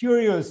just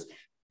curious,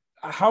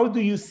 how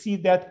do you see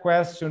that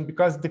question?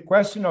 Because the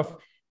question of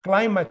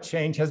climate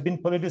change has been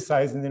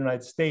politicized in the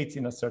United States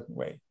in a certain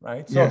way,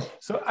 right? So, yes.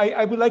 So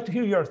I would like to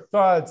hear your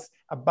thoughts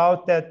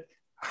about that.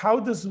 How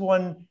does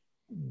one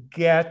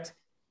get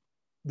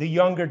the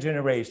younger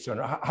generation?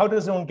 How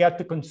does one get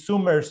the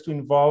consumers to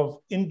involve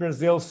in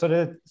Brazil so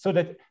that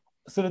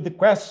the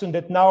question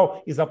that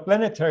now is a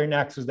planetary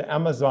nexus, the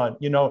Amazon,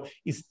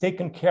 is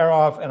taken care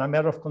of and a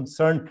matter of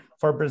concern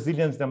for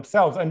Brazilians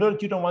themselves? I know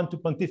that you don't want to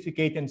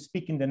pontificate and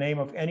speak in the name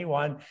of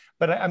anyone,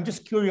 but I'm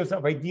just curious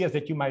of ideas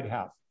that you might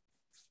have.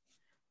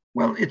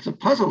 Well, it's a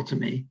puzzle to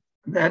me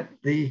that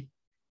the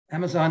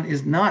Amazon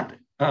is not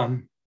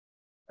in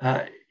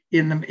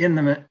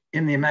the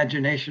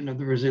imagination of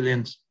the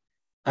Brazilians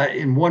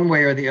in one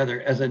way or the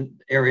other as an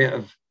area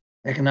of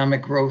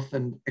economic growth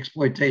and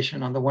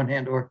exploitation on the one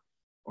hand, or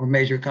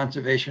major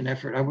conservation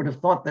effort. I would have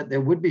thought that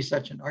there would be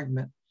such an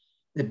argument,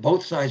 that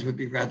both sides would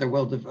be rather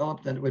well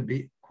developed, and it would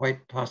be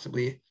quite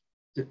possibly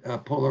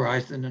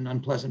polarized in an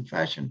unpleasant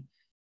fashion.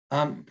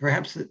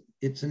 Perhaps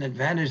it's an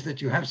advantage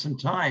that you have some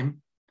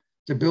time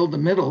to build the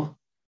middle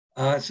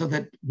so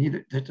that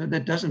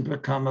that doesn't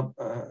become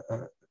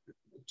a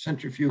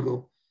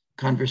centrifugal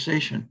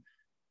conversation.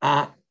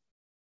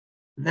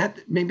 That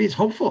maybe it's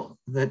hopeful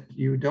that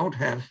you don't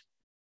have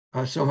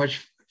so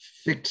much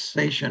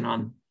fixation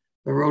on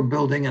the road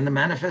building and the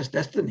manifest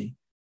destiny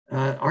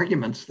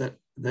arguments that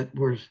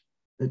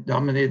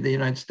dominated the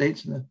United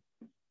States in the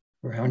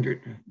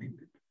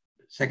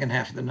second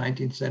half of the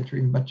 19th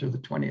century, much of the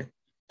 20th.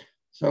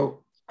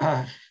 So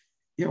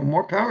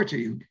more power to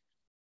you.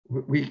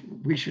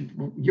 We should.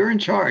 You're in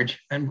charge,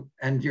 and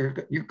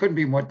you couldn't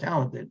be more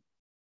talented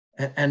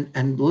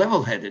and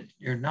level-headed.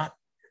 You're not.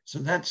 So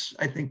that's,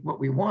 I think, what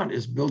we want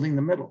is building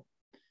the middle.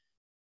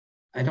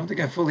 I don't think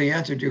I fully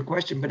answered your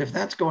question, but if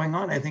that's going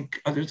on, I think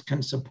others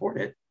can support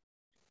it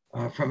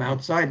from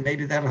outside.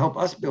 Maybe that'll help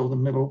us build the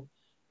middle,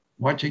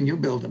 watching you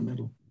build the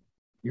middle.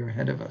 You're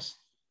ahead of us.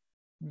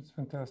 That's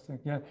fantastic.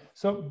 Yeah.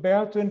 So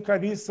Beto and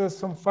Clarissa,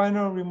 some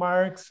final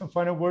remarks, some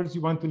final words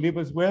you want to leave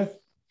us with?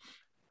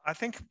 I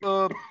think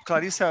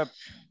Clarissa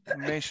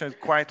mentioned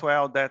quite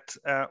well that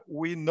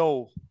we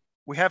know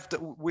we have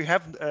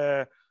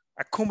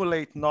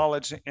accumulate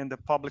knowledge in the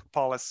public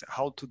policy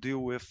how to deal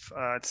with,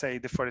 say,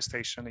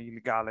 deforestation,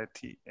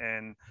 illegality,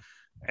 and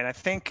I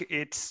think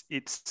it's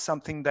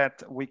something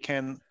that we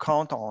can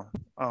count on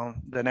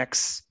the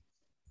next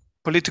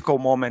political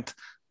moment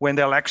when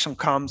the election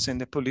comes and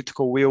the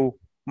political will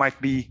might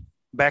be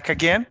back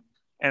again.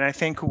 And I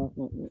think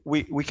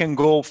we can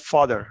go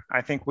further.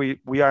 I think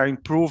we are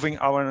improving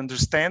our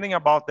understanding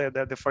about the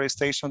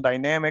deforestation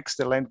dynamics,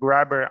 the land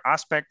grabber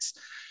aspects.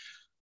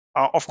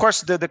 Of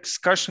course, the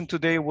discussion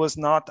today was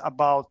not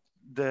about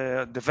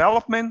the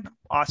development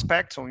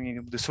aspects or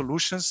the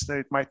solutions.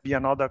 It might be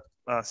another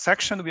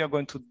section. We are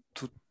going to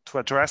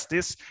address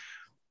this.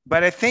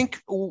 But I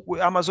think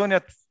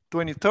Amazonia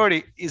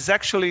 2030 is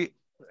actually,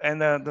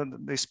 and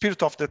the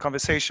spirit of the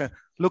conversation,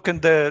 look in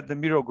the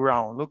middle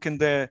ground, look in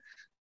the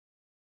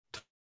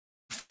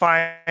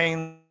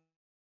find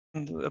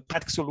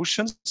practical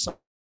solutions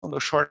on the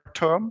short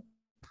term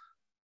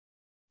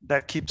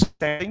that keep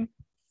standing.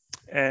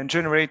 and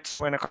generate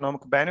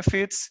economic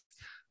benefits,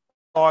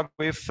 along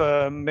with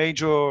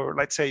major,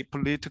 let's say,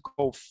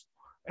 political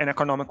and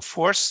economic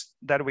force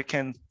that we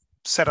can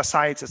set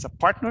aside as a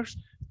partners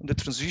in the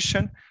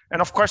transition,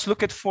 and of course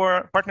look at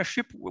for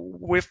partnership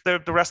with the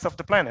rest of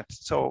the planet.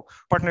 So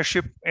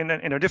partnership in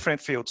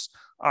different fields,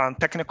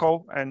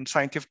 technical and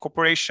scientific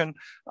cooperation,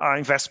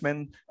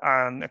 investment,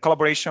 and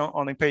collaboration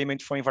on the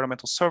payment for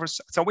environmental service.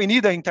 So we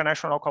need an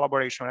international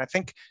collaboration. I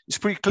think it's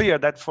pretty clear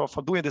that for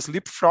doing this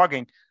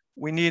leapfrogging,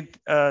 we need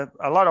a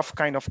lot of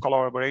kind of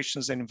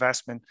collaborations and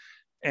investment,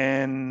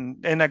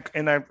 and in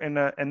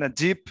a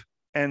deep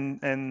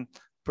and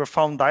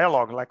profound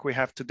dialogue like we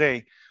have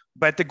today.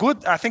 But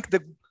I think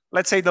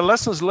let's say the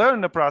lessons learned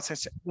in the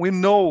process, we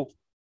know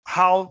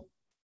how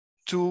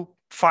to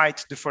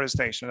fight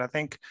deforestation. I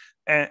think,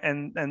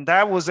 and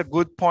that was a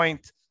good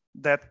point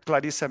that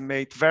Clarissa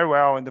made very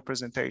well in the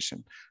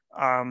presentation.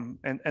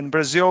 And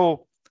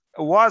Brazil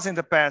was in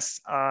the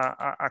past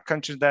a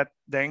country that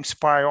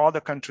inspire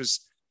other countries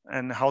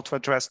and how to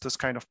address this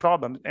kind of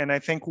problem. And I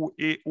think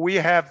we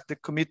have the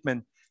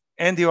commitment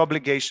and the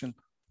obligation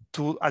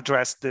to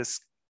address this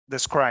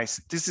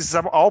crisis. This is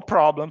our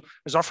problem.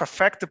 It's not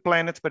affect the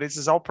planet, but it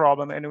is our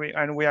problem, and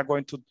we are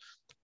going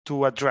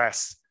to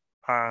address.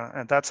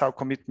 And that's our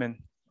commitment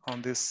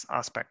on this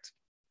aspect.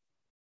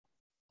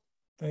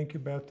 Thank you,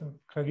 Beto.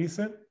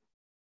 Clarissa?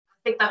 I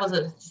think that was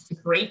a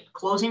great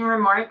closing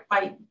remark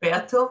by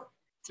Beto.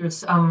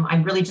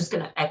 I'm really just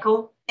going to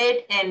echo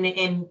it, and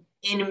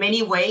in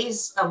many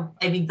ways,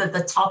 I mean,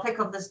 the topic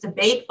of this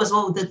debate was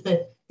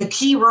the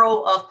key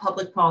role of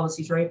public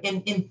policies, right?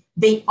 And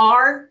they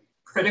are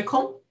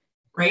critical,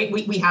 right?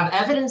 We have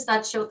evidence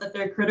that showed that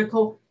they're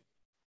critical,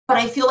 but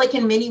I feel like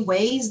in many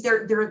ways,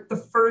 they're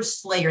the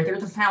first layer, they're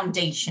the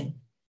foundation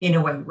in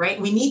a way,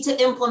 right? We need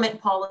to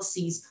implement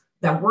policies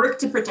that work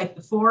to protect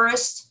the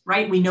forest,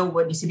 right? We know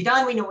what needs to be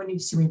done, we know what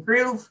needs to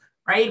improve,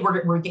 right?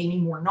 We're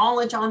gaining more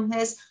knowledge on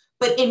this.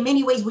 But in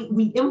many ways,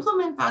 we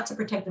implement that to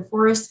protect the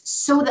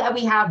forest so that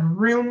we have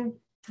room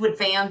to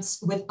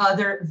advance with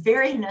other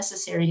very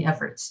necessary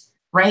efforts,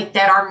 right?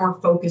 That are more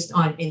focused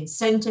on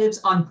incentives,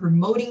 on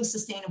promoting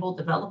sustainable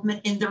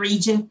development in the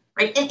region,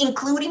 right? And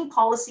including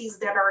policies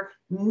that are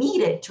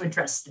needed to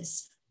address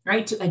this,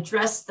 right? To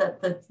address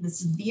the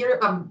severe,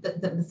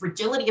 the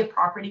fragility of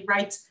property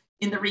rights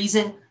in the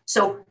region.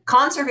 So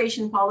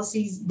conservation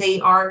policies, they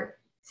are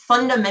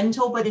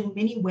fundamental, but in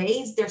many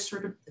ways, they're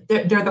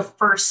the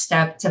first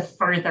step to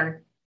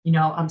further,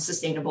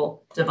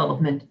 sustainable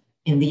development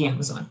in the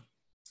Amazon.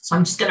 So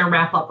I'm just going to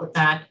wrap up with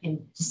that and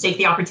just take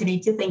the opportunity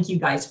to thank you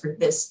guys for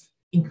this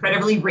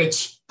incredibly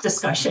rich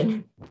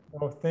discussion.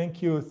 Oh,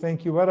 thank you.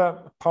 Thank you. What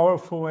a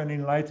powerful and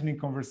enlightening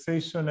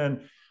conversation.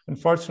 And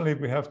unfortunately,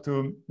 we have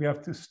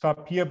to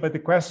stop here, but the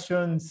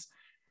questions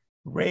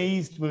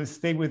raised will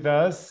stay with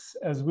us,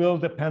 as will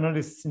the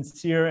panelists'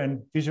 sincere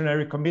and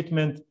visionary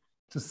commitment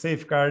to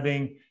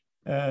safeguarding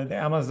the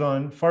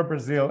Amazon for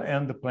Brazil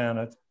and the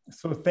planet.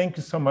 So thank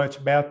you so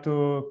much,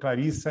 Beto,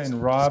 Clarissa, and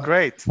Rob,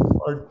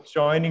 for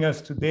joining us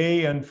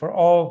today and for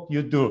all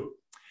you do.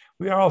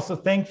 We are also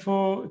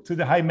thankful to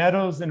the High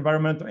Meadows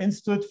Environmental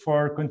Institute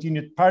for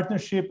continued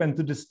partnership, and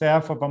to the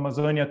staff of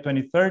Amazonia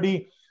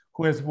 2030,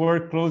 who has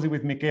worked closely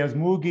with Miqueias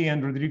Mugi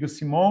and Rodrigo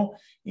Simon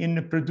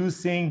in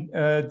producing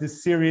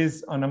this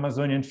series on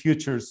Amazonian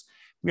futures.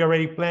 We are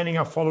already planning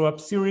a follow-up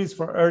series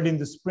for early in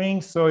the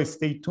spring, so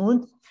stay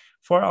tuned.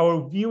 For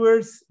our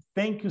viewers,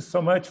 thank you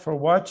so much for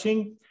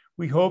watching.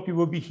 We hope you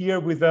will be here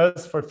with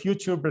us for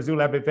future Brazil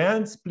Lab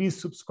events. Please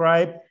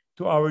subscribe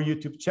to our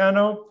YouTube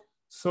channel.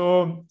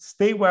 So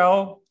stay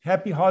well,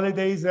 happy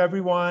holidays,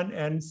 everyone,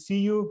 and see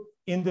you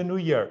in the new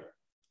year.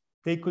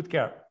 Take good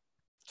care.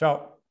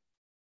 Ciao.